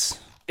Shakes?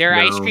 Their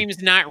No. ice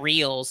cream's not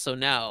real, so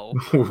no.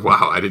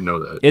 Wow, I didn't know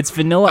that. It's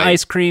vanilla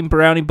ice cream,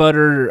 brownie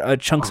butter,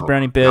 chunks of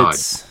brownie God.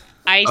 bits.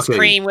 Ice Okay.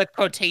 cream with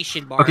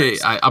quotation marks. Okay,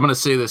 I'm gonna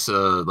say this.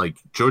 Like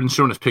Jordan's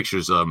showing us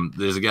pictures.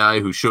 There's a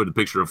guy who showed a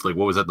picture of like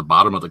what was at the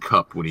bottom of the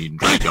cup when he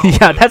drank it.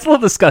 Yeah, that's a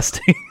little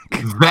disgusting.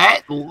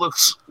 That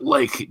looks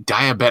like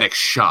diabetic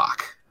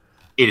shock.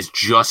 It is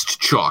just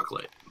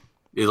chocolate.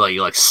 It's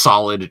like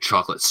solid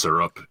chocolate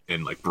syrup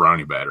and like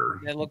brownie batter.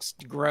 That looks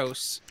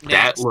gross. That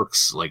Next.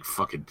 looks like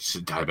fucking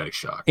diabetic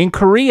shock. In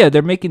Korea,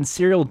 they're making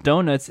cereal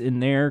donuts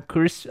in there.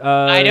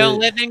 I don't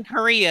live in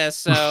Korea,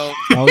 so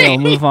Oh, no,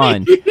 move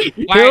on. why do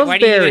you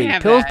Pillsbury. even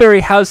have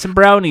Pillsbury has some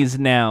brownies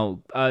now.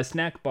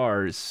 Snack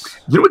bars.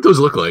 You know what those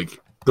look like?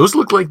 Those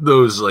look like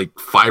those like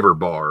fiber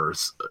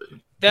bars.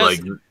 that? Like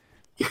Those,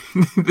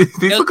 these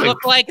those look like.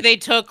 look like they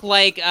took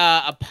like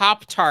a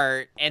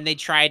Pop-Tart and they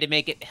tried to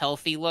make it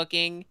healthy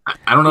looking.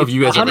 I don't know if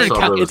you guys ever 100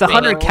 saw those. it's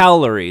 100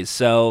 calories,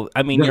 so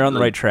I mean Yeah, you're on the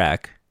like- right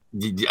track.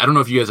 I don't know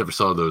if you guys ever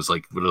saw those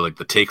like what are like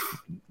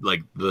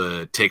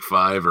the take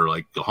 5 or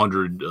like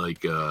 100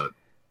 like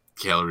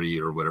calorie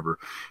or whatever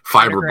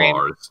fiber 100 gram.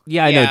 bars.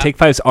 Yeah, I know. Yeah. Take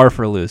fives are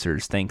for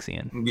losers. Thanks,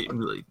 Ian.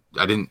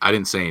 I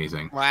didn't say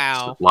anything.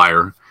 Wow.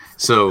 Liar.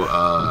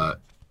 So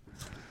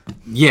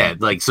yeah,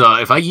 like so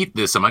if I eat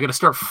this, am I gonna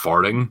start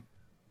farting?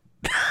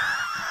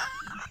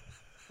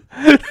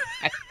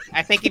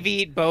 I think if you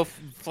eat both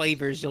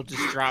flavors, you'll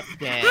just drop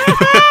dead.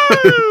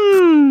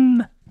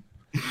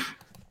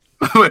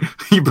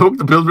 You poke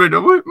the Pillsbury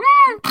Doughboy?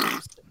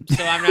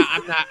 So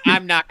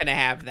I'm not gonna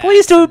have that.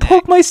 Please don't Next.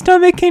 poke my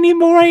stomach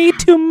anymore. I ate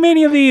too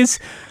many of these.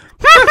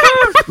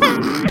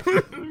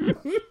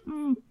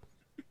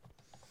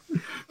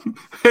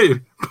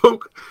 Hey,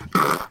 poke.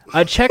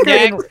 Checker.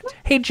 Jack.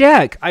 Hey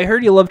Jack, I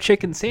heard you love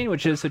chicken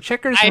sandwiches. So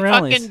Checkers I and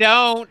Rallies fucking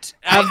don't.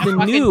 have I the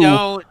fucking new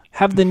don't.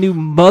 have the new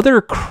Mother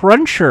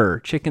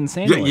Cruncher chicken Yeah,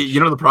 sandwich. you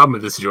know the problem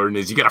with this, Jordan,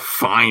 is you gotta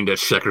find at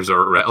Checkers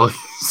or at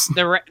Rallies.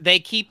 They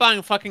keep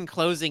on fucking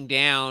closing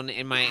down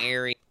in my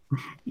area.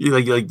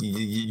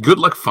 Good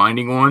luck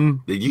finding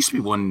one. There used to be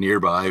one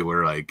nearby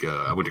where like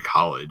I went to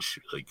college,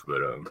 like,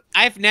 but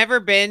I've never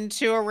been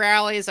to a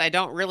Rallies. I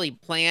don't really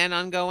plan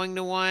on going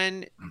to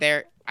one.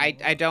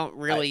 I don't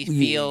really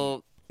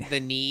feel the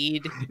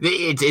need.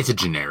 it's a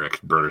generic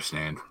burger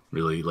stand,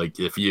 really. Like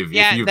if you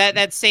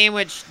That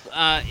sandwich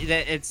that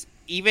it's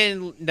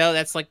even though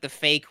that's like the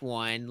fake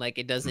one, like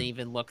it doesn't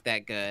even look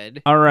that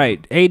good. All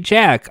right. Hey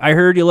Jack, I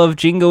heard you love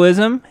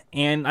jingoism,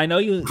 and I know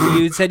you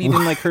said you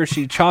didn't like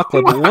Hershey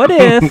chocolate, but what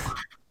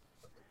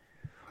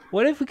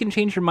if we can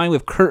change your mind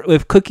with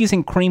cookies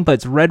and cream, but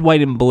it's red,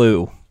 white, and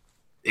blue?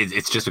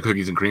 it's just a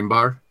cookies and cream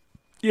bar.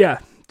 Yeah.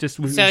 Just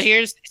So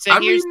here's I the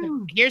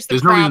mean, here's the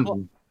There's no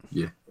problem. reason.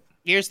 Yeah.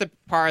 Here's the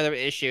part of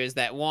the issue is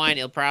that one,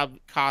 it'll probably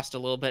cost a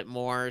little bit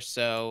more,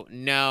 so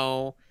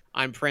no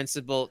on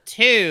principle.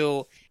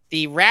 Two,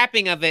 the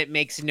wrapping of it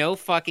makes no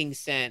fucking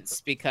sense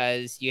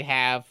because you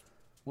have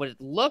what it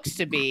looks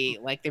to be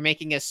like they're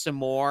making a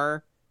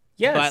s'more,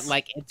 yes. but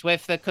like it's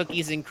with the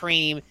cookies and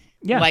cream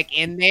Yeah. like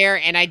in there,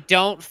 and I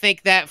don't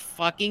think that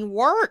fucking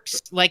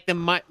works. Like the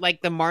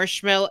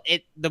marshmallow,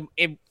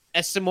 a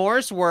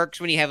s'mores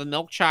works when you have a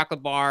milk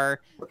chocolate bar,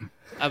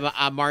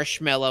 a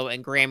marshmallow,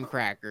 and graham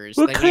crackers.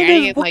 What Like, you're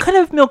adding it, kind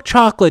of milk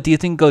chocolate do you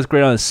think goes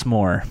great on a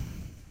s'more?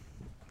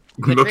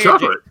 Milk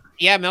chocolate.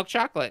 Yeah, milk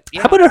chocolate.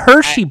 Yeah. How about a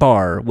Hershey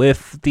bar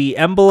with the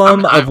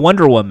emblem of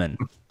Wonder Woman?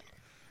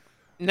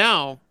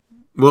 No.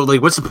 Well,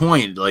 like, what's the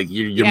point? Like,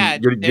 you're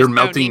there's no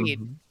melting. need.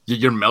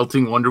 You're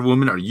melting Wonder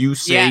Woman. Are you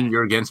saying Yeah.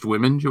 you're against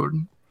women,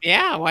 Jordan?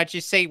 Yeah, why'd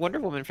you say Wonder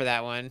Woman for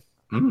that one?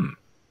 Mm.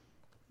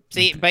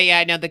 See, but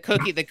yeah, no, the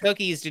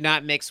cookies do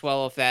not mix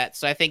well with that.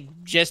 So I think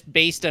just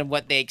based on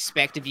what they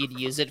expect of you to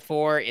use it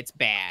for, it's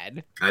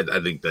bad. I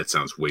think that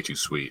sounds way too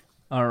sweet.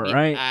 All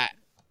right.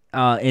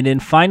 Uh, And then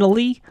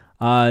finally,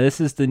 this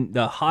is the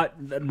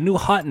new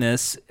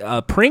hotness.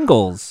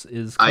 Pringles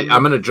is.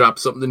 I'm gonna drop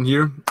something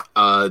here.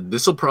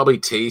 This will probably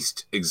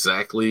taste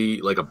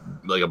exactly like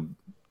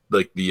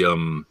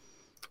the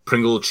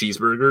Pringle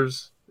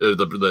cheeseburgers,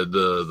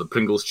 the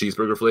Pringles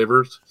cheeseburger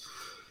flavors,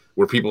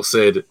 where people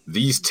said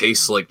these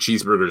taste like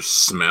cheeseburgers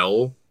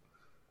smell,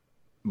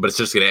 but it's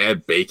just gonna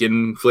add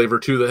bacon flavor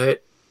to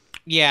that.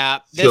 yeah.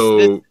 That's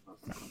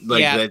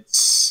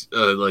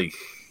like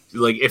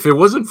if it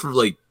wasn't for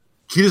like.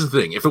 Here's the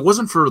thing: if it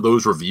wasn't for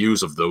those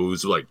reviews of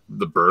those, like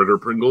the burger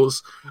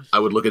Pringles, I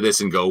would look at this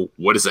and go,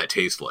 "What does that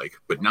taste like?"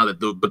 But now that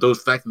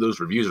those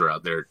reviews are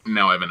out there,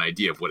 now I have an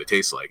idea of what it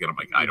tastes like, and I'm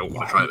like, I don't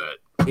want to try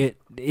that.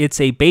 It's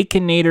a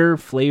Baconator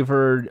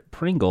flavored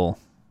Pringle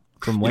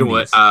from You Wendy's. know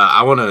what?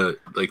 I want to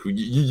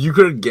you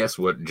could have guessed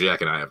what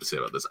Jack and I have to say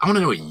about this. I want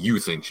to know what you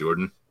think,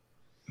 Jordan.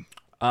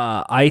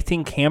 I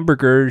think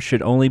hamburgers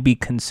should only be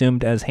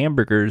consumed as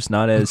hamburgers,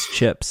 not as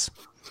chips.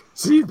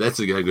 See, that's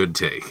a good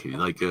take.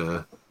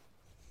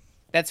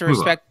 That's a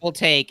respectable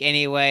take.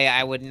 Anyway,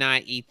 I would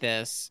not eat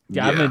this.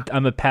 Yeah.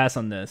 I'm a pass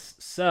on this.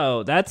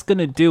 So that's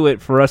gonna do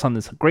it for us on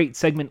this great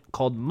segment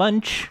called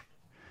Munch.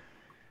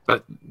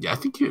 But yeah, I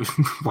think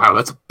wow,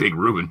 that's a big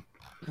Reuben.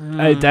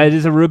 That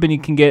is a Reuben. You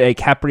can get a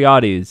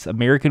Capriati's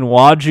American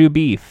Wagyu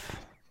beef.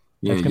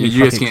 Yeah,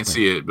 you guys can't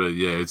see it, but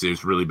yeah,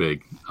 it's really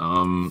big.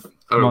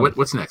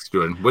 What's next,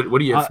 Jordan? What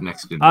do you have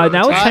next?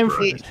 Now it's time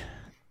for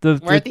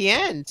we're at the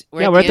end.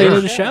 We're at the end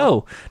of the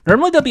show.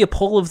 Normally there'll be a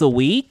poll of the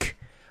week.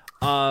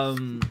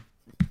 No,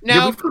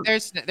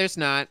 there's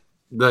not.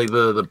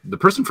 The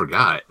person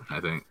forgot, I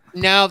think.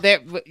 No,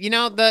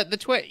 the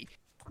twit.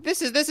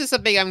 This is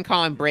something I'm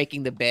calling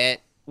breaking the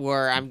bit,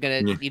 where I'm gonna,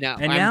 And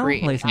now,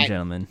 ladies and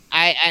gentlemen,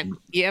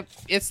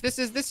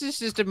 this is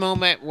just a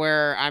moment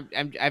where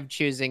I'm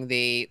choosing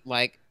the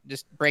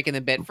just breaking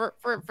the bit for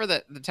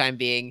the time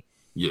being.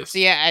 Yes. So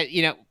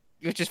yeah,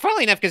 which is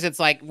funnily enough because it's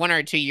 1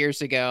 or 2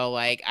 years ago,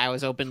 I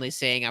was openly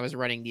saying I was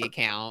running the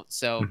account.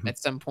 So at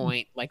some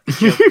point, the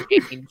joke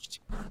changed,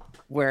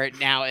 where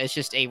now it's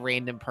just a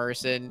random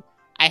person.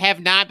 I have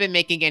not been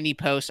making any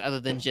posts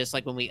other than just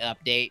when we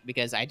update,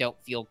 because I don't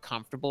feel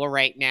comfortable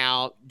right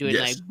now doing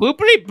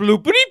bloopity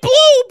bloopity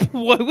bloop.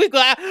 What we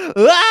got?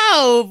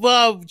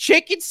 Wow,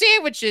 chicken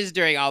sandwiches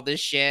during all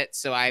this shit.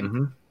 So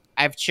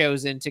I've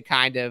chosen to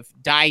kind of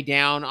die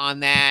down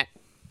on that.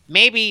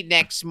 Maybe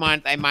next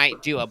month I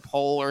might do a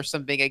poll or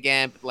something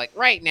again. But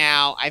right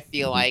now, I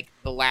feel like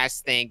the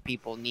last thing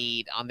people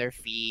need on their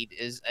feed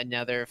is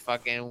another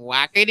fucking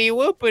wackety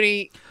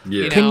whoopity.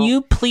 Yeah. Can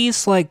you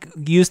please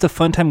use the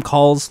Funtime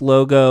Calls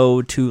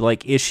logo to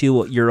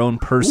issue your own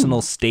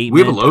personal statement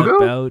we have a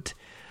logo?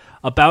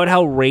 about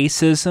how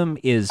racism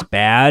is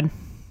bad?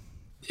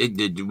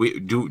 Do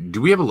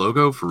we have a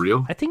logo for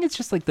real? I think it's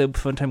just the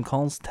Funtime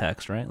Calls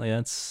text, right?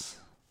 That's.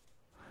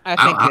 I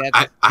think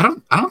I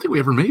don't think we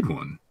ever made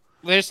one.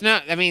 There's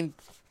not. I mean,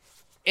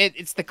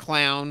 it's the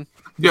clown.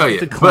 Yeah,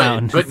 the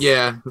clown. But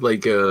yeah,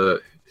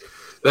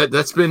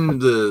 that's been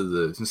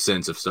the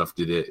sense of stuff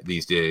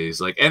these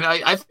days. And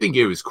I think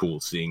it was cool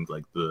seeing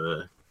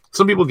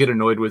some people get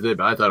annoyed with it,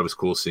 but I thought it was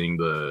cool seeing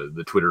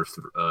the Twitter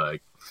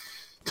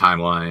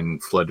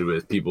timeline flooded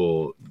with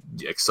people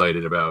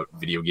excited about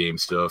video game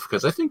stuff,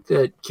 because I think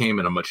that came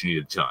at a much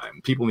needed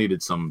time. People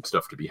needed some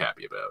stuff to be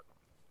happy about.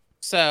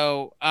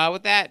 So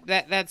with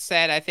that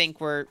said, I think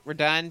we're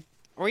done.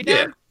 Are we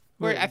done?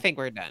 Yeah. I think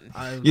we're done.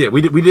 Yeah,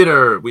 we did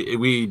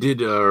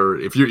our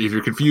if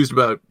you're confused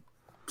about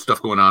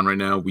stuff going on right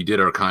now, we did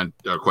our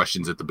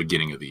questions at the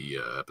beginning of the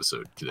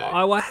episode today.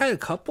 I had a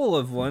couple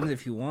of ones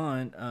if you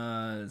want.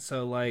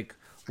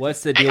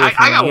 What's the deal with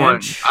I got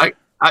Ranch? one.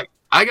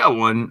 I got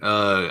one.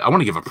 I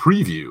want to give a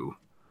preview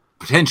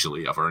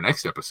potentially of our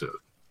next episode.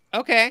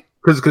 Okay.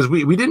 Because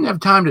we didn't have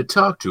time to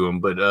talk to him,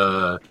 but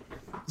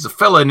there's a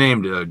fella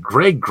named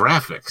Greg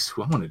Graphics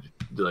who I wanted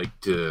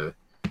to.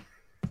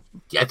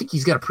 Yeah, I think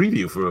he's got a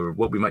preview for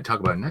what we might talk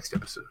about next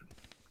episode.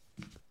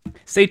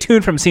 Stay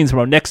tuned from scenes from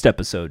our next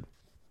episode.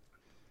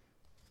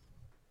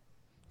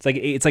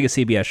 It's like a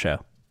CBS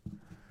show.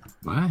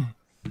 What?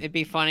 It'd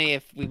be funny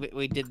if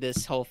we did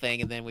this whole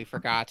thing and then we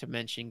forgot to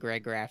mention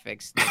Greg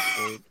Graphics next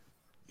week.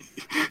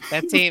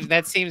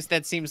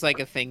 That seems like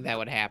a thing that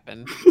would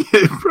happen.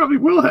 It probably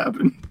will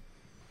happen.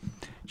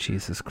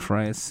 Jesus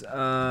Christ.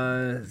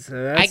 So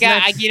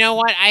you know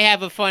what? I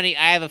have a funny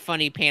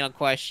panel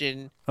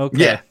question. Okay.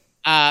 Yeah.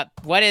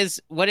 What is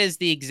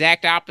the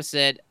exact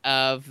opposite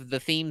of the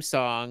theme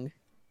song?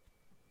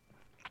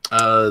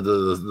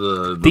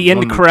 The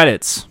end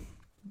credits.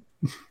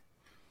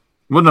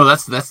 Well, no,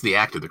 that's the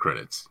act of the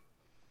credits.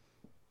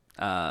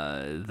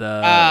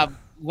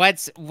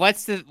 What's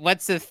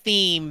the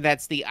theme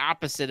that's the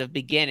opposite of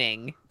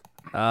beginning?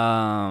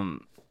 The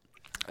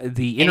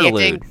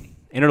interlude.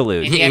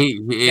 Interlude.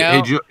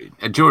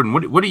 Hey, Jordan,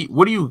 what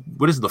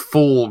is the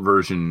full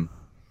version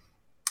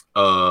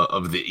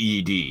of the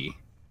ED?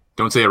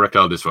 Don't say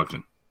erectile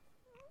dysfunction.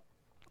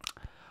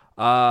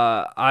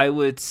 I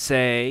would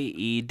say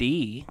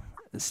ED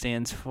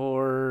stands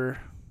for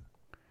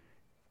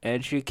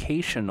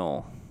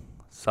educational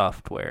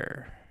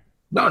software.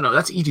 No,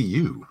 that's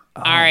EDU.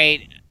 All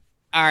right.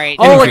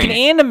 Oh, like an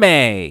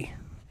anime.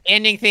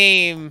 Ending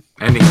theme.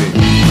 Ending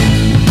theme.